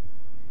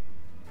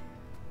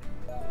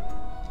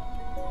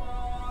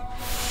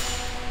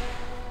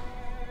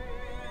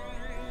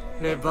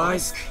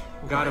 Levisk,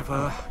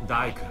 Garfa,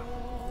 Dike.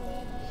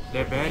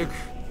 Leberg,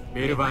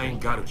 Bilvain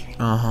Garki.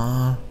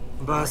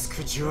 Bask,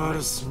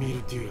 Juarus,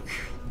 Milduke.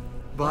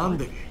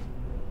 Bandel.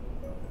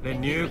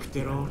 Lenuke,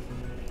 Deron.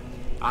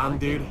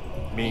 Andil,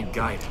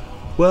 Mingaid.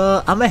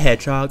 Well, I'm a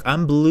hedgehog.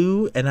 I'm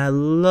blue, and I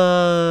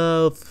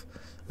love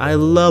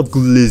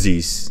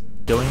glizzies.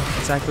 Doing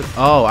exactly.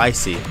 Oh, I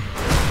see.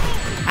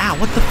 Ow!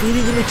 What the? You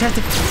didn't give me a chance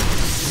to.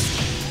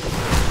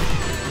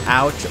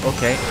 Ouch.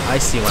 Okay, I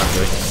see what I'm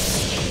doing.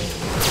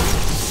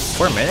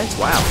 4 minutes?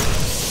 Wow.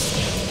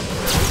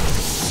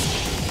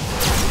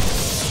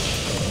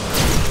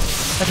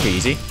 That should be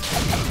easy.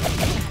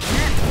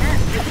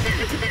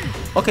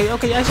 Okay,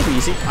 that should be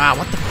easy. Ah,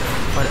 what the?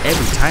 But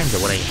every time though,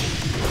 what I.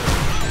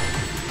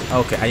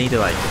 Okay, I need to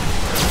like.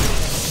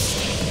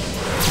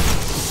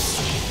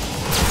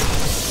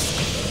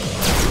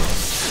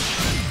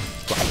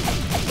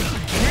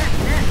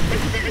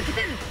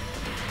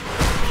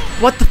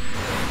 What the?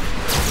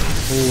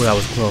 Oh, that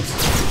was close.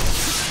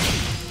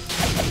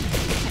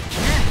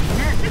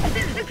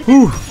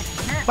 Whew.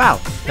 Wow,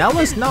 that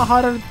was not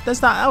harder. That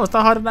was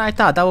not harder than I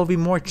thought. That would be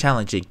more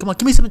challenging. Come on,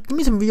 give me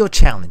some real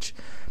challenge,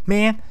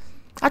 man.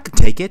 I can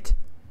take it.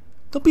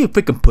 Don't be a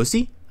freaking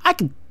pussy. I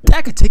can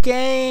take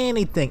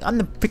anything. I'm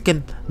the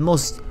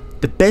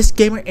best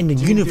gamer in the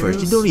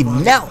universe. You don't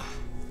even know.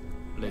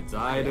 Then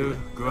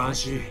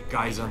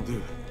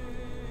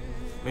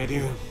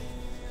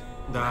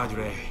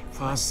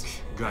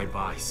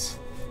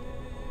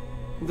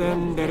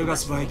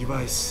Delgas by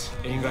device,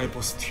 Ingai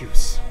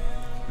Postius.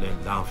 Then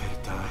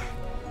Lanferta,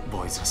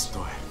 boys a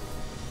store.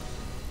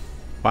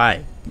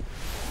 Why?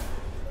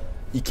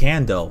 You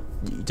can though.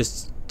 You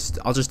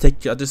I'll just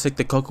take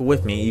the cocoa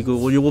with me.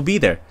 You will be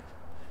there.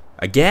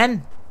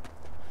 Again?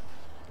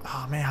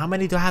 Oh man, how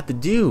many do I have to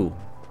do?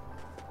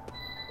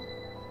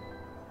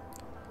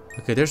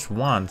 Okay, there's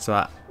one, so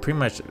I pretty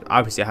much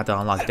obviously I have to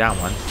unlock that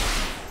one.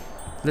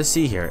 Let's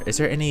see here. Is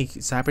there any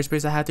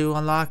cyberspace I have to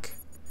unlock?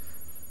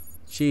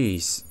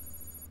 Jeez.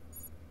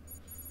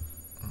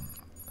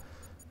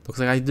 Looks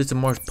like I did some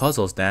more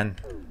puzzles then.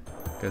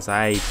 Because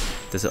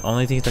that's the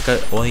only thing I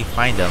could only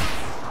find them.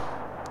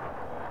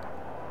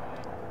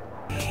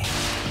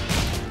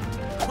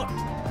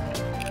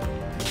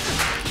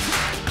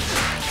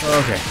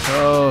 Okay.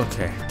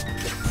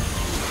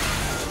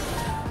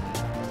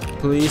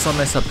 Please don't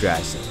mess up,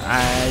 Drax.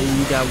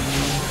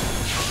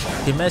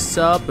 If you mess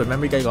up,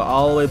 remember you gotta go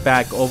all the way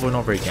back over and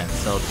over again.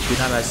 So do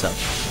not mess up.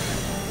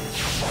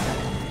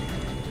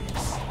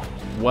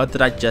 What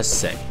did I just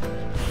say?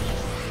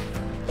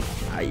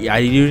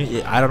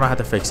 I don't know how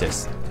to fix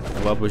this.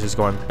 Well, we're just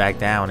going back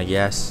down, I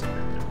guess.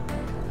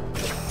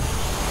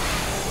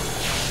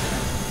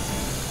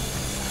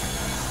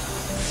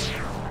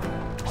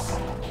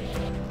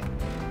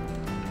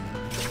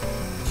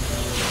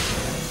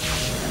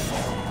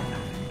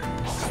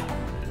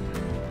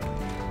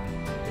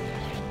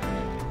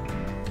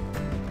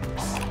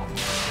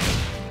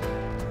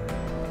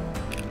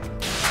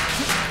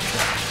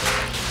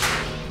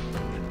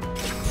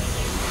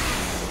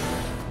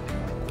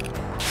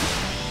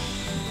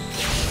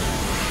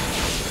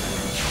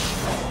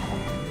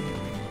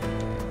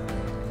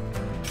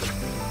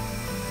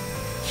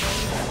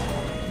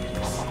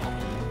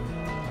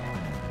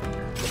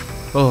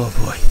 Oh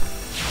boy.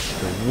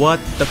 What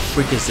the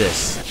freak is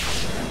this?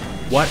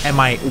 What am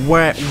I?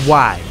 Where?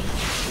 Why?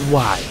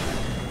 Why?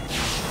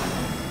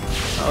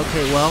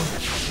 Okay, well.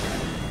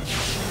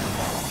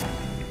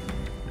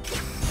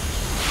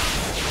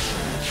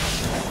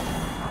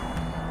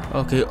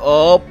 Okay,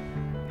 oh.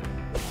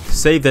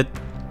 Saved it.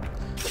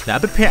 Now,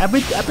 I've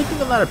been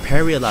doing a lot of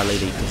parry a lot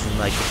lately because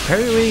like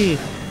parry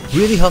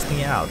really helps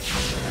me out.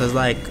 Cause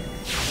like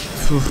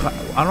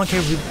I don't care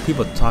if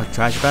people talk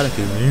trash about it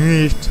because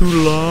it's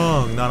too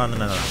long. No.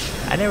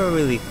 I never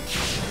really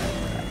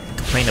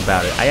complain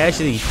about it. I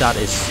actually thought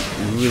it's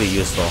really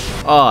useful.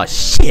 Oh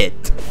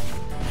shit!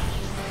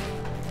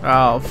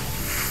 Oh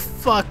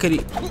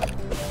fuckity!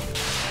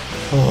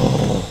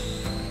 Oh,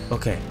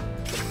 okay.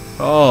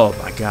 Oh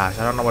my gosh!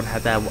 I don't know what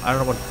had that. I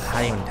don't know what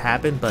even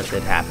happened, but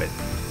it happened.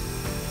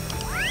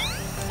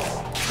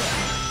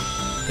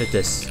 Look at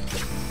this.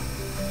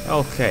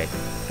 Okay.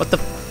 What the?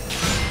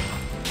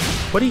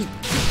 What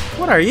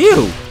are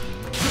you?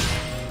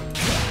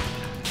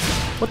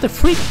 What the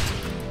freak?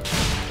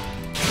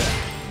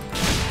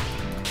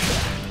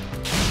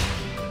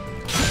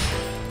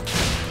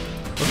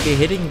 Okay,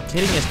 hitting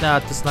is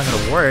not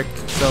gonna work.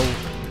 So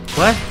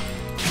what?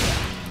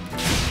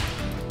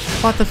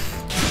 What the?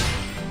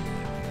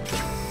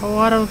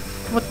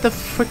 What the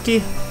freaky?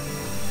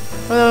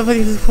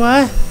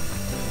 What?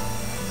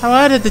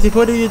 How did it?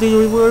 What do you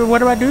do? What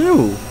do I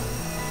do?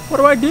 What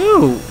do I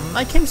do?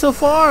 I came so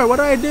far. What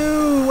do I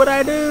do? What do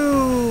I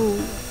do?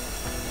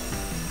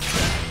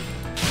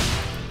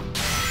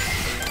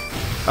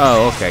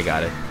 Oh, okay,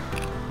 got it.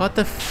 What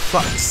the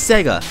fuck?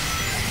 Sega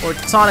or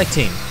Sonic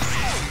Team?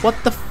 What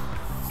the?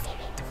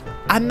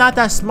 I'm not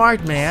that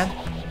smart, man.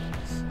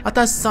 I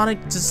thought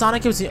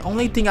Sonic was the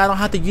only thing I don't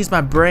have to use my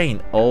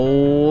brain.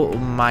 Oh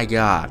my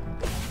god.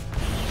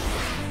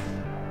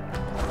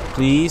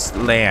 Please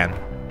land.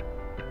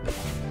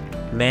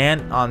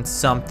 Land on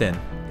something.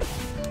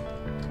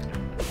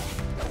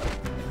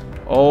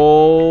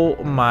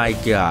 Oh my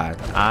god.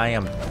 I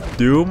am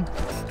doomed.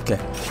 Okay.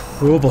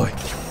 Oh boy.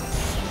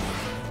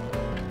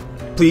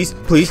 Please,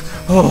 please.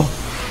 Oh.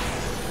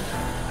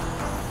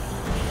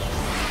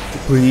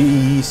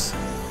 Please.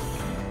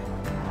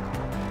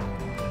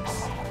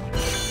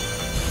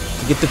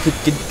 Get the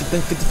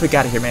frick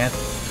out of here, man.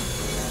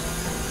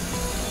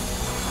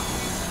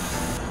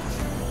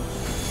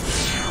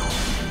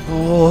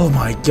 Oh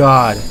my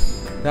god.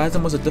 That's the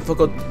most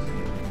difficult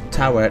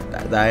tower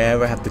that I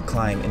ever have to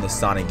climb in the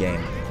Sonic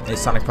game. In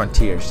Sonic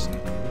Frontiers.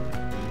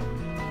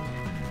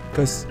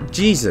 Cause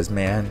Jesus,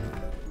 man.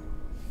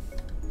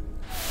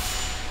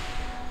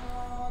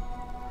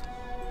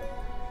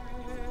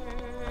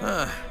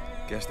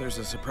 Guess there's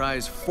a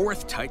surprise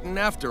fourth Titan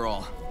after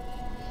all.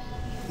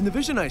 In the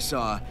vision I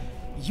saw,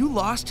 you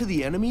lost to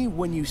the enemy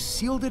when you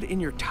sealed it in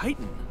your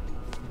Titan.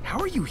 How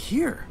are you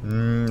here?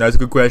 That's a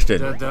good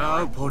question.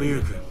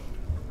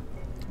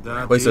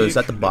 Wait, so is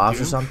that the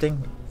boss or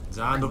something?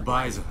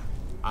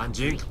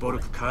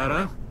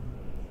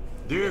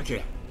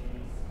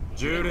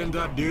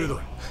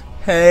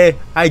 Hey,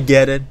 I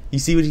get it. You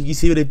see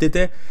what it did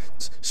there?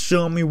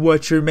 Show me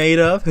what you're made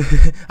of.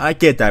 I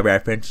get that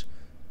reference.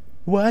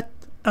 What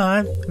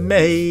I'm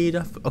made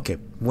of. Okay,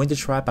 win the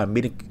tribe by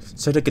meeting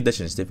certain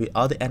conditions. Defeat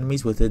all the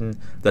enemies within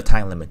the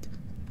time limit.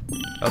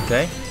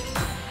 Okay.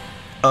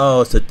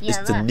 Oh, so it's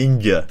the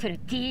ninja.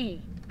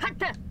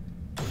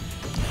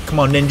 Come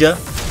on, ninja.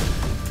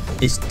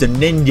 It's the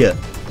ninja.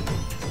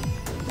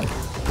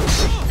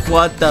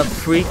 What the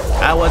freak?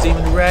 I wasn't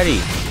even ready.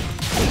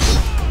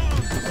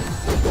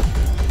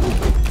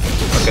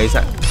 Okay,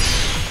 so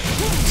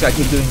I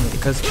keep doing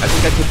because I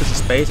think I keep pushing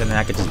space and then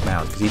I can just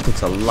bounce because he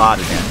takes a lot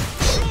of damage.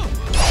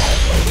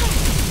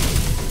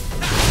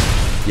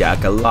 Yeah,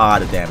 like a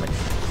lot of damage.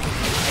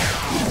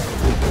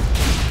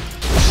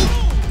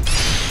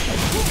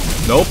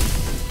 Nope.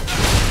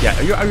 Yeah,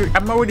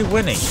 I'm already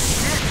winning.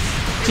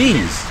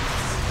 Jeez.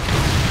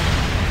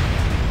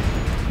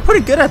 I'm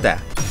pretty good at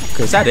that.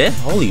 Okay, is that it?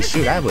 Holy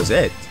shoot, that was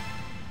it.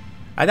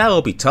 I thought it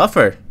would be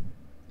tougher.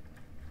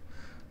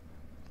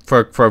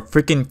 For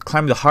freaking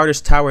climbing the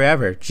hardest tower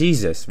ever.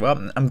 Jesus.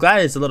 Well, I'm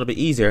glad it's a little bit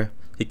easier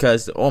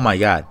because, oh my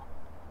god.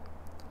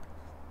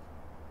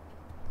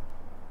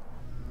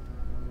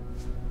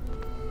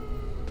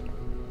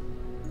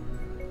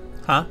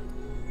 Huh?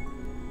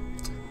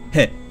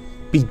 Heh.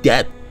 Be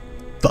dead,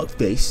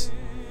 fuckface.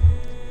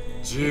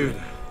 Jude.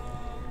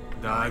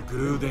 Da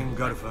Gruden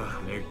Garfa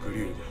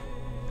Legrude.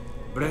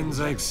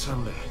 Brenzaik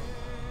Sunday.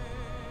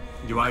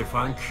 Dui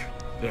Funk,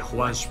 Le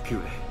Huansh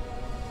Pure.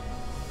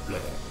 Le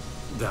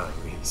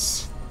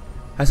Darwis.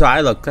 That's what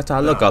I look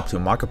up to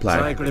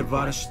Markiplier. Cycle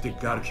Vanish the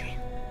Garki.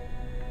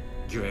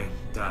 Guen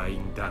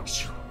Dying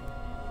Dangshu.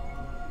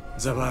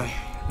 Zabai.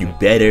 You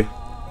better.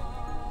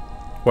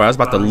 Well, I was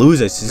about to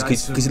lose it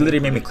because he literally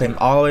made me climb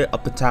all the way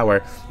up the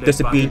tower just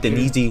to beat an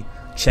easy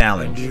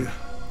challenge.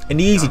 An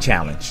easy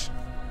challenge.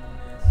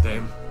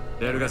 Them,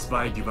 there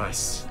spy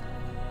device.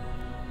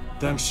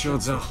 Thanks to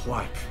the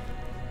wipe.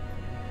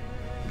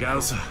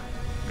 Galsa,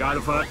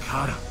 Galfa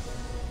Kara.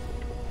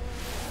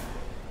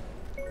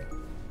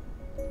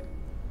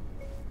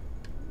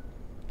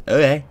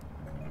 Okay.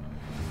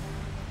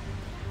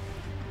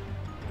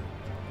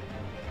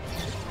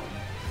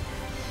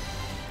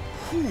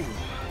 Whew.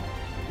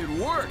 It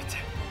worked.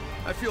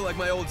 I feel like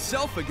my old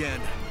self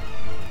again.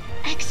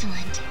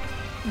 Excellent.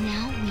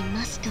 Now we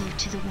must go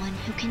to the one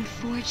who can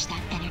forge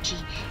that energy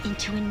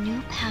into a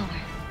new power.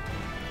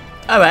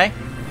 Alright.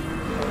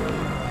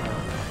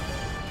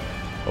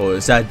 Oh,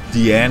 is that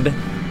the end?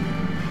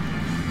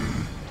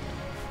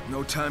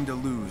 No time to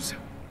lose.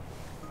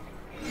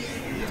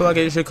 I feel like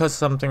it should call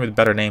something with a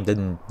better name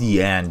than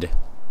the end.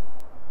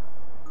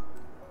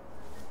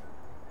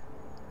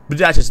 But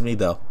that's just me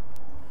though.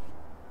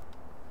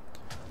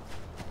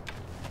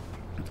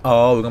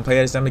 Oh, we're gonna play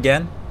as them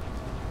again?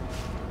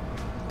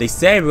 They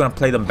say we're gonna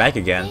play them back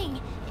again.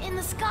 Thing in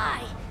the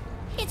sky.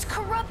 It's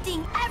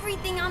corrupting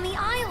everything on the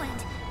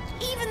island.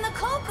 Even the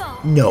cocoa.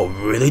 No,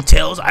 really,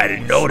 Tails? I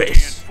didn't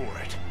notice.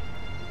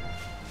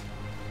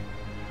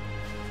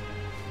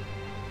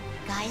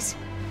 Guys,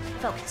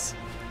 focus.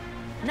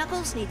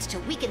 Knuckles needs to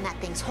weaken that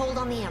thing's hold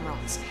on the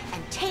emeralds,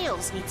 and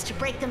Tails needs to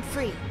break them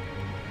free.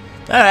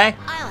 Alright.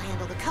 I'll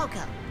handle the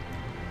cocoa.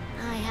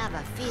 I have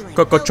a feeling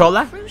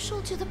Coca-Cola? they'll be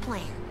crucial to the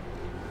plan.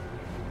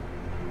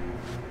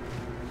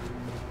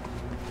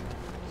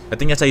 I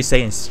think that's how you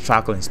say in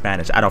chocolate in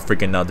Spanish. I don't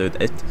freaking know,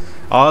 dude.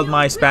 All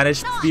my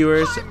Spanish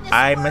viewers,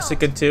 I'm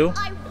Mexican too,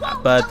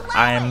 but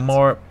I am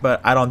more. But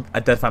I don't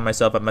identify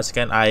myself as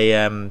Mexican. I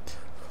am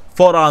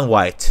full on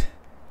white,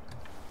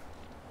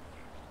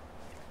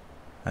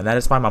 and that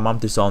is why my mom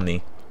disowned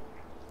me.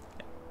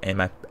 And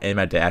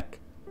my dad.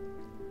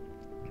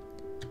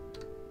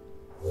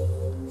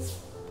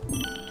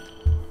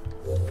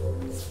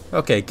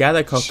 Okay,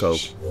 gather cocoa.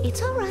 Shh.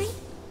 It's all right.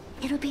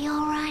 It'll be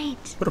all right.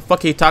 Who the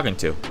fuck are you talking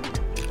to?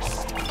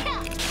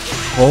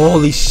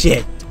 Holy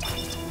shit!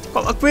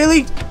 Oh,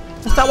 really?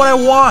 That's not what I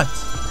want!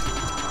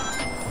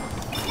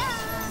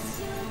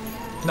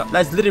 No,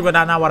 that's literally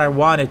not what I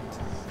wanted.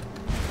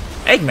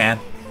 Eggman?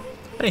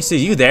 I didn't see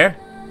you there.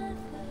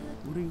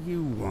 What do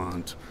you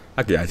want?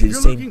 Okay, I If did you're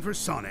the same. looking for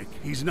Sonic,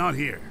 he's not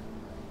here.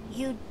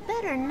 You'd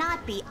better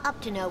not be up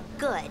to no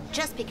good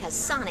just because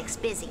Sonic's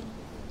busy.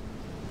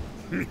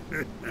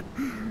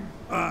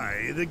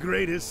 I, the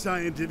greatest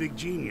scientific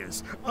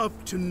genius, up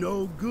to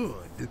no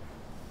good.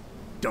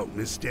 Don't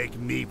mistake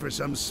me for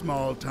some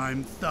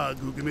small-time thug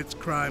who commits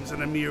crimes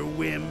on a mere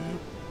whim.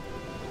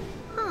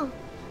 Huh.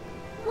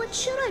 What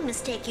should I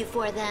mistake you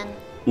for then?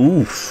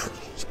 Oof.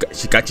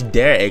 She got you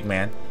there,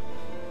 Eggman.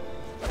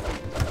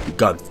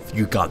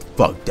 You got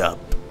fucked up.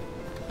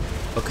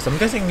 Okay, so I'm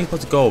guessing we're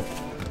supposed to go.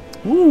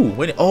 Ooh,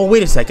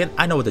 wait a second.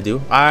 I know what to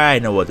do. I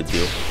know what to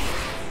do.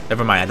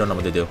 Never mind, I don't know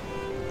what to do.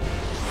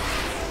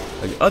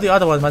 Okay, oh, the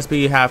other ones must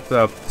be have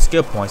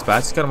skill points, but I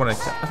just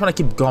wanna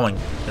keep going.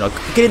 You know,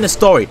 get in the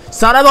story.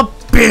 Son of a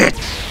bitch!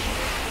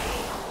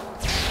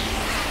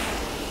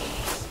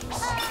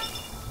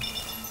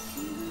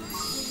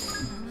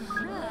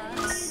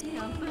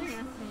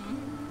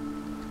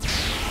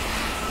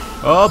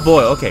 Oh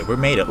boy, okay, we're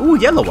made it. Ooh,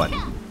 yellow one.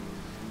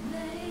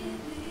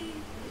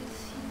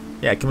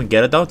 Yeah, can we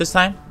get it though this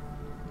time?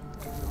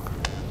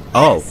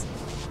 Oh.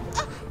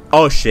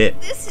 Oh shit.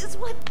 This is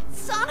what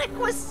Sonic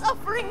was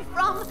suffering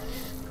from.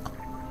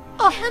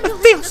 Oh, it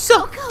feels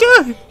so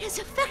good. Is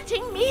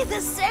affecting me the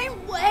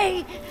same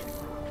way.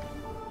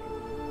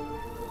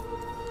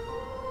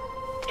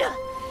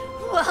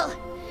 Well,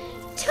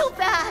 too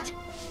bad.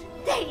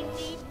 They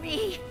need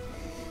me.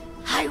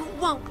 I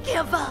won't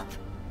give up.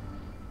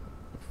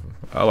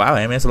 Oh wow,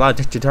 I mean, it's a lot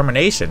of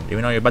determination,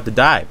 even though you're about to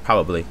die,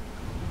 probably.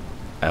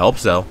 I hope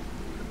so.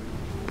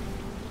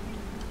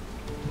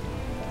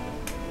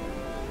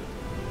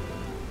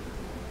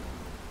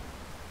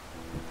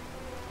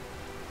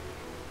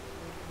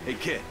 Hey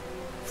kid,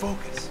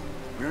 focus.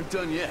 We aren't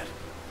done yet.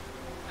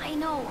 I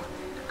know.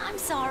 I'm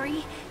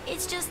sorry.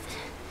 It's just...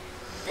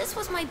 This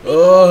was my big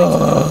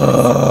Oh,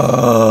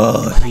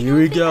 here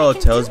we go.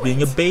 Tails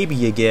being a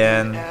baby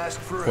again.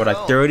 For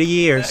like 30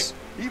 years.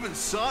 Heck, even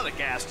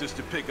Sonic asked us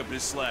to pick up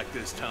his slack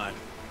this time.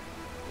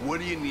 What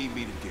do you need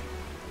me to do?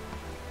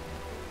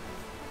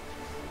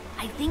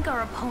 I think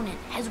our opponent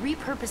has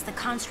repurposed the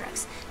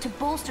constructs to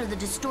bolster the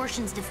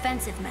distortion's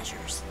defensive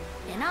measures.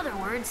 In other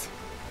words,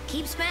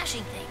 keep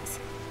smashing things.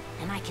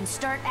 and I can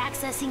start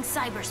accessing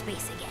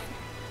cyberspace again.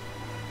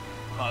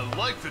 I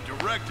like the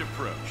direct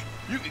approach.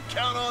 You can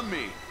count on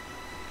me.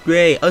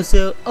 Great.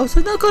 Also,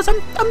 Knuckles, I'm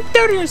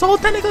 30 years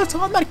old, technically,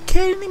 so I'm not a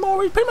kid anymore.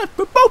 We're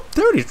both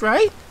 30s,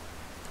 right?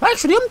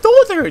 Actually, I'm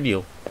older than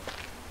you.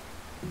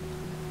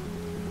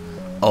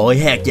 Oh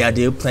heck yeah,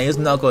 dude! Playing as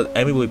Knuckles,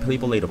 Amy will be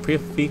playable later. Feel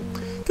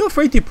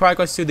free to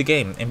progress through the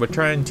game and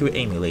return to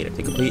Amy later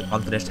to complete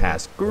unfinished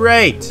tasks.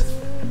 Great.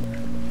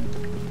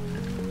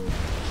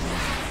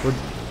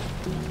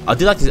 I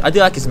do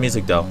like his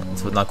music though.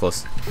 It's with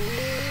Knuckles.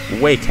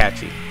 Way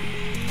catchy.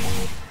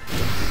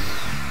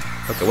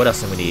 Okay, what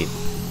else do we need?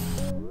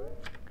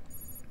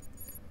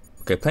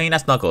 Okay, playing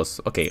as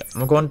Knuckles. Okay,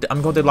 I'm going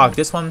to lock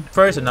this one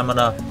first, and I'm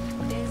gonna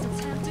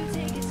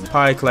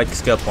probably collect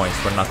skill points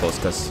for Knuckles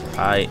because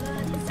I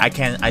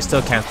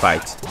still can't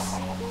fight.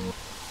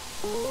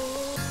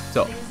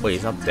 So wait,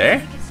 it's up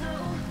there?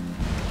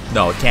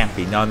 No, it can't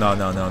be.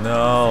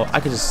 No. I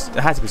could just.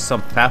 It has to be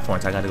some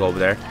platforms. I gotta go over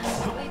there.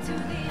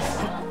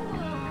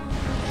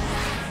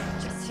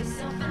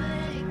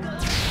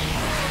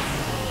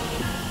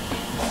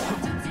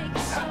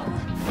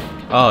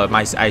 Oh,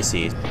 I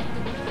see.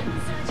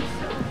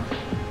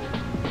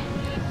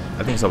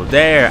 I think it's over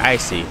there. I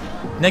see.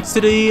 Next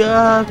to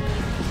the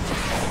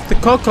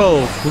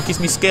Coco, who gives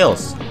me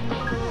skills.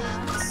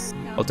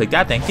 I'll take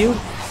that, thank you.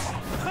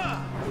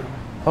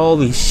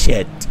 Holy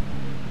shit!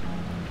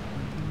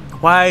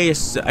 Why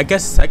is I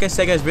guess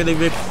Sega's really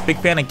big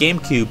fan of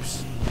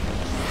GameCubes.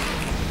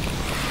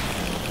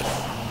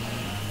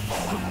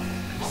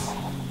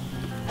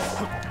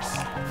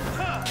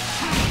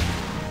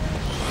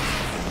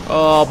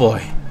 Oh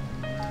boy.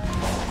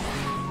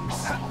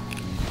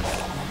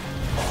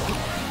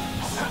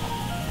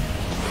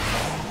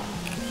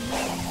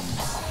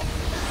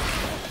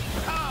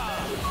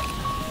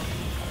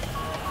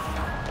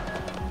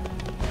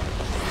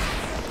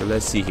 Okay,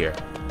 let's see here.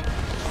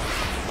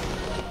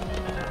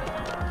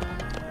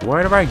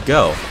 Where do I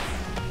go?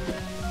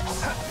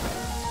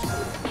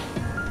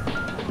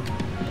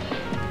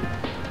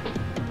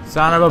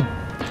 Son of a...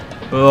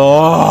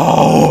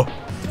 Oh!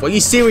 Are you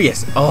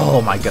serious?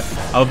 Oh my god.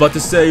 I'm about to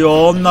say,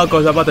 oh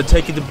Knuckles, I'm about to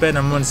take you to bed and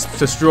I'm going to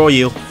destroy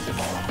you.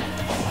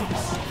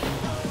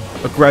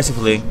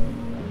 Aggressively.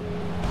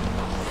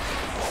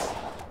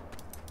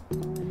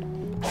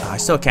 I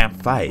still can't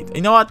fight.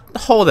 You know what?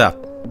 Hold up.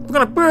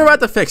 We're about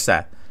to fix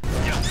that.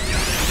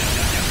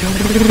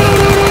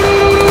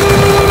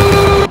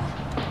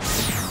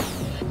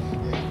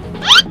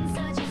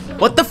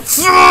 What the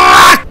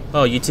fuck?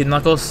 Oh, you too,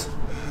 Knuckles?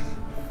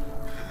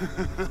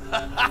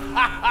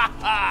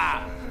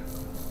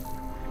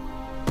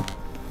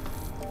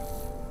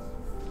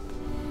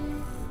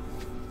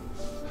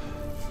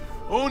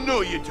 Oh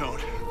no you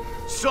don't.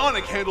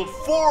 Sonic handled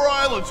 4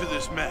 islands of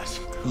this mess.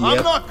 Yep.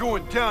 I'm not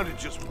going down to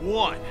just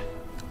 1.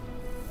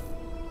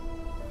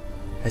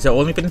 Has it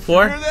only been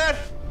 4? Hear that?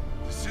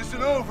 This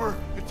isn't over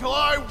until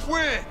I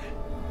win.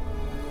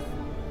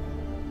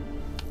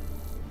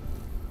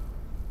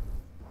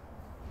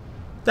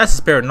 That's the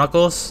spirit,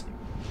 Knuckles.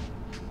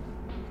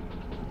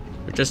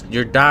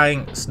 You're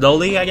dying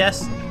slowly, I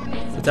guess?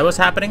 Is that what's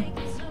happening?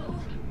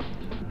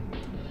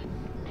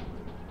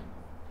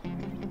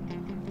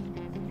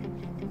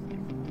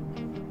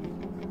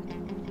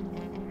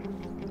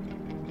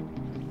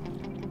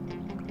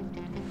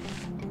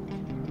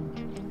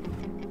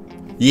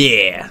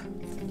 Yeah!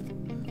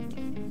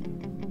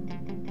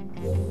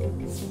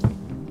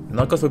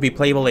 Knuckles will be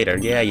playable later.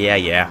 Yeah.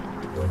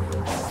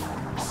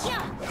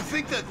 I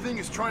think that thing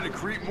is trying to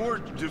create more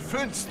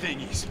defense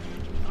thingies.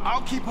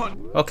 I'll keep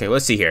on. Okay,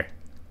 let's see here.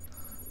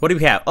 What do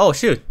we have? Oh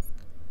shoot!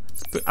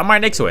 I'm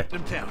right next to it.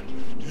 Them down.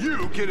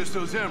 You get us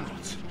those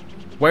emeralds.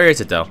 Where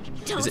is it though?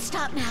 Don't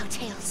stop now,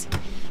 Tails.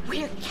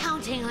 We're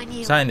counting on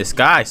you. It's not in the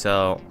sky,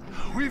 so.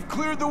 We've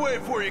cleared the way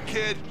for you,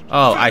 kid.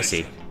 Oh, Finish. I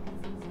see.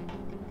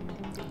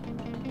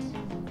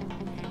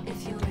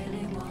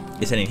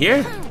 Is it in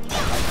here?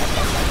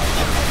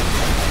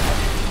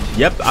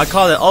 Yep, I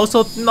call it.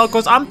 Also,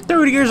 Knuckles, I'm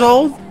 30 years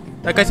old.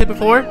 Like I said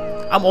before,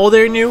 I'm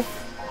older than you.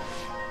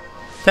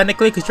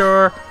 Technically, because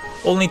you're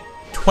only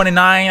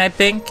 29, I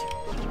think.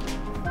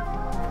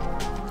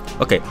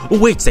 Okay. Oh,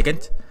 wait a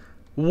second.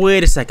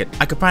 Wait a second.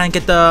 I could probably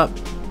get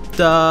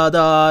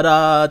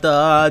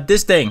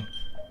this thing.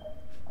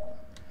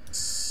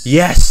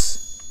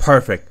 Yes.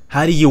 Perfect.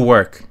 How do you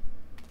work?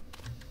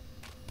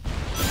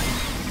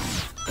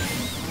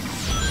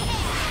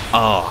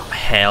 Oh,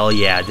 hell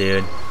yeah,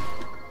 dude.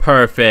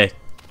 Perfect.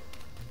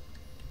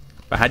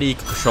 But how do you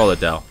control it,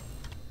 though?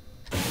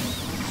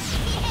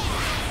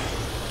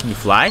 Can you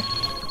fly?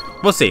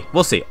 We'll see.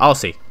 I'll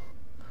see.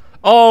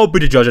 Oh, be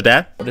the judge of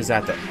that. What is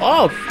that, though?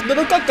 Oh,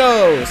 little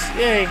cuckoos!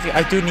 Yay!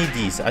 I do need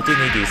these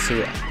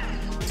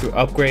to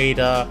upgrade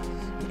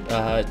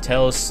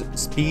Tails'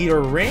 speed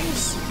or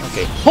rings.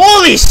 Okay.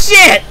 Holy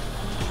shit!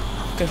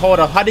 Okay, hold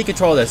up. How do you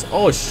control this?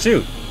 Oh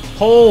shoot!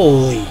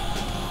 Holy!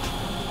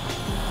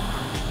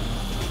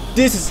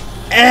 This is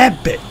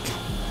epic!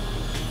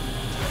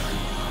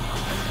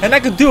 And I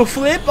could do a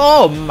flip?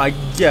 Oh my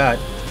god.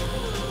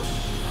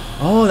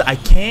 Oh, I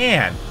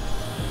can.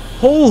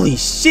 Holy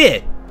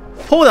shit.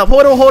 Hold up,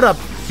 hold up, hold up.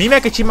 Maybe I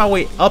can cheat my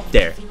way up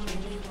there.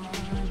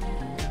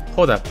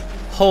 Hold up,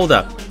 hold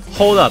up,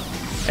 hold up.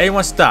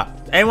 Everyone stop.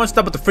 Everyone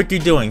stop what the frick you're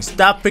doing.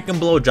 Stop freaking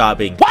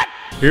blowjobbing. What?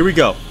 Here we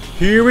go.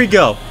 Here we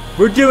go.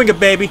 We're doing it,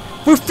 baby.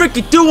 We're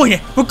freaking doing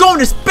it. We're going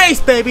to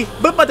space, baby.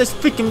 But about this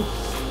freaking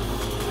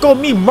go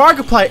me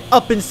Markiplier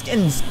up in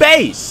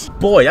space.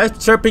 Boy,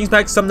 that sure brings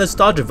back some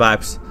nostalgia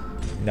vibes.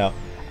 No,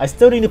 I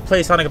still need to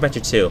play Sonic Adventure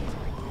 2.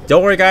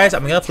 Don't worry, guys.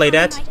 I'm gonna play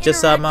that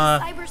just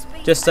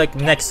like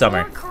next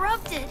summer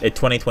in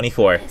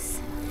 2024.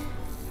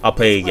 I'll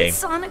play a game.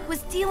 Sonic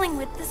was dealing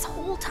with this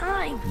whole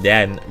time.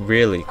 Yeah,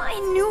 really. I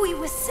knew he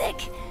was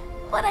sick,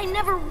 but I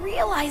never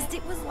realized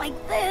it was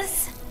like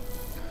this.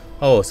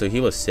 Oh, so he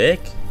was sick?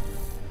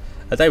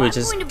 I thought we were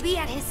just. I'm going to be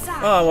at his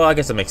side. Oh, well, I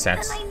guess that makes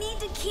sense. And I need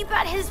to keep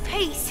at his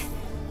pace.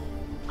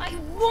 I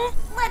won't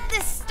let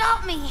this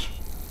stop me.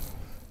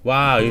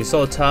 Wow, you're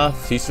so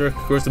tough. You sure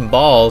grew some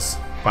balls.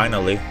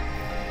 Finally.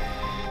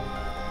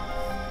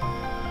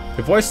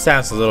 Your voice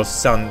sounds a little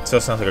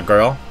still sounds like a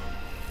girl.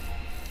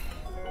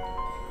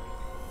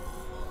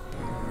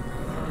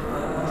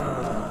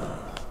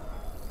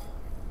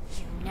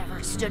 You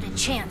never stood a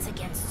chance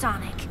against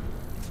Sonic.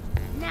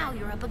 Now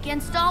you're up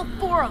against all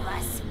four of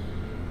us.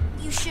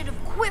 You should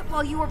have quit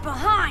while you were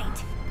behind.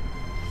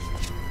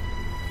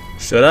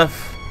 Should have.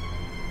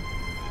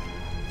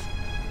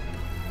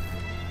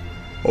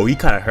 Oh, he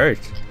kind of hurt.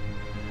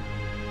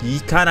 He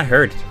kind of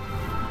hurt.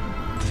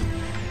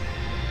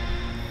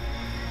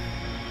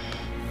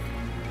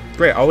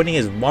 Great, all we need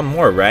is one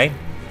more, right?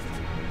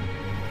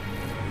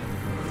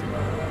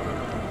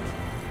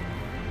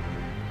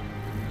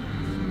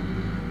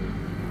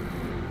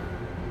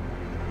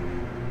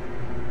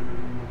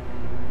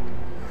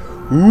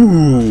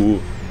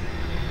 Ooh.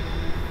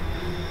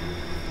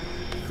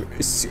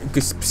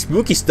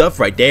 Spooky stuff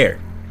right there.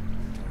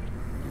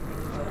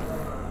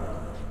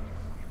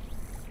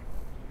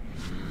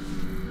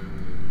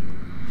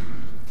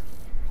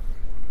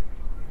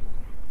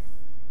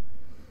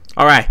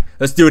 Alright,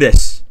 let's do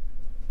this.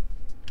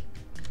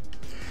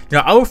 You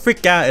know, I would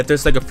freak out if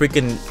there's like a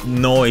freaking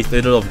noise,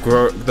 little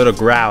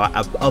growl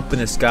up in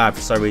the sky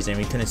for some reason.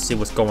 We couldn't see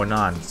what's going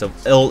on, so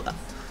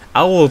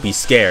I will be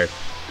scared.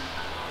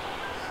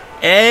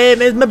 Hey,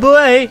 it's my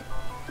boy.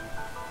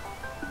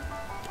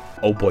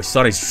 Oh boy,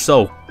 Sonic's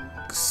so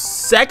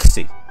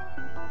sexy.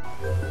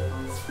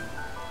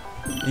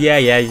 Yeah.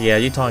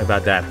 You told me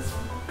about that.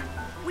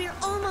 We're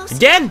almost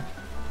again.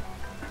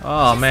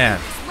 Oh man.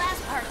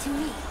 Last part to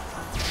me.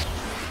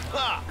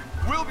 Ha!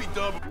 We'll be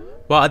double.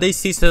 Well, I did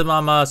see some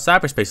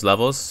cyberspace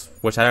levels,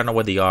 which I don't know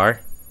what they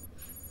are.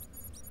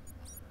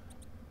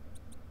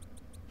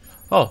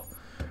 Oh,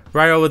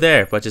 right over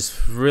there, but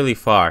just really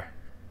far.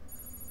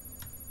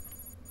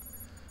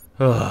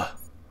 Ugh.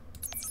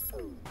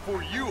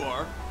 For you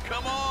are.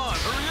 Come on,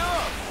 hurry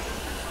up.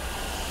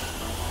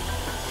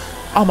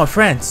 Oh, my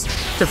friends,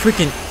 they're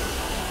freaking.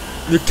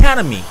 They're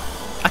counting me.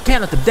 I can't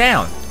let them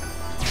down.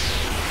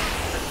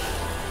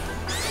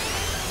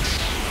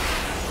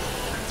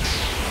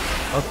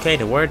 Okay,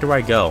 then where do I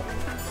go?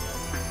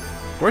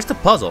 Where's the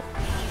puzzle?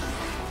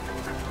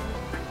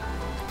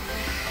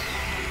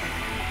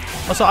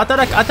 Also, I thought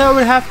I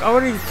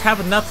already have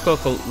enough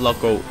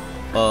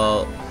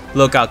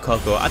Lookout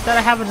Coco. I thought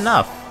I have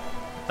enough.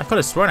 I could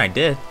have sworn I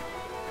did.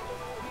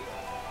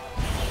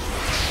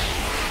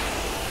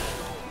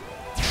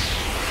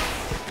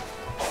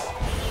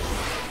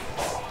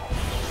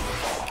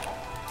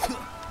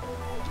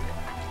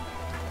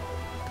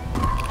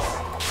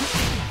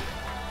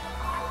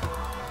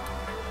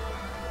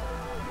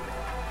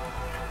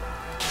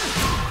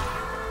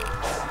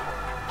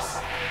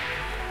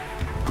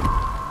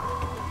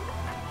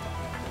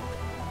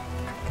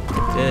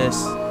 This.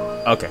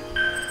 Okay.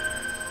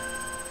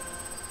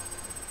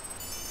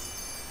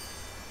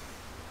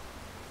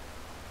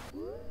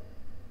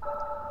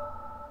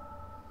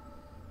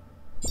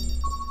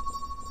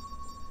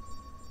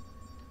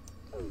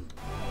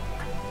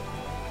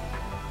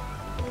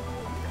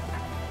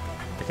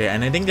 Okay,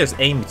 and I think there's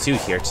Amy 2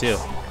 here too.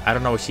 I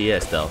don't know where she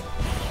is though.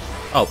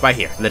 Oh, right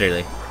here,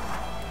 literally.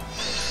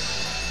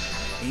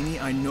 Amy,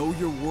 I know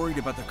you're worried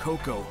about the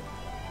Coco.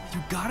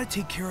 You gotta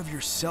take care of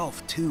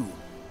yourself too.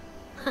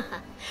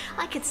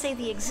 I could say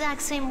the exact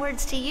same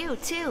words to you,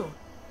 too.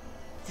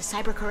 The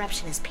cyber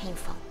corruption is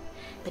painful,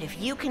 but if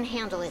you can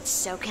handle it,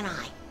 so can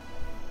I.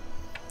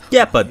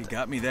 Yeah, but you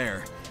got me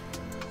there.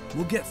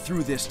 We'll get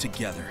through this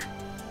together.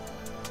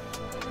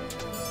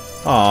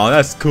 oh,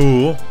 that's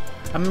cool.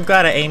 I'm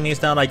glad that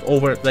Amy's not like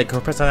over, like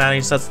her personality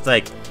is such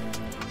like.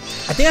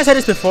 I think I said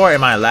this before in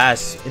my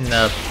last,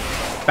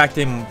 back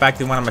in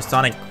one of my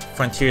Sonic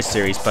Frontier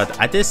series, but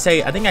I did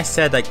say, I think I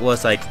said like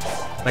was like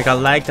I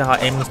liked how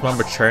Amy's more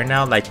mature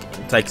now, like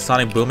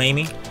Sonic Boom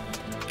Amy.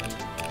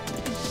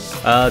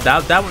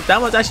 That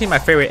was actually my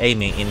favorite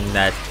Amy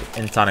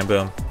in Sonic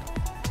Boom.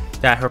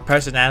 That her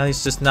personality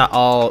is just not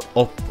all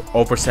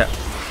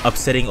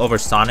upsetting over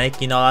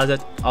Sonic, you know,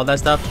 all that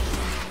stuff.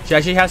 She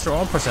actually has her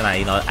own personality,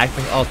 you know,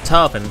 acting all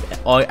tough and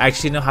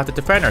actually know how to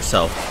defend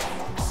herself.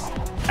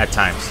 at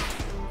times.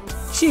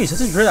 Jeez, this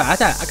is really. I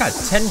got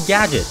 10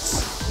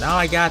 gadgets. Now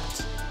I got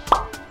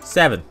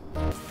 7.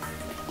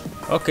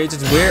 Okay,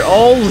 this is weird.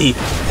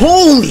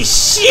 Holy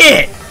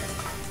shit!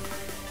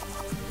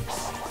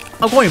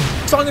 I'm going.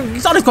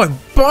 Sonic's going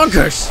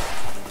bonkers.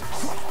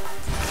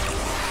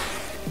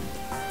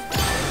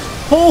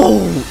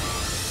 Oh,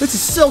 this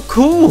is so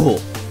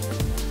cool.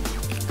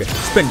 Okay,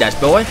 spin dash,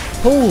 boy.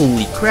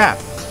 Holy crap!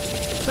 I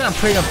feel I'm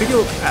playing a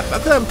video. I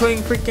feel I'm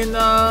playing freaking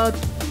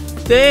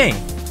thing.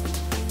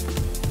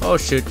 Oh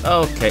shoot.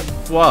 Okay.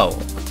 Whoa.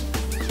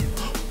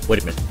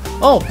 Wait a minute.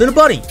 Oh, little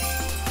bunny.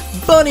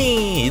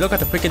 Bunny! Look at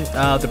the freaking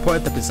the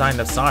point of design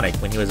of Sonic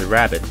when he was a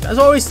rabbit. That's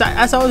always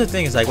the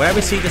thing. Is like whenever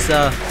I see this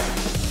a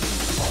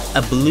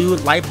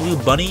light blue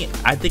bunny,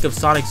 I think of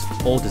Sonic's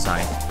old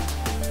design.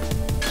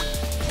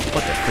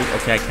 What the freak?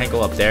 Okay, I can't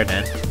go up there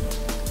then.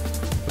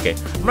 Okay,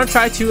 I'm gonna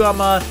try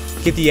to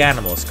get the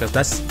animals because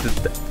that's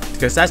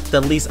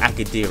the least I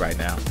could do right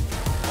now.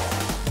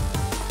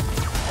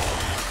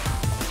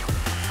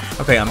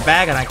 Okay, I'm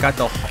back and I got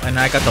the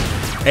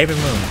every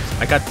moon.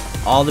 I got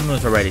all the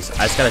moons already. So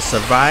I just gotta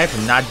survive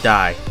and not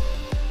die.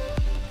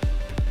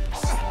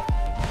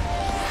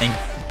 And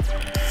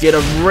get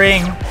a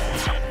ring.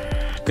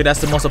 Cause that's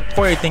the most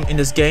important thing in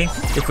this game.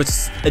 If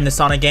it's in the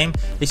Sonic game,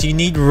 is you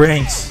need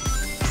rings.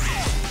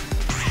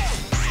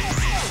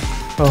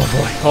 Oh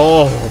boy.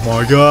 Oh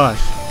my gosh.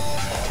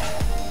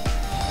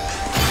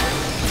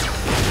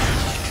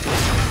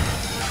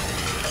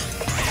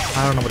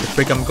 I don't know what the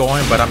freak I'm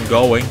going, but I'm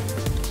going.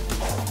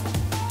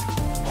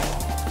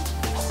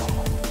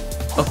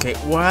 Okay,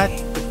 what?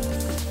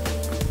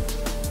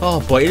 Oh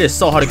boy, it is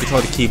so hard to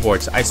control the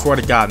keyboards. I swear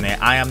to God, man.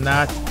 I am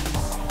not...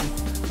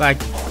 Like,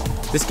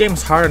 this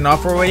game's hard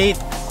enough already.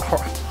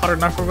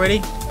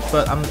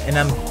 But I'm...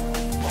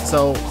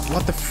 So,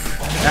 what the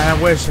I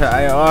wish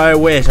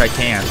I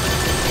can.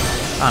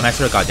 I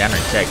should have got down there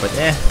and checked, but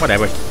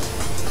whatever.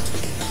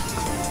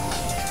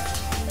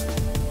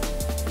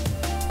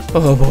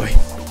 Oh boy.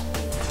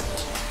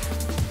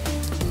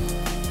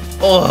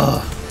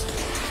 Oh.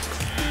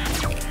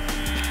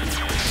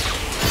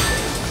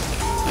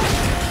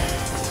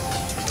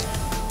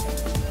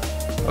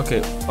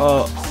 Okay.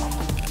 Oh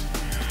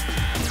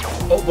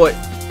boy.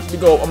 I'm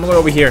gonna go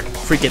over here.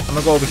 Freak it. I'm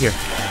gonna go over here.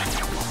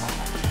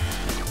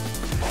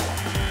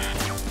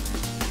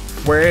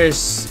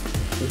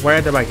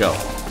 Where did I go?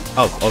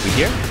 Oh, over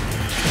here?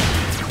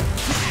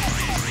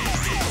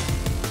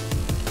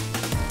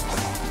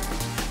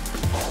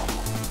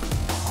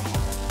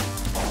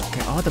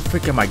 Okay, how the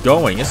frick am I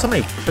going? There's so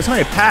many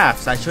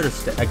paths I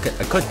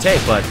could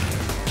take, but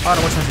I don't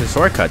know which one's the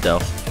shortcut though. I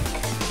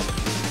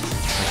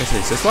guess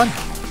it's this one?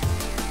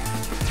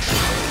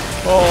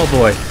 Oh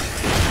boy.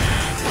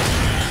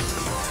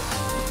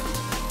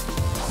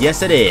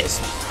 Yes, it is.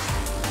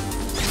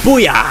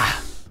 Booyah!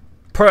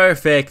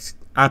 Perfect.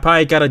 I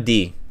probably got a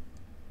D.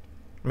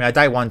 I mean, I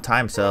died one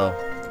time, so...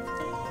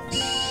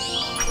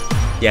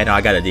 Yeah, no,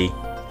 I got a D.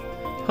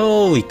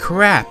 Holy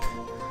crap.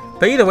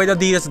 But either way, the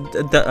D doesn't...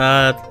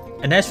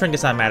 an S rank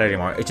does not matter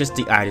anymore. It's just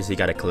the items you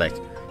gotta collect.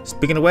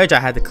 Speaking of which,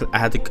 I'm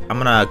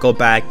gonna go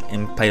back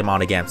and play them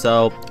all again.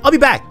 So, I'll be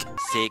back!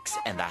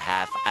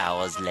 6.5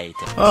 hours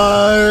later.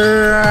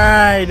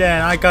 Alright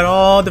then, I did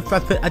all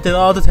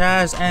the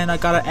tasks and I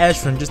got an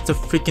S rank just to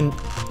freaking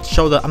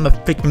show that I'm the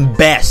freaking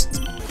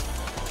best.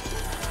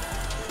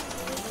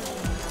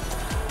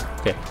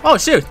 Okay. Oh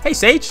shoot! Hey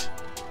Sage.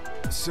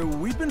 So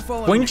we've been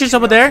following the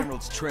over there?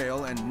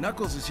 Trail, and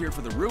Knuckles is here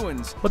for the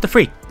ruins. What the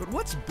freak? But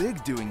what's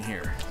Big doing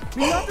here? I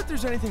mean, not that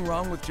there's anything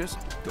wrong with just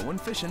going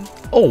fishing.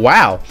 Oh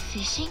wow!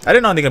 Fishing? I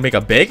didn't know they could make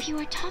a Big. If you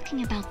were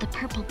talking about the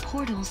purple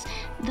portals,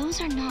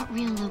 those are not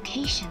real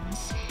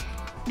locations.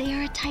 They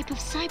are a type of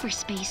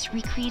cyberspace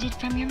recreated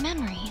from your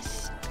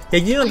memories. Yeah,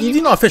 you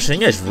do know what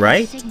fishing is,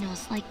 right?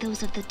 Signals like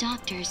those of the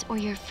doctors or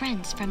your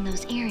friends from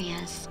those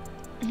areas.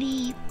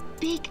 The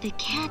Big the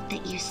cat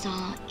that you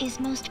saw is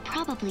most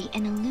probably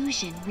an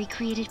illusion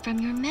recreated from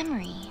your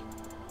memory.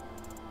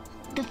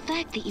 The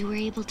fact that you were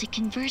able to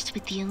converse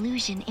with the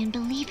illusion and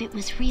believe it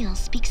was real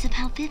speaks of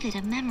how vivid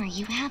a memory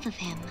you have of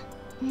him.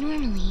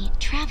 Normally,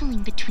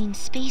 traveling between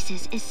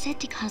spaces is said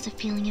to cause a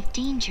feeling of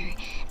danger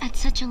at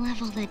such a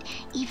level that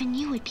even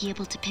you would be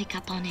able to pick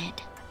up on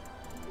it.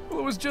 Well,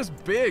 it was just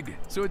big,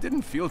 so it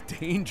didn't feel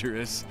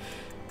dangerous.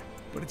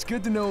 But it's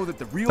good to know that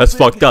the real That's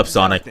fucked up,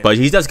 Sonic, but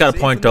he does got a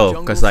point though,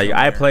 because like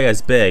I play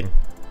as Big.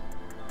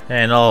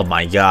 And oh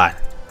my god.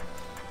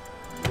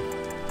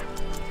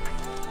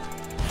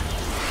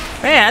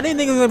 Man, I didn't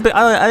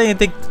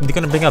think they're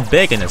gonna bring up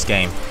Big in this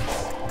game.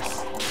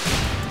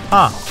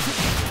 Huh.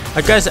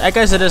 I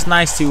guess it is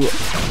nice to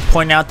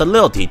point out the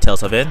little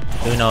details of it.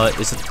 You know,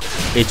 it's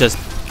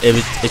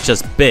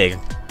just Big.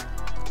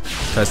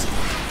 Cause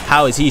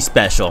how is he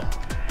special?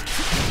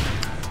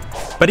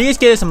 But he is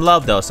getting some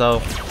love though,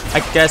 so I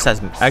guess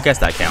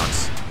that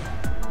counts.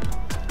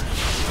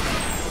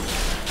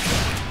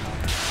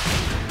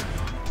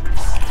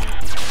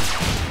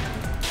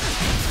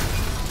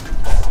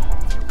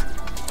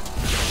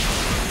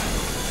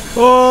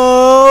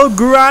 Oh Oh,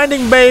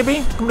 grinding, baby.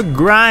 I'm gonna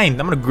grind.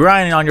 I'm gonna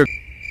grind on your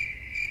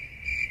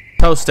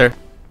toaster.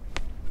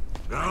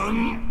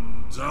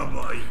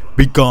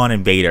 Be gone,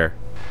 invader.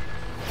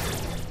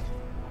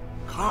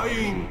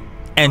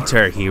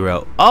 Enter,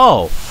 hero.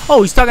 Oh,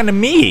 he's talking to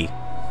me.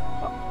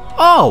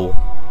 Oh,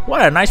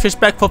 what a nice,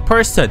 respectful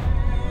person.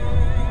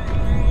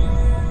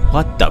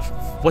 What the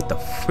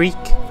freak?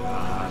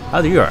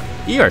 Oh, you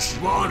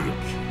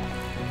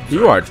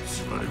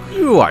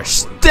are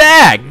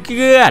stacked.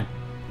 God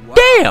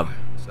damn.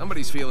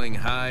 Somebody's feeling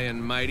high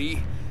and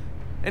mighty.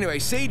 Anyway,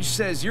 Sage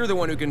says you're the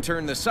one who can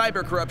turn the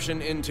cyber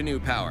corruption into new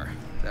power.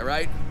 Is that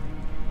right?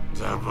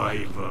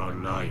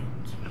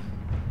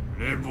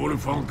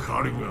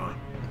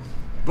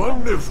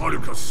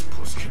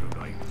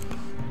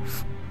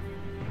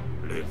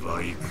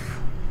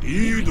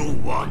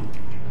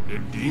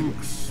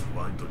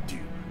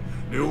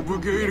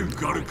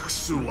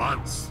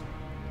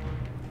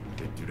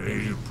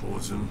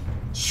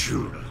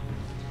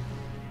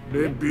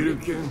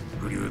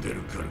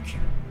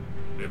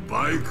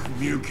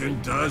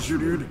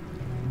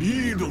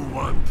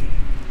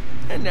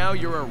 And now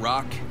you're a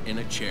rock in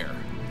a chair.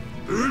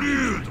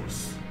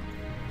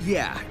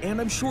 Yeah, and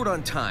I'm short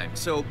on time,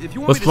 so if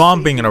you want what's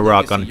wrong being in a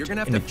rock in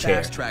a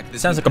chair?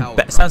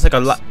 Sounds like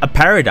a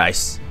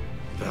paradise.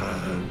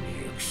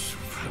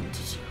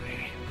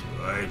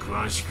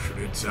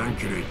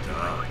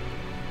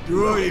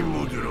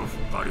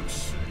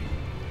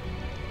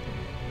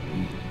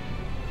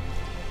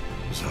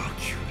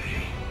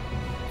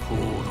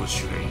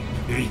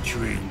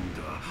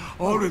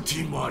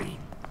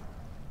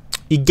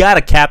 You got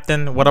it,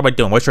 Captain. What am I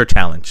doing? What's your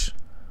challenge?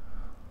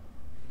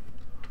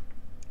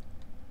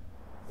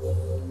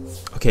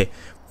 Okay,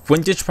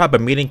 when described by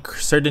meeting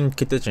certain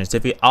conditions,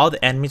 defeat all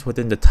the enemies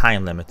within the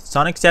time limit.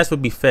 Sonic stats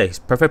would be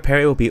fixed. Perfect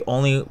parry will be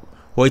only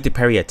way to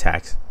parry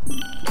attacks.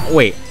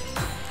 Wait,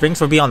 rings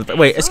will be on the.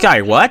 Wait,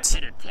 Sky, what?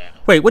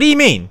 Wait, what do you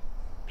mean?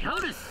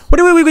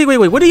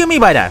 Wait, what do you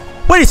mean by that?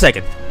 Wait a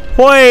second.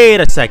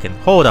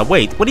 Hold up,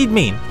 wait, what do you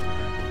mean?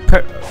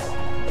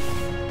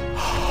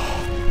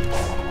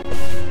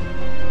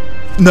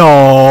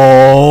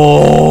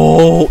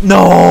 No!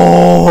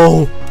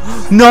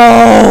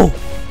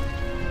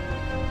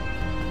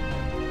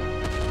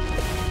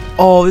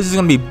 Oh, this is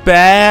gonna be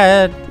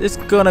bad. It's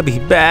gonna be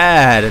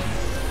bad.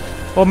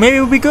 Well, maybe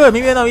it'll be good.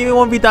 Maybe no, maybe it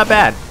won't be that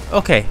bad.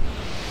 Okay.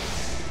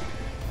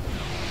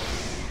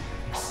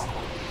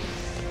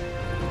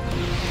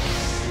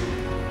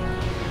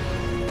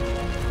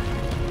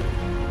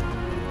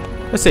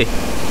 Let's see.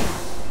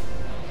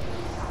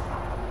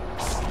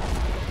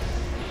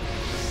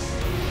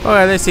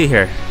 Alright, let's see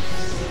here.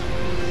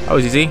 That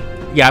was easy.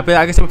 Yeah, but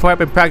like I said before, I've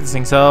been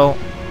practicing, so.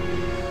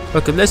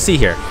 Okay, let's see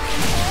here.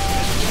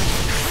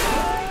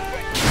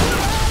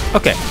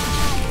 Okay.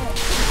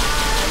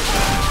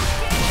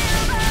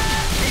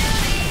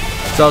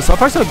 So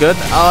far so good.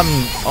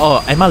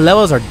 Oh, and my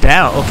levels are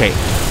down. Okay.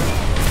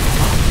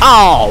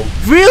 Oh,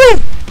 really?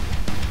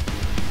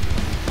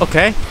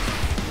 Okay.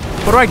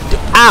 What do I do?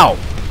 Ow.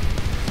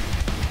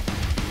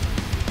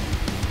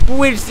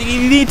 Wait,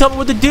 you need to tell me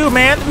what to do,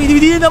 man. You need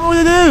to tell me what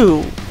to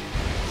do.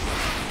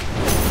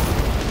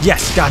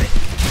 Yes, got it.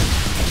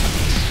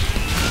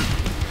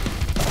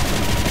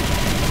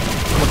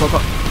 Come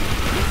on.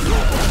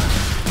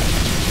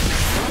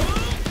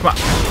 Come on.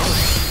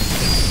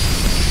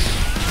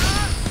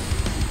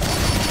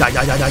 Die.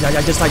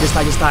 Just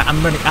die.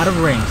 I'm running out of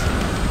rings.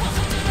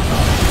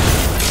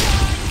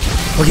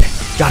 Okay.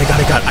 Got it.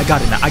 I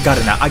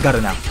got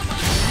it now.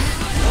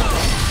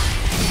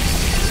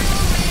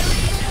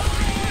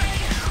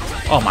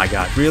 Oh my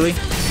god, really?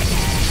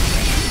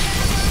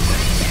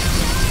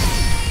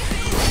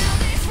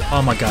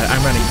 Oh my god,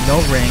 I'm running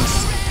no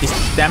rings. This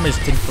damage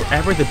takes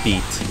forever to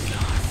beat.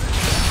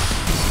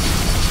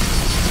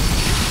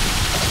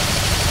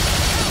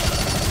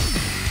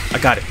 I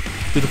got it.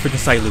 Do the freaking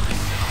side loop.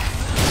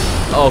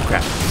 Oh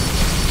crap.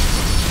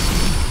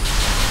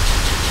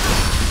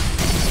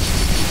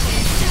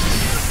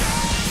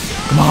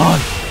 Come on!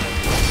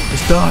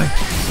 Let's die!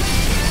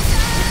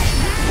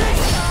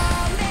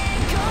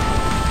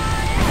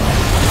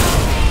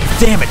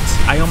 Damn it!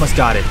 I almost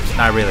got it.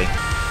 Not really.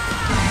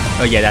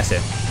 Oh yeah, that's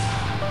it.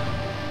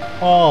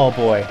 Oh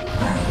boy.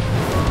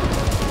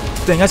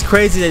 Dang, that's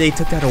crazy that they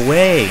took that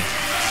away.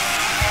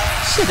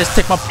 Shit, just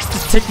take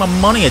my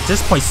money at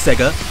this point,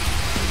 Sega.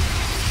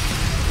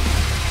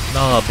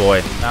 Oh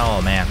boy.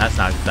 Oh man, that's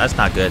not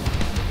good.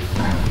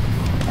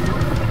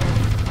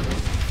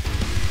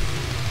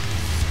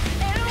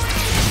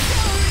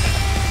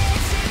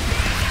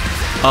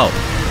 Oh,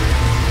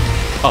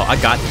 I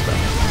got this, bro.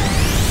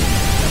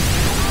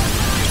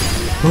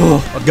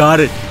 Oh, I got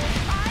it.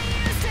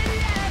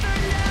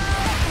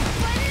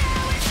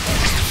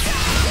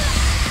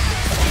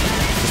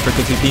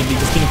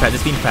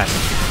 Just being fast.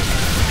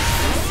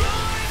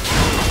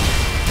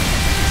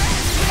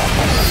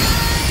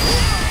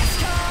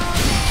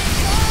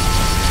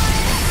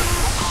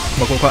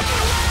 Come on.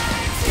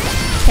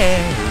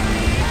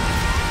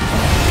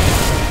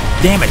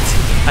 Damn it!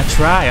 I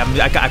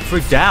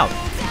freaked out.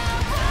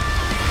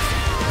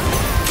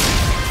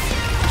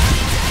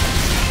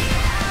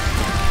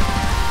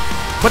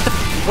 What the?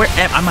 Where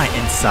am I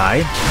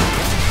inside?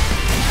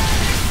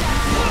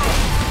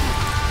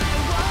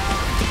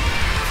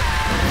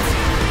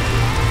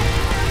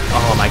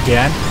 Oh my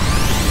god.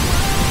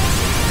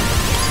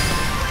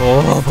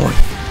 Oh boy.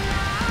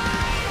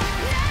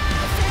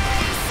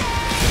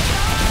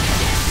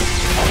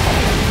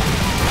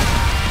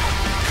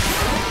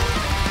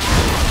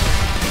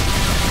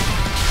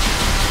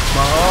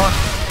 Oh.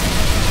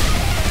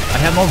 I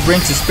have no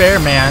rings to spare,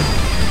 man.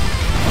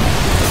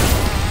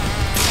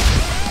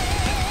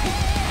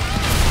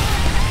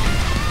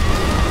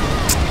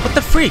 What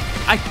the freak?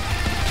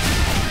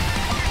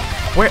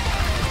 Where?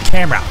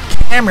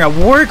 Camera,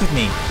 work with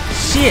me.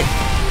 Shit.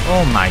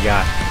 Oh my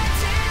god.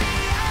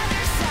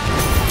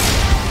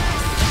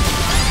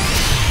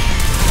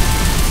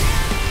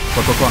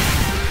 Go.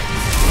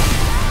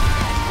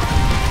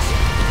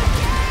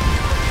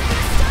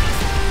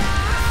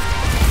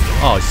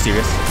 Oh,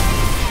 serious?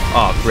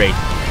 Oh, great.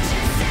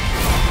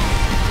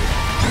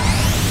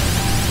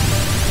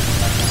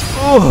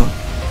 Oh.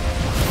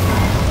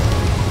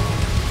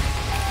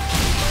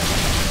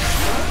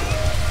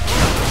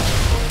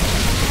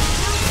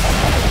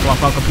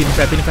 Come on,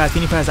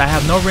 feeding fast. I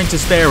have no ring to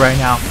spare right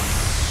now.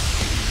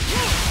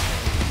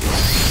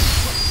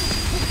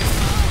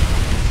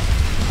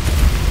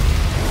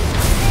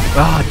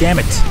 Ah, damn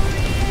it.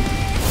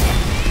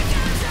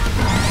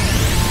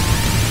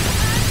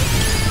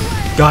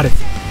 Got it.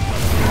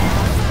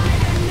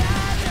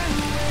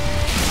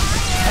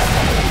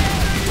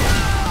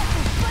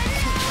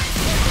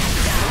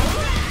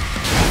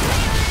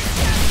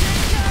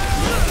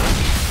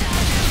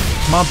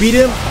 Come on, beat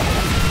him.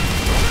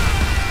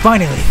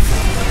 Finally.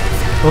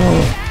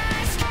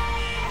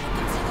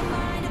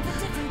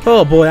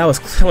 Oh boy, that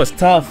was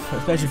tough,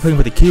 especially playing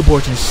with the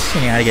keyboards and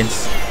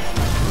shenanigans.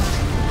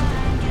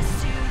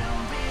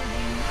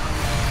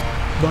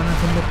 Running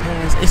from the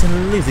past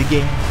isn't lives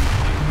again.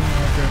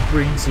 Never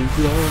brings you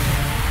glory.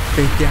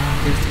 They've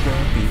done this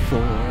one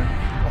before.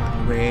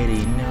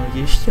 Already know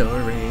your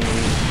story.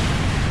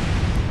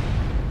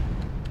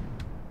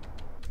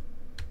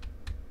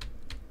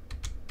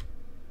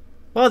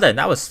 Well then,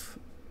 that was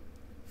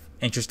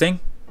interesting.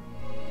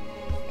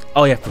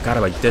 Oh yeah, I forgot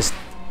about this.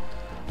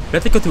 We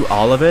have to go through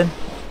all of it.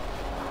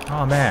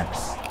 Oh man.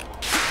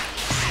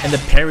 And the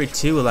parry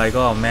too, like,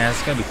 oh man,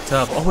 it's gonna be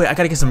tough. Oh wait, I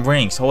gotta get some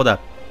rings. Hold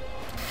up.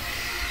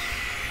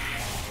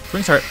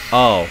 Rings are,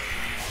 oh.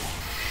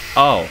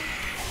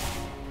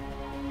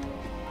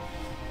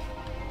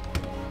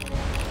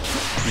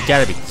 You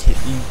gotta be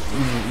kidding.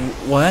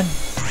 What?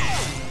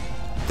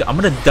 I'm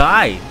gonna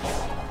die.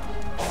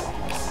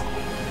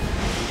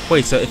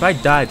 Wait, so if I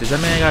die, does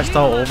that mean I gotta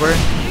start over?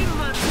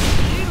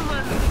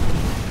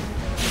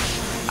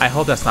 I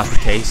hope that's not the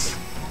case.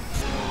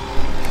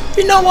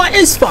 You know what?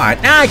 It's fine.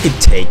 I can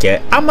take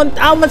it. I'm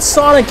a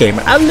Sonic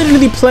gamer. I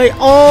literally play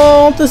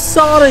all the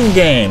Sonic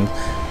games.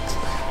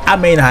 I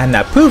may not have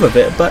that proof of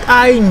it, but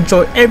I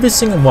enjoy every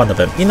single one of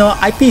them. You know,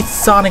 I beat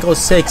Sonic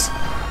 06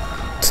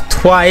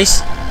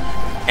 twice,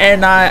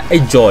 and I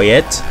enjoy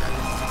it.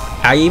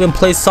 I even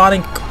play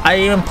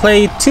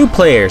 2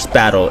 players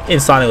battle in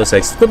Sonic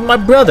 06 with my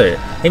brother,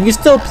 and we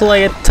still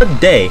play it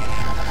today.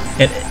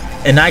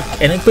 And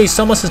it brings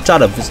so much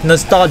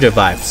nostalgia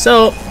vibe.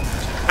 So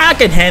I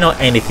can handle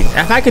anything.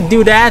 If I could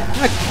do that,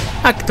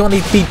 I could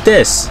only beat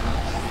this.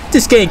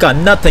 This game got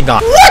nothing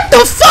on. What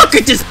the fuck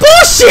is this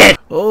bullshit?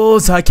 Oh,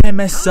 so I can't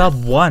mess up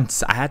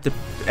once. It had to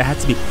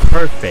be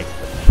perfect.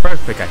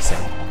 Perfect, I said.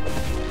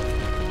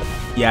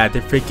 Yeah,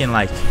 they're freaking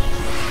like,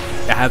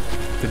 I have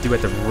to do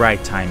it the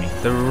right timing.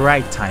 The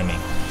right timing.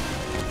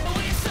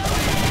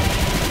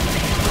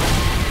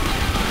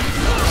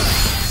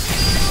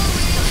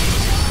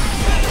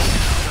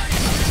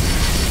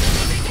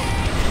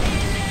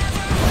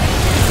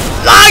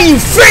 Ah, you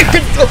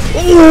freaking!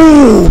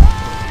 Ooh!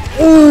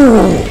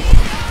 Ooh!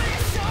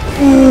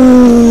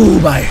 Ooh!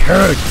 My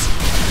hurts.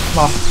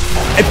 Oh,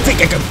 I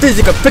think I can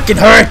physically freaking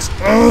hurt.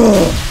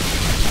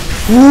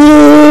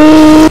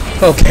 Ooh!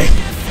 Okay.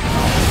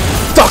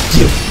 Fuck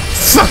you!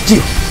 Fuck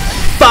you!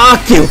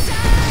 Fuck you!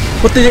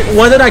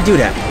 Why did I do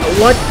that?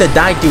 What did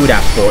I do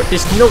that for?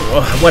 There's no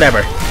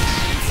whatever.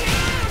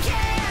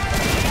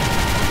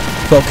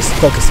 Focus.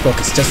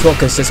 Just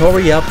focus. Just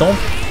hurry up.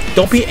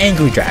 Don't be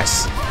angry,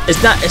 Dress.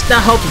 It's not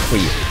helping for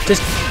you.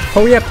 Just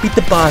hurry up, beat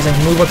the boss, and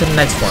move on to the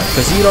next one.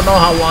 Because you don't know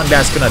how long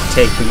that's gonna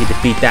take for you to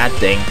beat that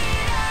thing.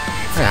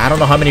 I don't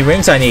know how many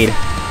rings I need.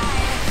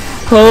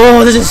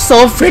 Oh, this is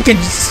so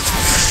freaking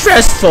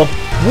stressful.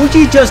 Would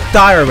you just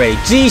die already?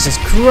 Jesus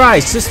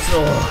Christ! This.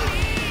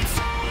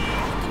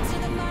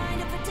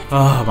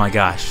 Oh my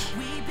gosh.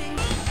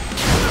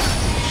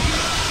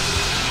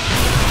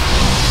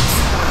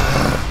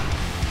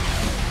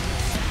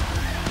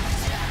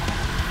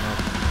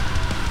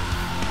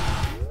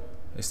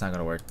 It's not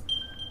gonna work.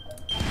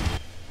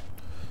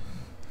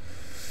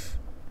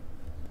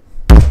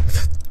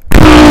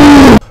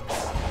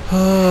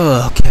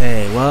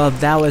 Okay, well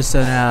that was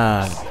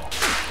an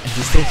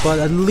interesting fun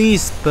at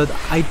least, but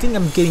I think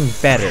I'm getting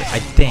better. I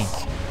think.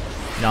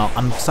 No,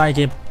 I'm starting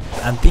to get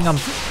I think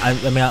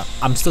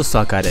I'm still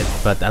suck at it,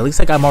 but at least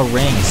I got more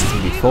rings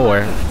than before,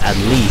 at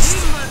least.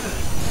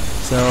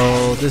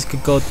 So this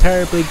could go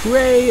terribly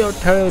great or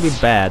terribly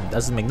bad.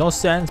 Doesn't make no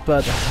sense,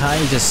 but I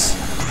just,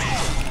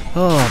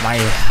 oh my,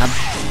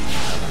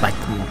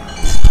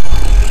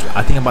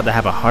 I think I'm about to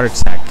have a heart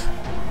attack.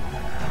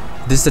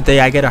 This is the day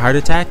I get a heart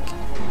attack.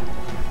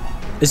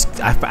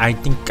 I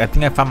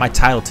think I found my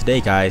title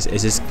today, guys.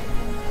 Is this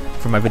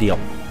for my video?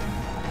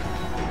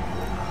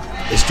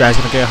 Is Strax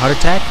gonna get a heart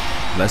attack?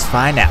 Let's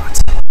find out.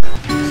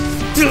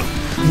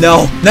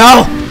 No!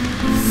 No!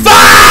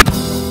 Fuck!